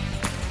Ready.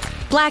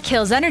 Black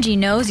Hills Energy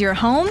knows your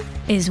home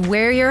is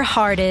where your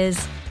heart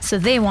is, so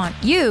they want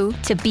you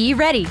to be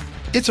ready.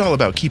 It's all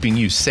about keeping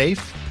you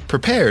safe,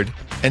 prepared,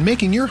 and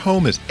making your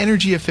home as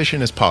energy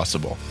efficient as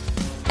possible.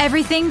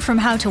 Everything from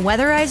how to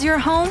weatherize your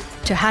home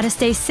to how to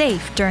stay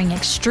safe during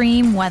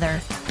extreme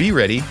weather. Be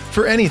ready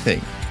for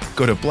anything.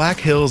 Go to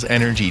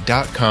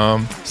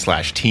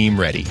blackhillsenergy.com/Team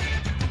Ready.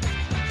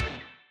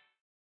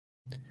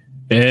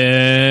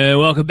 And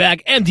welcome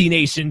back, MD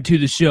Nation, to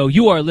the show.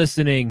 You are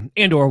listening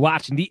and or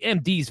watching the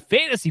MD's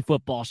Fantasy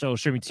Football Show,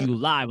 streaming to you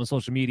live on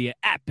social media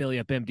at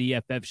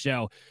BillyUpMDFF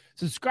Show.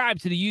 Subscribe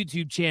to the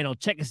YouTube channel.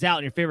 Check us out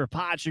on your favorite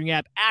pod streaming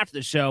app after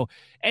the show,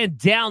 and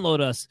download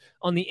us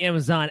on the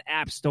Amazon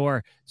App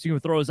Store so you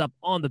can throw us up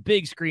on the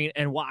big screen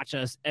and watch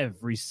us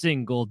every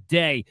single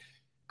day.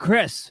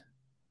 Chris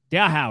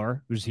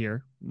Dowhauer, who's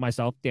here,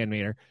 myself, Dan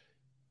Mader.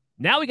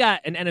 Now we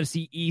got an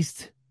NFC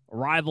East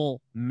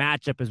rival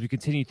matchup as we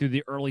continue through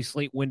the early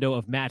slate window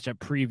of matchup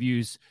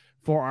previews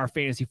for our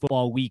fantasy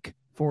football week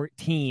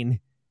 14.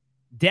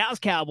 Dallas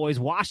Cowboys,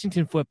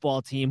 Washington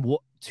football team,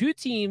 two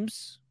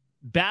teams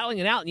battling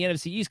it out in the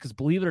NFC East because,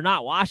 believe it or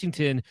not,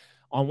 Washington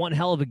on one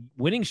hell of a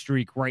winning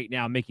streak right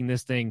now, making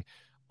this thing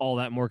all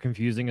that more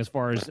confusing as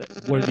far as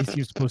what these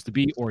teams supposed to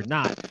be or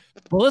not.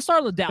 Well, let's start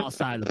on the Dallas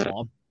side of the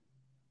ball.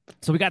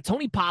 So we got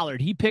Tony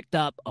Pollard. He picked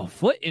up a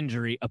foot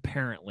injury,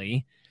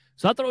 apparently.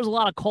 So I thought it was a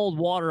lot of cold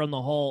water on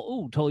the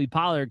whole, Tony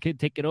Pollard could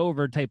take it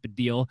over type of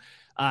deal.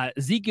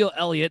 Ezekiel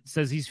Elliott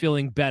says he's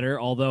feeling better,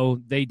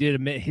 although they did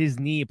admit his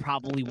knee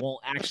probably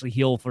won't actually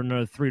heal for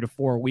another 3 to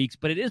 4 weeks,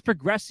 but it is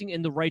progressing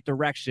in the right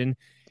direction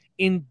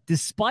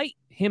despite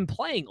him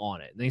playing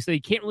on it. And they say he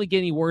can't really get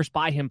any worse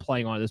by him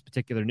playing on this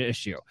particular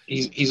issue.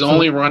 He's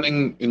only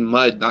running in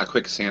mud, not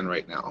quicksand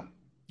right now.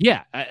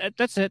 Yeah,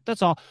 that's it.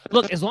 That's all.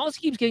 Look, as long as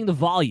he keeps getting the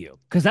volume,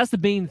 because that's the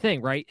main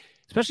thing, right?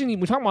 Especially when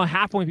we're talking about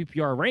half-point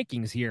PPR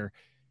rankings here,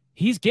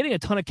 he's getting a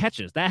ton of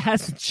catches. That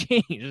hasn't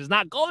changed. He's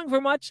not going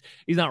for much.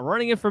 He's not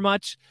running it for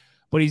much,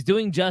 but he's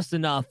doing just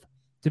enough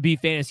to be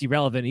fantasy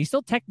relevant. He's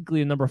still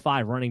technically a number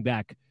 5 running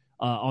back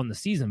on the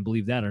season,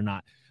 believe that or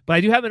not. But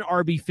I do have an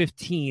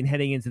RB15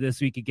 heading into this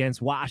week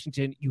against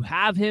Washington. You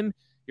have him.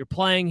 You're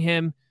playing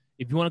him.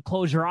 If you want to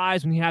close your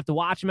eyes when you have to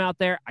watch him out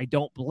there, I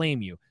don't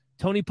blame you.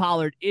 Tony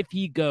Pollard, if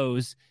he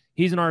goes,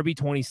 he's an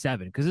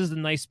RB27 because this is a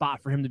nice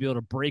spot for him to be able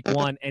to break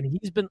one, and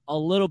he's been a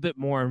little bit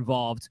more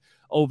involved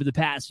over the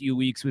past few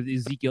weeks with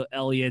Ezekiel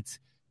Elliott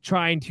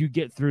trying to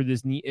get through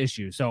this knee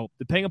issue. So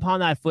depending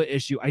upon that foot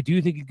issue, I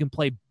do think you can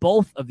play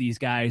both of these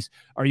guys.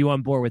 Are you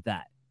on board with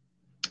that?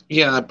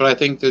 Yeah, but I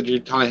think that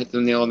you're kind of hit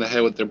the nail on the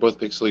head with they're both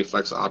pixely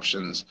flex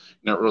options.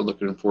 You're not really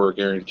looking for a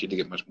guarantee to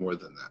get much more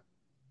than that.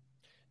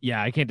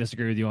 Yeah, I can't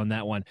disagree with you on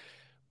that one.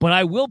 But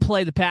I will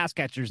play the pass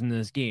catchers in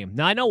this game.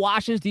 Now, I know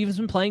Washington's defense has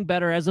been playing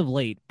better as of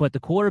late, but the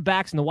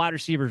quarterbacks and the wide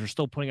receivers are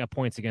still putting up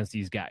points against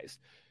these guys.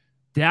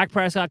 Dak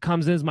Prescott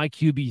comes in as my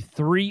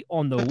QB3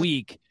 on the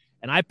week,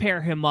 and I pair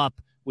him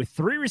up with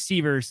 3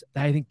 receivers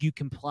that I think you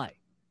can play.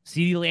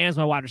 CeeDee Lamb's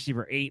my wide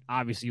receiver 8.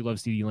 Obviously, you love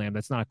CeeDee Lamb.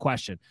 That's not a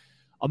question.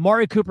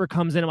 Amari Cooper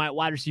comes in at my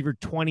wide receiver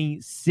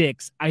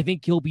 26. I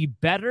think he'll be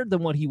better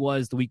than what he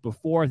was the week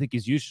before. I think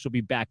his usage will be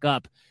back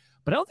up.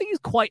 But I don't think he's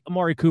quite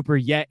Amari Cooper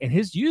yet, and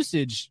his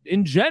usage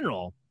in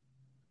general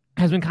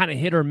has been kind of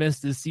hit or miss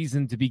this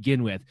season to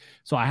begin with.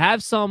 So I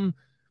have some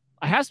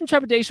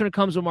trepidation when it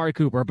comes to Amari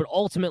Cooper, but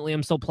ultimately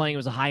I'm still playing him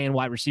as a high-end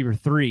wide receiver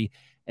 3.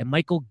 And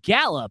Michael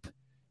Gallup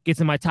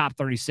gets in my top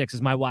 36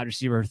 as my wide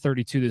receiver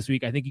 32 this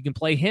week. I think you can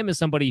play him as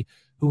somebody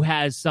who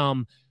has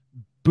some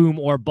boom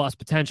or bust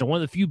potential.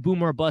 One of the few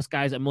boom or bust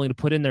guys I'm willing to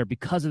put in there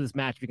because of this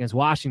matchup against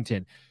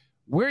Washington.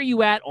 Where are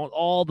you at on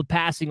all the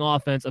passing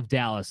offense of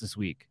Dallas this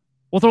week?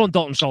 We'll throw in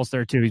Dalton Schultz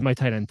there, too. He's my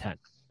tight end 10.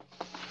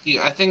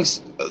 Yeah, I think,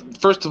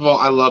 first of all,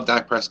 I love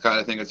Dak Prescott.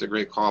 I think it's a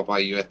great call by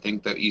you. I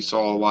think that you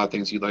saw a lot of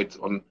things you liked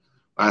on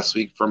last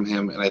week from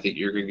him, and I think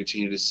you're going to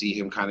continue to see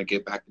him kind of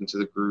get back into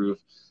the groove,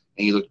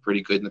 and he looked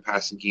pretty good in the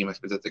passing game. I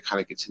expect that to kind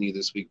of continue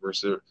this week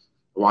versus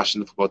the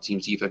Washington football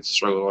team's defense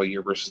struggled all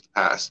year versus the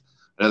past.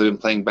 I know they've been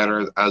playing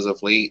better as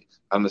of late.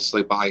 I don't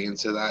necessarily buy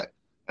into that.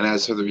 And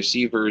as for the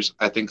receivers,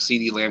 I think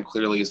CeeDee Lamb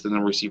clearly is the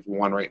number receiver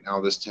 1 right now.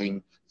 This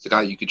team, it's the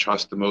guy you can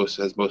trust the most,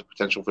 has most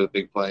potential for the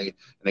big play, and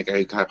the guy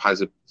who kind of has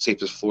the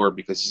safest floor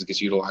because he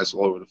gets utilized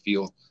all over the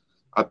field.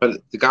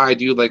 But the guy I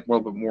do like a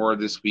little bit more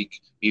this week,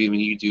 maybe when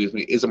you do,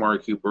 is Amari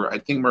Cooper. I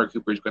think Amari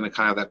Cooper is going to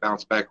kind of have that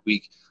bounce back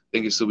week. I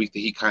think it's the week that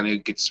he kind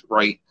of gets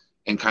right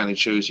and kind of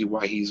shows you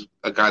why he's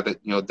a guy that,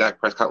 Dak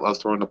Prescott loves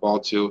throwing the ball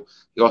to.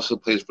 He also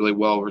plays really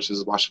well versus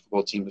the Washington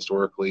football team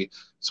historically.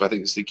 So I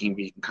think it's the game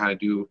where he can kind of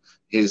do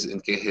his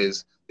and get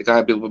his. The guy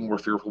I'd be a little bit more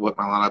fearful with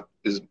my lineup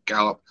is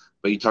Gallup,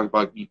 but you talk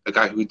about a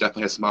guy who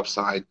definitely has some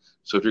upside.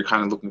 So if you're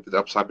kind of looking for the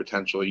upside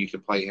potential, you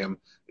can play him.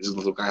 This is a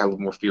little guy I have a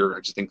little more fear.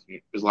 I just think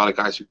there's a lot of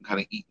guys who can kind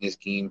of eat in this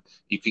game.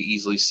 You could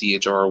easily see a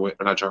Jarwin,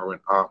 or not Jarwin,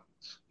 you can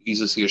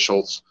easily see a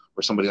Schultz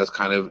or somebody else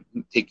kind of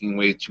taking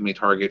away too many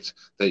targets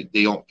that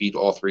they don't feed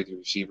all 3 of the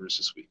receivers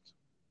this week.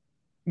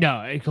 No,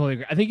 I totally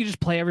agree. I think you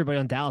just play everybody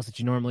on Dallas that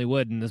you normally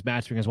would in this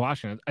match against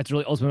Washington. That's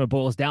really ultimately what it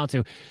boils down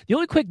to. The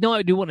only quick note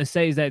I do want to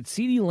say is that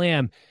CeeDee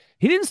Lamb,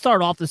 he didn't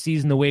start off the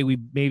season the way we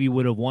maybe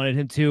would have wanted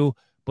him to,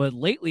 but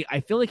lately I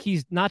feel like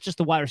he's not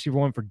just a wide receiver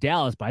 1 for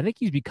Dallas, but I think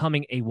he's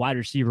becoming a wide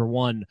receiver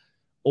 1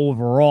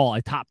 overall,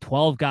 a top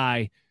 12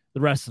 guy the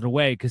rest of the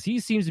way, because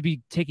he seems to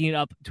be taking it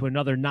up to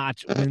another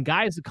notch. When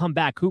guys come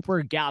back, Cooper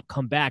and Gallup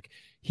come back,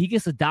 he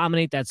gets to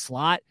dominate that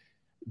slot.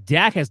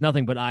 Dak has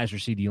nothing but eyes for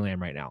CeeDee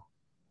Lamb right now.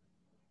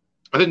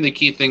 I think the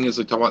key thing is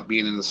to talk about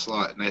being in the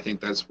slot, and I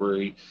think that's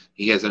where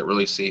he has that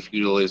really safe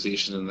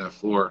utilization in that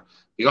floor.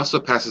 He also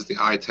passes the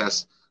eye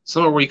test,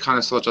 somewhere where you kind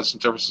of saw Justin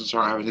Jefferson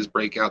start having his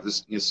breakout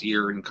this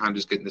year and kind of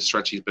just getting the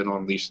stretch he's been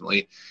on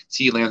recently.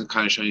 CeeDee Lamb's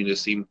kind of showing you the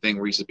same thing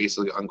where he's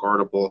basically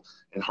unguardable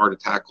and hard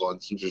to tackle, and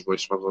teams are really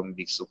struggling to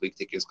basically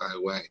take his guy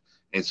away.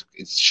 And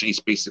he's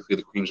basically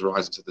the cream's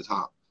rising to the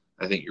top.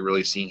 I think you're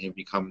really seeing him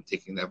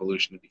taking the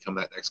evolution to become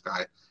that next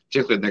guy.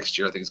 Particularly next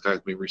year, I think this guy's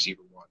going to be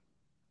receiver 1.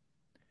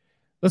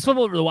 Let's flip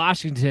over to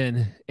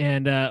Washington,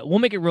 and we'll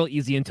make it real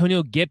easy.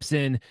 Antonio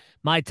Gibson,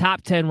 my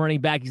top 10 running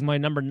back. He's my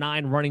number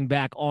 9 running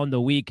back on the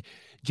week.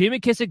 Jay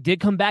McKissick did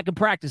come back in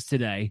practice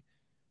today,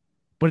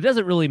 but it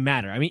doesn't really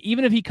matter. I mean,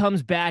 even if he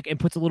comes back and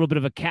puts a little bit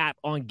of a cap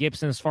on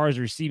Gibson as far as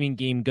the receiving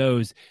game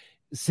goes,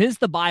 since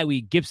the bye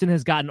week, Gibson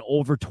has gotten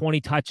over 20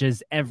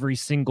 touches every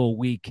single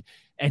week,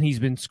 and he's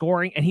been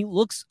scoring, and he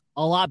looks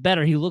a lot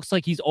better. He looks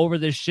like he's over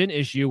this shin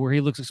issue where he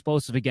looks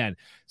explosive again.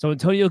 So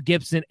Antonio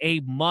Gibson,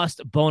 a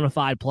must bona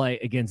fide play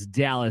against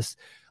Dallas.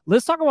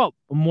 Let's talk about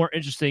a more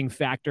interesting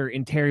factor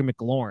in Terry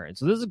McLaurin.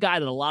 So this is a guy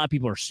that a lot of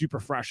people are super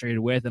frustrated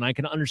with, and I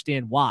can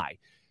understand why.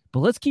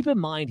 But let's keep in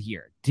mind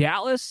here,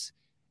 Dallas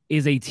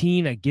is a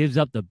team that gives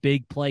up the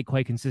big play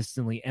quite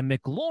consistently, and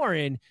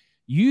McLaurin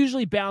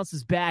usually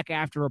bounces back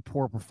after a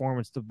poor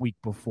performance the week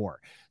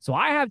before. So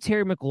I have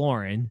Terry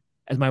McLaurin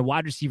as my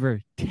wide receiver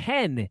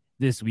 10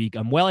 this week.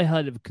 I'm well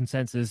ahead of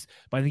consensus,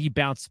 but I think he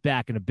bounced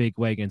back in a big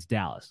way against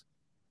Dallas.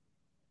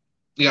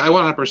 Yeah, I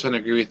 100%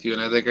 agree with you,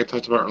 and I think I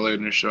talked about earlier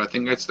in the show. I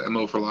think that's the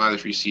MO for a lot of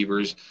these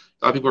receivers.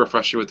 A lot of people are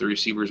frustrated with the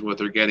receivers, what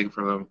they're getting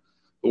from them.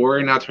 But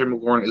right now, Terry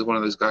McLaurin is one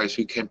of those guys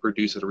who can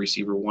produce at a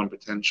receiver one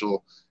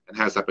potential and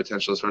has that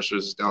potential, especially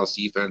as Dallas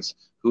defense,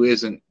 who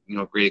isn't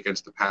great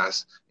against the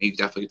pass, and you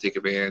definitely take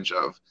advantage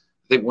of.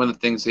 I think one of the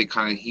things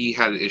he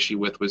had an issue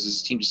with was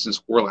his team just didn't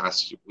score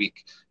last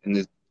week,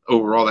 and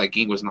overall that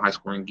game wasn't a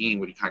high-scoring game,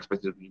 but you kind of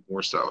expected it to be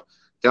more so.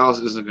 Dallas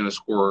isn't going to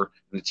score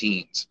in the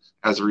teens.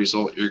 As a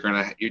result, Terry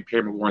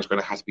McLaurin's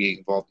going to have to be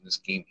involved in this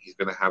game. He's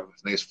going to have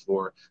a nice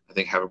floor, I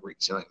think, have a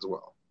great ceiling as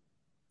well.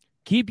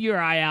 Keep your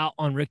eye out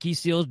on Ricky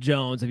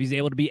Seals-Jones. If he's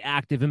able to be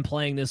active and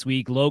playing this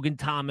week, Logan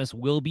Thomas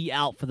will be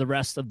out for the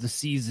rest of the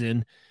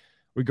season,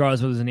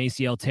 regardless of whether it's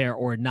an ACL tear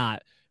or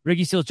not.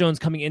 Ricky Seals-Jones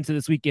coming into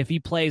this week, if he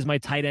plays, my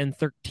tight end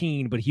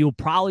 13, but he'll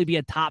probably be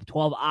a top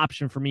 12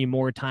 option for me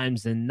more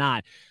times than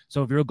not.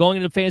 So if you're going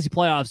into fantasy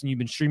playoffs and you've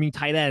been streaming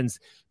tight ends,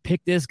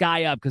 pick this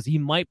guy up because he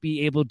might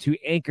be able to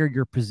anchor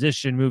your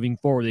position moving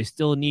forward. They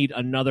still need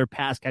another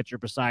pass catcher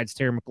besides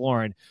Terry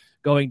McLaurin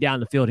going down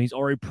the field. He's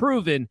already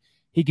proven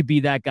he could be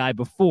that guy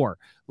before.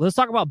 Let's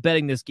talk about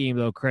betting this game,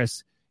 though,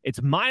 Chris. It's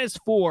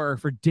 -4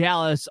 for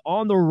Dallas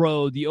on the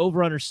road. The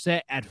over-under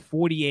set at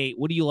 48.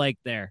 What do you like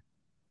there?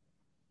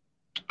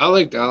 I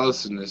like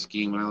Dallas in this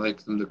game, and I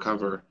like them to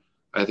cover.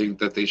 I think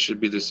that they should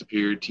be the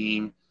superior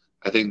team.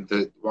 I think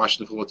that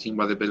Washington football team,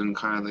 while they've been in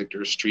kind of like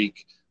their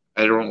streak,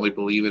 I don't really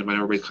believe it, but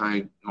everybody's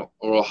kind of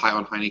all high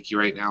on Heineke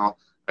right now.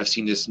 I've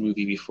seen this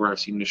movie before. I've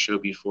seen this show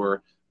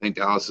before. I think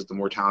Dallas is the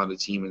more talented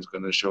team and is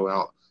going to show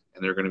out,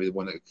 and they're going to be the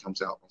one that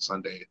comes out on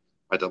Sunday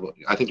by double.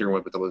 I think they're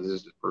going to win by double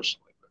digits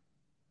personally.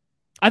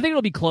 I think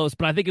it'll be close,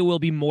 but I think it will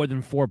be more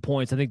than 4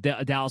 points. I think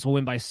Dallas will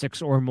win by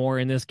 6 or more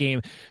in this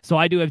game. So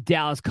I do have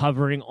Dallas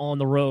covering on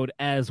the road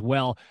as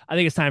well. I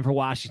think it's time for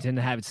Washington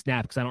to have it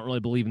snap because I don't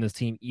really believe in this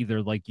team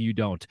either, like you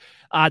don't.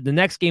 The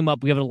next game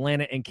up, we have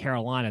Atlanta and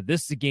Carolina.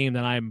 This is a game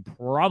that I'm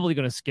probably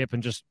going to skip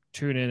and just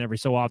tune in every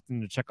so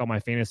often to check on my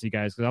fantasy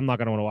guys because I'm not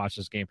going to want to watch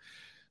this game.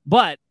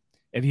 But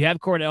if you have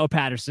Cordell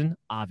Patterson,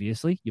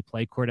 obviously, you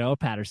play Cordell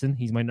Patterson.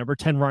 He's my number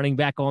 10 running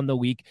back on the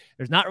week.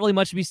 There's not really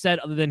much to be said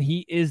other than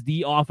he is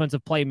the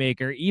offensive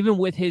playmaker. Even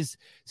with his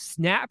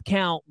snap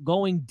count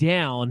going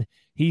down,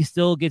 he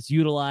still gets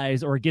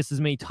utilized or gets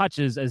as many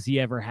touches as he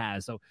ever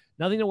has. So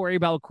nothing to worry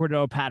about with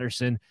Cordell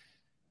Patterson.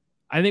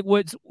 I think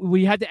what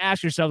we had to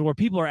ask yourselves, where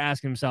people are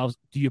asking themselves,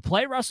 do you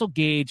play Russell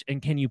Gage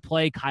and can you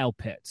play Kyle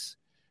Pitts?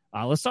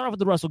 Let's start off with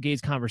the Russell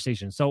Gage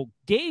conversation. So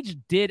Gage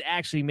did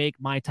actually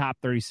make my top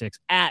 36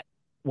 at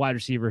wide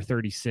receiver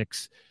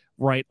 36,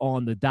 right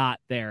on the dot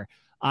there.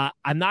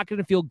 I'm not going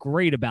to feel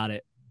great about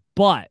it,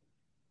 but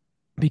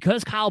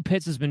because Kyle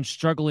Pitts has been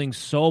struggling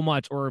so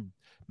much, or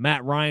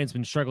Matt Ryan's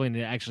been struggling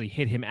to actually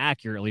hit him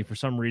accurately for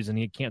some reason,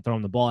 he can't throw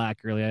him the ball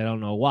accurately. I don't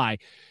know why.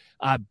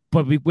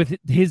 But with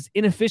his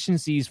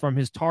inefficiencies from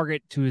his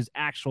target to his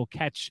actual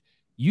catch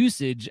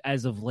usage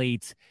as of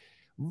late,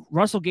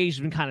 Russell Gage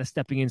has been kind of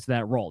stepping into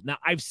that role. Now,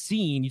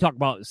 you talk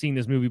about seeing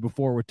this movie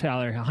before with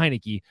Tyler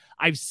Heineke.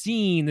 I've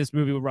seen this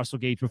movie with Russell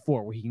Gage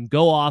before where he can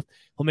go off,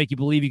 he'll make you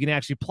believe you can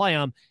actually play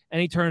him,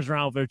 and he turns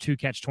around with a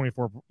 2-catch,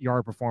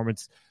 24-yard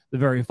performance the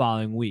very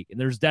following week. And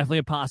there's definitely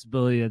a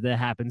possibility that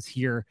happens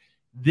here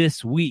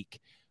this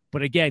week.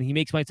 But again, he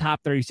makes my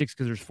top 36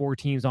 because there's 4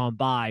 teams on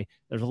bye.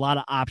 There's a lot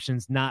of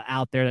options not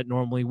out there that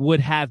normally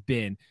would have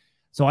been.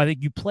 So I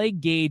think you play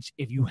Gage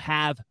if you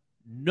have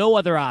no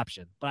other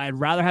option, but I'd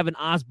rather have an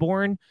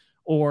Osborne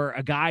or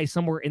a guy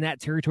somewhere in that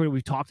territory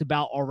we've talked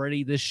about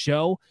already this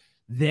show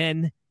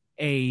than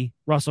a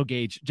Russell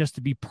Gage, just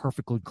to be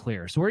perfectly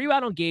clear. So where are you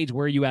at on Gage?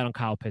 Where are you at on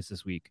Kyle Pitts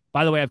this week?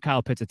 By the way, I have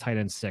Kyle Pitts at tight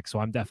end 6, so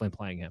I'm definitely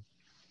playing him.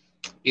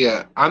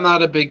 Yeah, I'm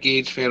not a big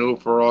Gage fan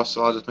overall,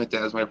 so I'll just make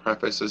that as my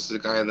preface. This is a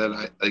guy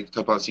that I talked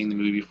about seeing the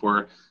movie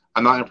before.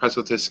 I'm not impressed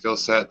with his skill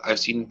set. I've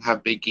seen him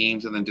have big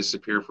games and then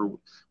disappear for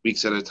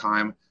weeks at a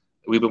time.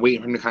 We've been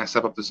waiting for him to kind of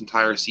step up this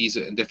entire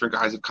season, and different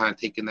guys have kind of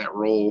taken that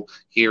role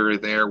here or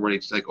there where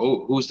it's like,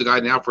 oh, who's the guy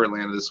now for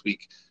Atlanta this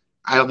week?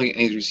 I don't think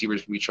any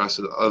receivers can be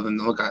trusted other than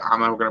the guy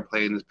I'm ever going to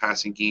play in this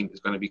passing game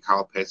is going to be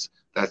Kyle Pitts.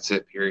 that's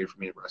it, period, for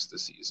me the rest of the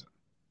season.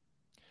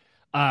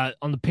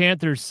 On the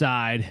Panthers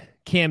side,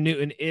 Cam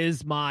Newton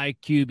is my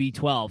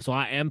QB12. So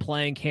I am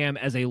playing Cam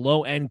as a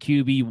low-end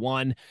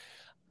QB1.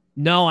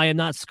 No, I am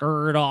not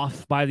scared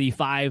off by the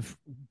 5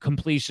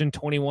 completion,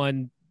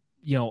 21,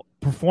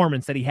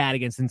 performance that he had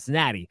against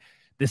Cincinnati.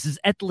 This is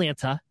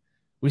Atlanta.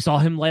 We saw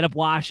him light up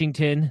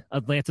Washington.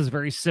 Atlanta's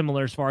very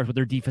similar as far as what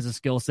their defensive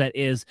skill set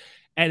is.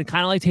 And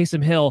kind of like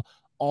Taysom Hill,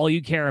 all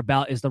you care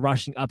about is the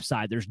rushing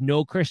upside. There's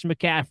no Christian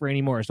McCaffrey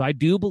anymore. So I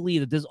do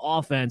believe that this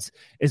offense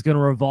is going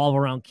to revolve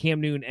around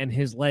Cam Newton and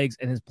his legs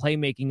and his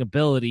playmaking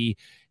ability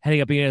heading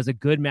up against a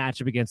good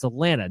matchup against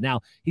Atlanta.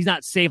 Now, he's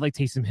not safe like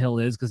Taysom Hill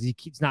is because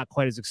he's not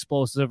quite as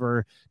explosive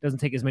or doesn't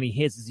take as many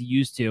hits as he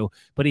used to,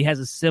 but he has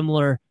a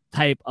similar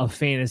type of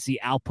fantasy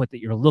output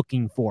that you're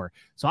looking for.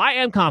 So I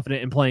am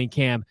confident in playing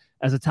Cam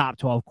as a top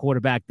 12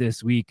 quarterback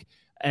this week.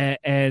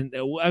 And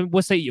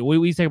what say you? What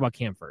do you think about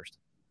Cam first?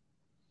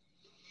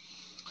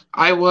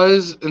 I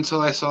was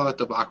until I saw that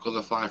debacle of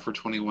the 5 for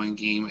 21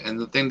 game, and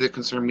the thing that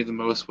concerned me the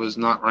most was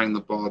not running the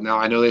ball. Now,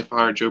 I know they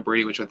fired Joe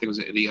Brady, which I think was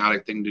an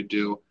idiotic thing to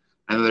do.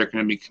 I know they're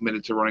going to be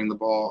committed to running the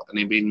ball, and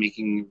they've been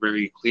making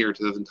very clear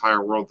to the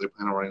entire world they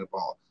plan on running the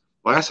ball.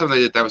 Last time they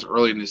did that was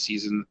early in the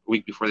season, a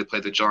week before they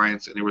played the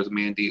Giants, and there was a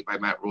mandate by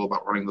Matt Rule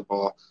about running the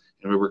ball,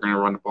 and we were going to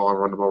run the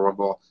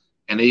ball,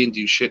 and they didn't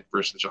do shit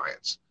versus the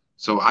Giants.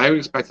 So I would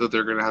expect that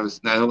they're going to have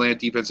this. Now, the Atlanta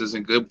defense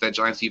isn't good, but that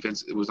Giants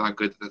defense, it was not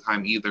good at the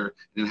time either. It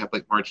didn't have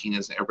like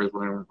Martinez, and everybody's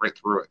running right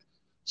through it.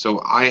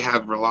 So I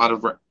have a lot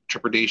of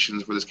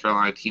trepidations for this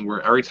Carolina team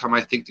where every time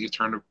I think they've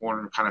turned a corner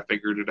and kind of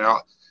figured it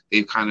out,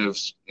 they've kind of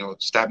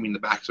stabbed me in the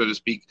back, so to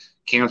speak.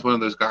 Cam's one of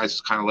those guys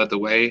who's kind of led the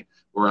way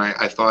where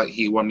I thought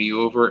he won me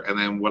over, and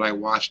then what I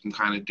watched him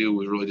kind of do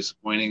was really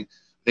disappointing.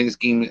 I think this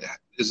game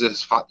is this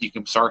spot you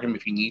can start him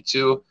if you need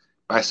to.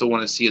 I still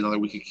want to see another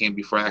week of Cam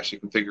before I actually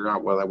can figure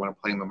out whether I want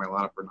to play him in my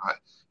lineup or not.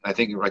 And I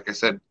think, like I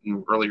said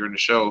earlier in the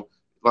show,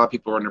 a lot of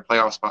people are in their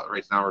playoff spot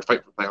right now or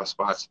fight for playoff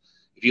spots.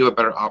 If you have a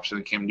better option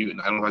than Cam Newton,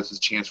 I don't know if that's his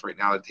chance right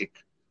now to take.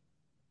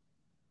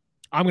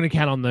 I'm going to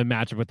count on the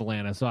matchup with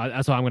Atlanta, so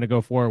that's why I'm going to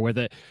go forward with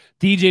it.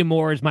 DJ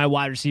Moore is my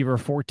wide receiver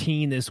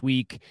 14 this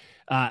week.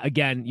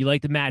 Again, you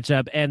like the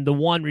matchup, and the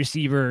one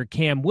receiver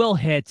Cam will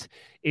hit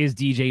is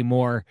DJ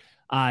Moore.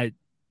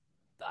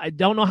 I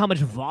don't know how much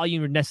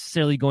volume you're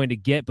necessarily going to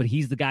get, but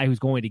he's the guy who's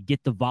going to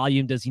get the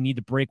volume. Does he need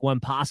to break one?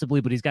 Possibly,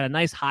 but he's got a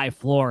nice high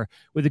floor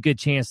with a good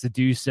chance to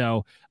do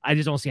so. I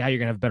just don't see how you're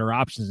going to have better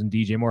options than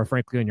DJ Moore,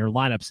 frankly, in your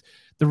lineups.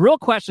 The real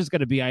question is going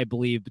to be, I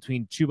believe,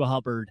 between Chuba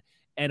Hubbard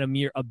and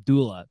Amir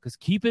Abdullah, because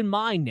keep in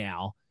mind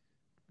now,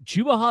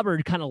 Chuba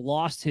Hubbard kind of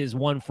lost his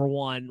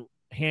 1-for-1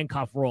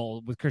 handcuff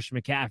role with Christian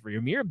McCaffrey.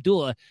 Amir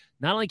Abdullah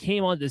not only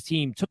came on this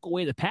team, took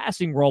away the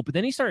passing role, but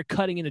then he started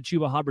cutting into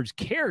Chuba Hubbard's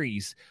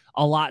carries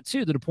a lot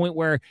too, to the point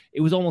where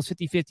it was almost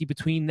 50-50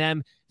 between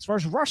them as far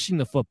as rushing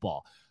the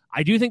football.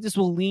 I do think this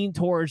will lean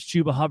towards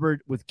Chuba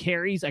Hubbard with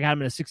carries. I got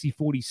him in a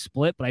 60-40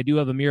 split, but I do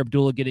have Amir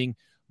Abdullah getting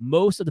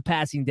most of the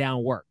passing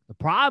down work. The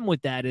problem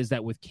with that is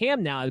that with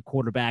Cam now at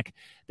quarterback,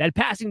 that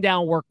passing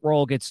down work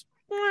role gets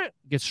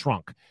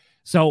shrunk.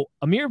 So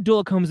Amir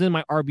Abdullah comes in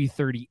my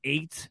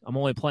RB38. I'm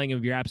only playing him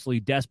if you're absolutely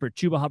desperate.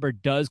 Chuba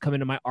Hubbard does come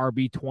into my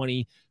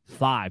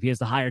RB25. He has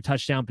the higher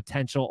touchdown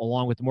potential,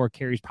 along with more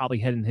carries probably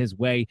heading his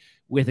way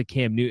with a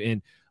Cam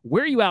Newton.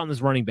 Where are you out on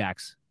this running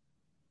backs?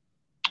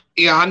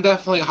 Yeah, I'm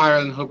definitely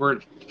higher than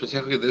Hubbard,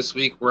 particularly this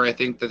week, where I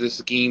think that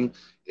this game,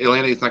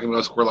 Atlanta is not going to be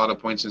able to score a lot of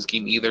points in this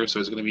game either,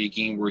 so it's going to be a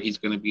game where he's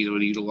going to be able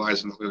to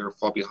utilize and they're going to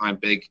fall behind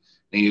big,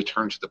 and you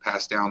turn to the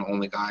pass down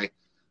only guy.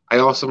 I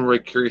also am very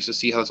curious to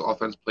see how this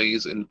offense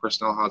plays and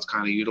personnel, how it's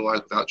kind of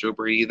utilized without Joe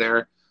Brady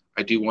there.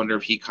 I do wonder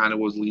if he kind of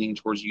was leaning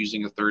towards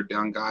using a third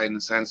down guy in a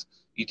sense.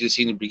 You did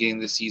see in the beginning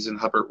of the season,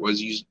 Hubbard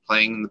was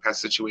playing in the pass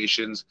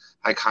situations.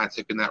 I kind of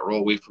taken that role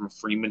away from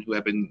Freeman, who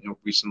had been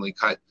recently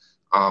cut,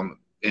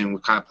 and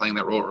was kind of playing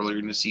that role earlier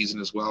in the season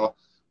as well.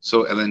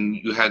 So, and then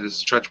you had this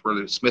stretch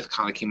where Smith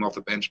kind of came off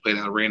the bench, played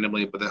out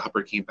randomly, but then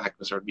Hubbard came back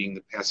and started being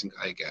the passing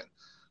guy again.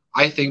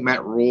 I think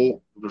Matt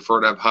Rule would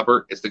prefer to have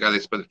Hubbard. It's the guy they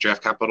spent the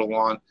draft capital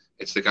on.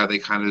 It's the guy they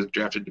kind of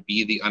drafted to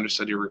be the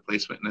understudy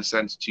replacement in a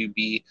sense, to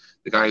be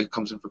the guy who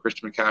comes in for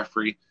Christian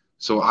McCaffrey.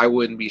 So I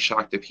wouldn't be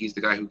shocked if he's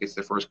the guy who gets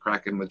the first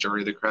crack and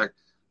majority of the crack.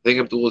 I think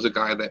Abdullah is a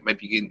guy that might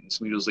be getting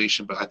some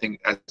utilization, but I think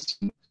as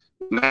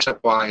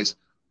matchup-wise,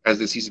 as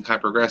the season kind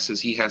of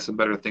progresses, he has some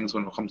better things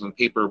when it comes on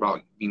paper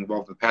about being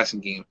involved in the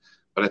passing game.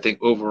 But I think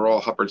overall,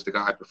 Hubbard's the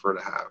guy I prefer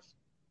to have.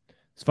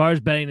 As far as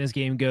betting this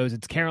game goes,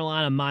 it's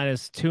Carolina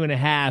minus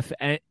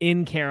 2.5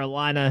 in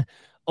Carolina.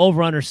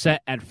 Over-under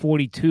set at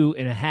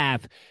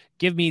 42.5.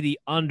 Give me the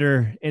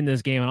under in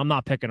this game, and I'm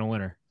not picking a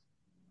winner.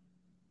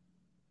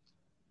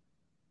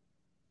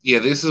 Yeah,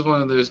 this is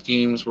one of those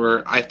games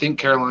where I think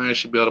Carolina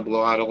should be able to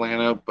blow out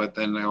Atlanta, but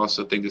then I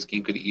also think this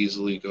game could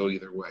easily go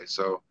either way.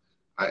 So,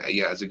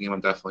 as a game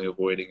I'm definitely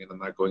avoiding, and I'm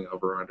not going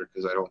over-under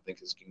because I don't think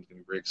this game is going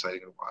to be very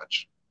exciting to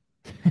watch.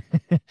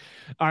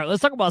 All right,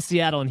 let's talk about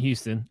Seattle and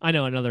Houston. I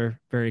know, another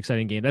very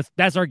exciting game.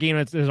 That's our game.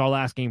 That's our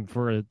last game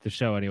for the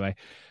show anyway.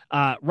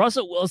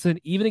 Russell Wilson,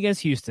 even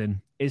against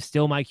Houston, is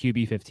still my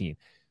QB 15.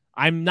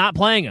 I'm not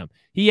playing him.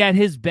 He had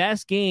his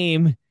best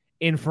game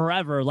in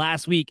forever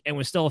last week and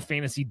was still a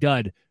fantasy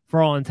dud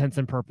for all intents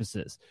and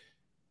purposes.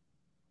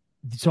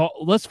 So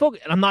let's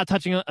focus. I'm not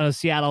touching a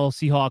Seattle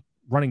Seahawks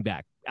running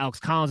back. Alex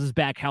Collins is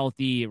back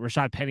healthy.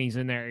 Rashad Penny's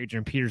in there.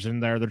 Adrian Peterson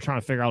there. They're trying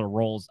to figure out the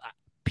roles.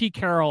 Pete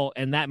Carroll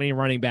and that many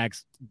running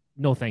backs,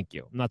 no thank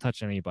you. I'm not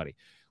touching anybody.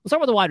 Let's talk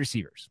about the wide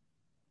receivers.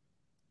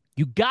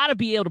 You got to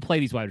be able to play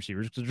these wide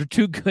receivers because they're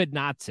too good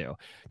not to.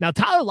 Now,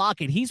 Tyler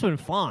Lockett, he's been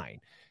fine.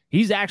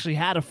 He's actually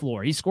had a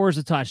floor. He scores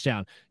a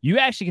touchdown. You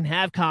actually can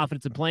have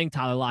confidence in playing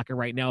Tyler Lockett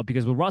right now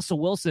because with Russell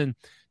Wilson,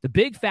 the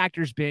big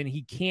factor's been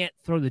he can't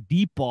throw the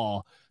deep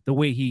ball the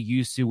way he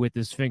used to with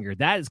his finger.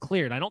 That is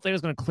cleared. I don't think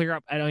it's going to clear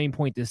up at any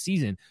point this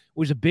season,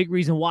 which is a big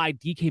reason why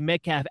DK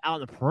Metcalf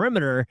out in the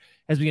perimeter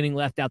has been getting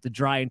left out to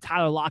dry, and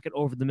Tyler Lockett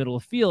over the middle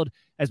of the field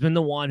has been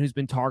the one who's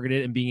been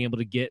targeted and being able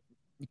to get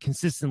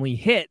consistently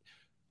hit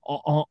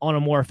on a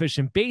more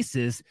efficient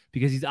basis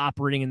because he's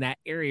operating in that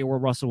area where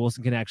Russell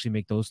Wilson can actually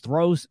make those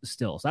throws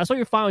still. So that's why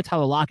you're fine with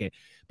Tyler Lockett.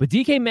 But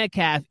DK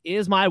Metcalf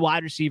is my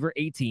wide receiver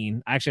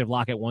 18. I actually have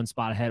Lockett one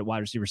spot ahead at wide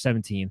receiver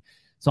 17.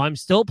 So I'm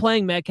still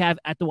playing Metcalf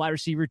at the wide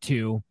receiver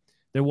 2.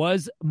 There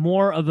was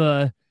more of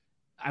a,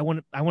 I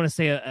want to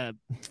say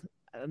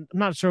I'm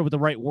not sure what the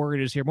right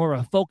word is here, more of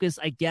a focus,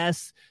 I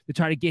guess, to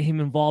try to get him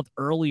involved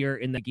earlier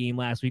in the game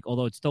last week,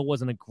 although it still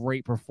wasn't a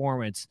great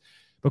performance.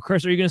 But,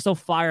 Chris, are you going to still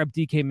fire up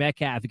DK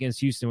Metcalf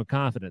against Houston with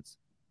confidence?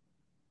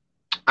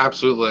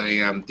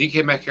 Absolutely, I am.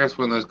 DK Metcalf's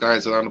one of those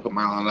guys that I'm going to put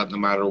my line up no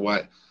matter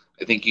what.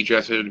 I think you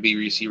drafted him to be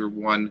receiver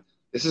 1.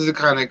 This is the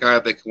kind of guy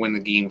that can win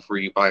the game for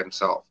you by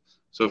himself.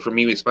 So for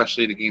me,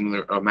 especially the game,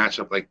 a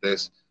matchup like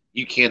this,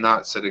 you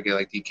cannot set a guy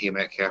like DK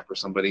Metcalf or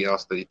somebody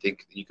else that you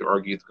think you could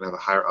argue is going to have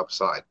a higher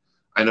upside.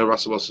 I know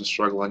Russell Wilson's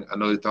struggling. I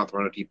know he's not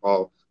throwing a deep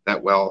ball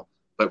that well,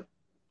 but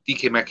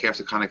DK Metcalf's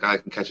the kind of guy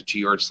that can catch a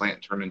 2-yard slant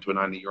and turn into a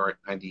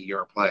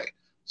 90-yard play.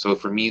 So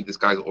for me, this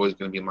guy's always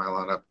going to be in my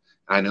lineup.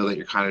 And I know that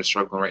you're kind of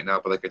struggling right now,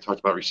 but like I talked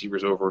about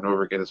receivers over and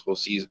over again this whole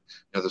season,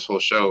 this whole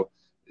show,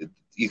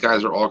 these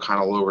guys are all kind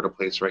of all over the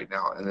place right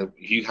now. And if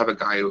you have a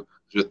guy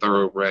who's a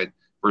thoroughbred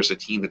versus a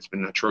team that's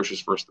been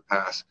atrocious versus the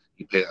pass,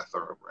 you pay that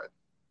thoroughbred.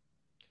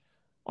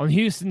 On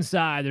Houston's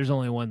side, there's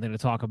only one thing to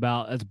talk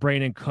about. That's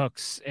Brandon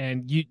Cooks,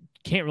 and you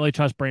can't really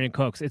trust Brandon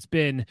Cooks. It's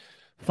been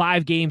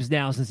 5 games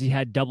now since he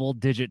had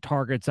double-digit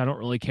targets. I don't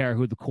really care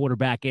who the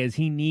quarterback is.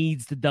 He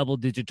needs the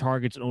double-digit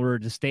targets in order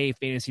to stay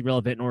fantasy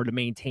relevant, in order to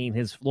maintain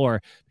his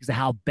floor because of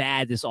how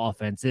bad this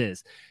offense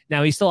is.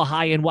 Now, he's still a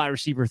high-end wide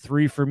receiver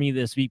 3 for me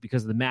this week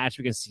because of the match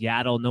against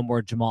Seattle. No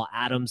more Jamal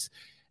Adams.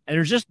 And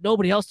there's just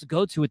nobody else to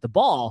go to with the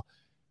ball.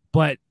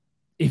 But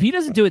if he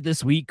doesn't do it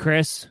this week,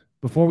 Chris,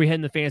 before we head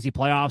into fantasy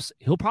playoffs,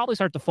 he'll probably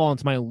start to fall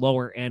into my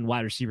lower-end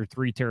wide receiver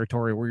 3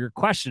 territory where you're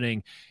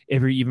questioning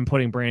if you're even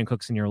putting Brandon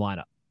Cooks in your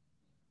lineup.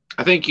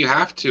 I think you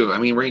have to. I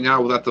mean, right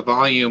now, without the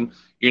volume,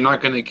 you're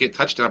not going to get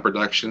touchdown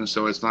production,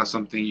 so it's not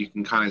something you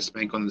can kind of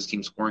spank on this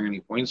team scoring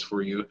any points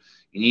for you.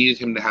 You needed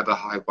him to have the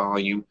high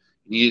volume.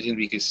 You needed him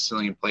to be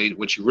consistently played.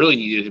 What you really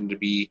needed him to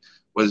be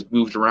was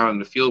moved around in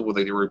the field where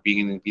they were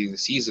beginning the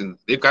season.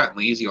 They've gotten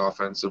lazy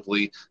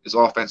offensively. This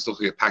offense still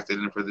get packed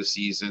in for the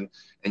season,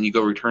 and you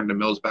go return to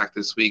Mills back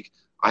this week.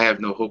 I have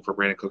no hope for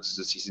Brandon Cooks as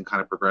the season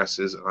kind of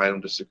progresses, and I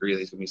don't disagree that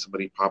he's going to be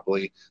somebody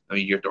probably. I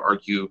mean, you have to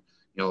argue,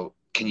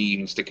 can you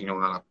even stick in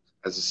your lineup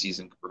as the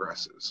season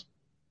progresses?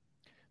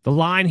 The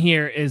line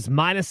here is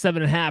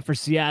 -7.5 for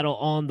Seattle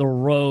on the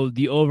road.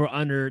 The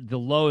over/under, the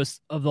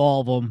lowest of all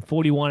of them,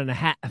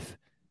 41.5.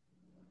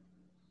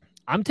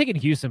 I'm taking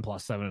Houston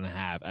plus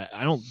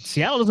 7.5.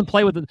 Seattle doesn't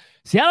play with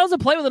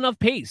enough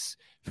pace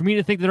for me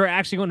to think that they're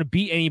actually going to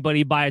beat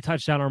anybody by a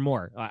touchdown or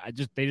more.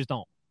 They just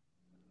don't.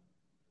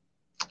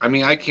 I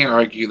mean, I can't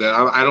argue that.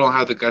 I don't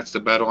have the guts to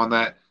bet on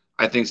that.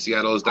 I think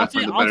Seattle is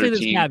definitely the better team. I'll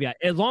say this caveat.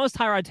 As long as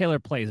Tyrod Taylor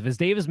plays, if it's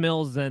Davis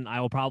Mills, then I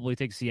will probably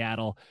take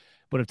Seattle.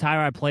 But if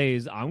Tyrod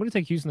plays, I'm going to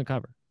take Houston to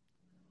cover.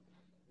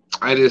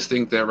 I just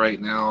think that right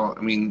now,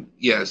 I mean,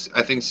 yes,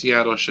 I think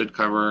Seattle should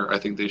cover. I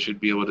think they should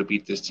be able to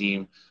beat this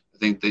team. I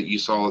think that you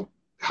saw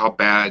how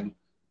bad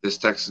this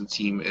Texan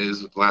team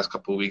is the last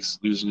couple of weeks,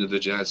 losing to the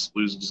Jets,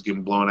 just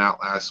getting blown out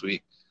last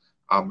week.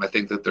 I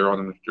think that they're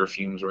on their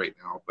fumes right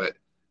now. But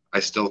I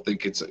still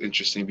think it's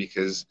interesting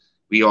because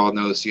we all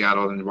know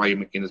Seattle, and why you're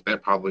making this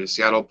bet probably.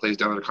 Seattle plays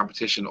down to the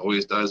competition,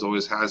 always does,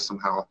 always has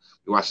somehow.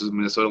 We watched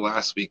Minnesota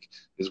last week.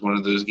 Is one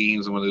of those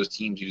games and one of those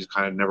teams you just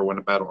kind of never want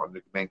to bet on,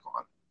 to bank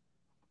on.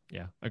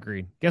 Yeah,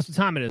 agreed. Guess what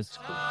time it is?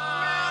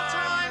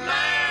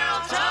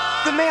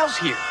 The mail's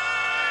here.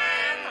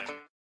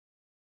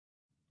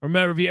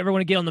 Remember, if you ever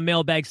want to get on the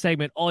mailbag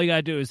segment, all you got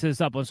to do is hit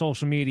us up on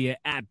social media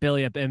at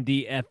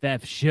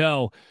BillyUpMDFF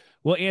Show.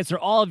 We'll answer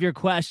all of your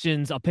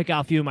questions. I'll pick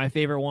out a few of my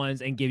favorite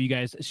ones and give you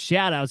guys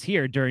shout-outs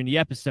here during the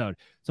episode.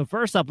 So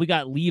first up, we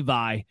got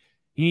Levi.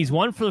 He needs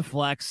one for the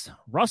flex,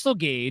 Russell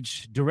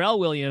Gage, Darrell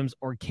Williams,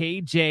 or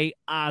KJ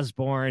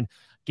Osborne.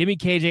 Give me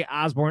KJ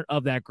Osborne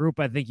of that group.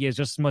 I think he has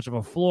just as much of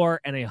a floor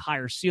and a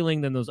higher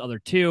ceiling than those other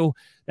two.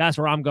 That's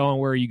where I'm going.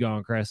 Where are you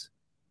going, Chris?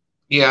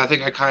 Yeah, I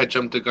think I kind of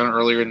jumped the gun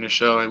earlier in the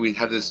show, and we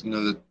had this,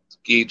 the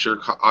Gage or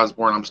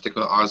Osborne. I'm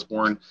sticking with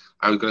Osborne.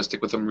 I was going to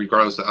stick with him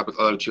regardless of the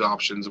other two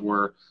options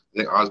were I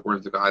think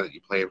Osborne's the guy that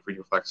you play for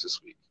your flex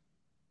this week.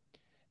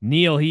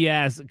 Neil, he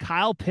has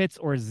Kyle Pitts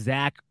or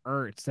Zach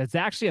Ertz. That's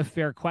actually a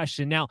fair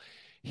question. Now,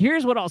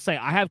 here's what I'll say.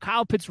 I have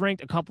Kyle Pitts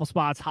ranked a couple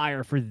spots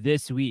higher for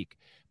this week,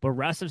 but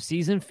rest of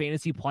season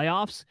fantasy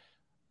playoffs,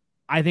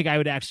 I think I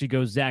would actually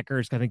go Zach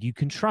Ertz. I think you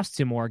can trust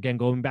him more. Again,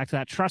 going back to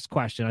that trust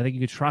question, I think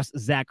you could trust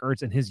Zach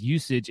Ertz and his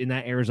usage in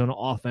that Arizona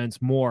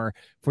offense more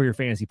for your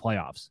fantasy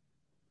playoffs.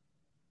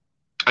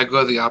 I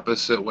go the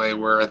opposite way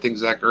where I think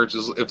Zach Ertz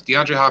is, if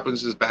DeAndre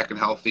Hopkins is back and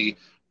healthy,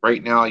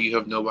 right now you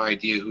have no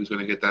idea who's going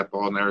to get that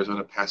ball in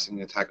Arizona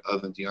passing attack other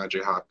than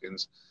DeAndre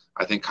Hopkins.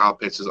 I think Kyle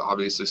Pitts is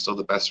obviously still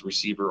the best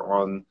receiver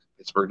on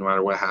Pittsburgh no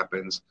matter what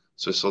happens.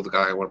 So still the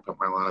guy I want to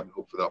put my lineup and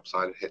hope for the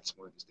upside it hits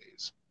one of these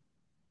days.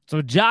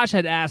 So Josh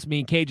had asked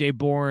me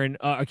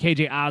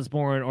KJ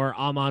Osborne or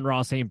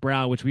Amon-Ra St.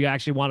 Brown, which we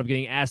actually wound up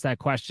getting asked that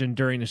question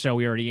during the show.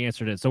 We already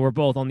answered it. So we're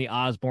both on the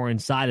Osborne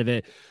side of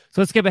it. So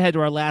let's skip ahead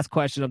to our last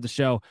question of the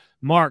show.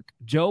 Mark,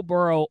 Joe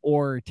Burrow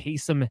or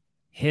Taysom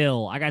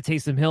Hill? I got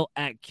Taysom Hill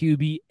at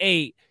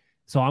QB8.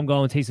 So I'm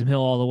going Taysom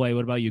Hill all the way.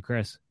 What about you,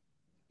 Chris?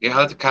 Yeah,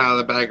 I had the cat out of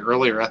the bag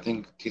earlier. I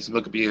think Taysom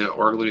Hill could be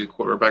arguably a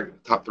quarterback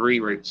top 3,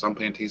 right? So I'm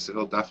playing Taysom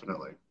Hill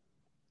definitely.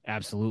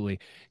 Absolutely.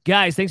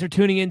 Guys, thanks for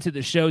tuning into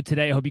the show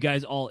today. I hope you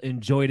guys all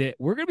enjoyed it.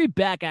 We're going to be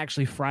back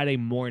actually Friday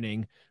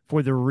morning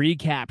for the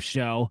recap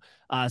show.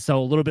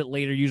 So a little bit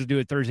later, usually do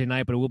it Thursday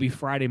night, but it will be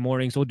Friday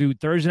morning. So we'll do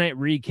Thursday night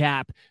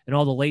recap and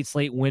all the late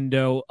slate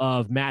window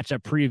of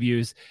matchup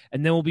previews.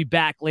 And then we'll be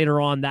back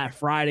later on that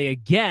Friday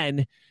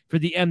again for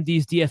the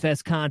MD's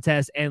DFS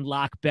contest and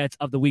lock bets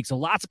of the week. So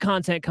lots of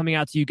content coming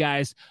out to you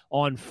guys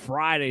on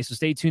Friday. So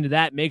stay tuned to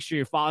that. Make sure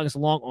you're following us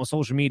along on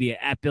social media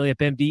at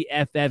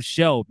BillyUpMDFF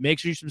Show. Make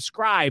sure you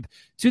subscribe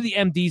to the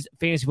MD's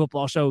Fantasy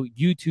Football Show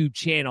YouTube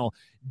channel.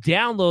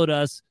 Download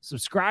us,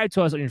 subscribe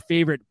to us on your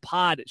favorite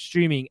pod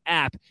streaming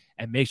app,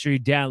 and make sure you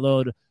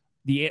download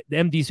the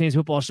MD's Fantasy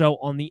Football Show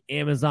on the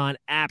Amazon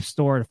App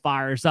Store to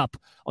fire us up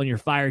on your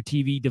Fire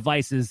TV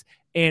devices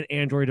and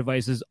Android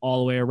devices all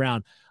the way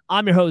around.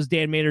 I'm your host,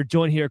 Dan Maynard,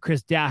 joined here,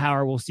 Chris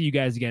Dowhauer. We'll see you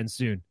guys again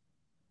soon.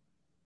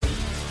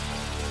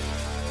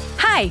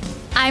 Hi,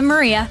 I'm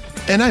Maria.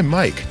 And I'm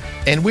Mike.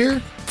 And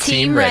we're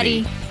Team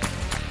Ready.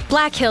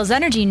 Black Hills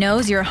Energy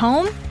knows your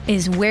home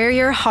is where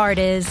your heart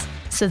is,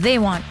 so they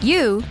want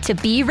you to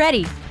be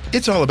ready.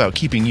 It's all about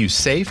keeping you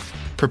safe,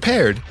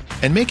 prepared,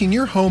 and making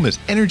your home as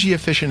energy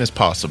efficient as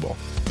possible.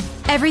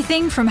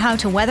 Everything from how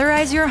to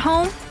weatherize your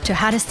home to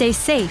how to stay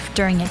safe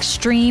during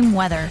extreme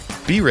weather.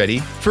 Be ready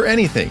for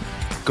anything.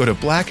 Go to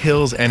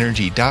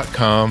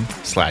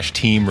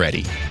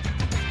blackhillsenergy.com/teamready.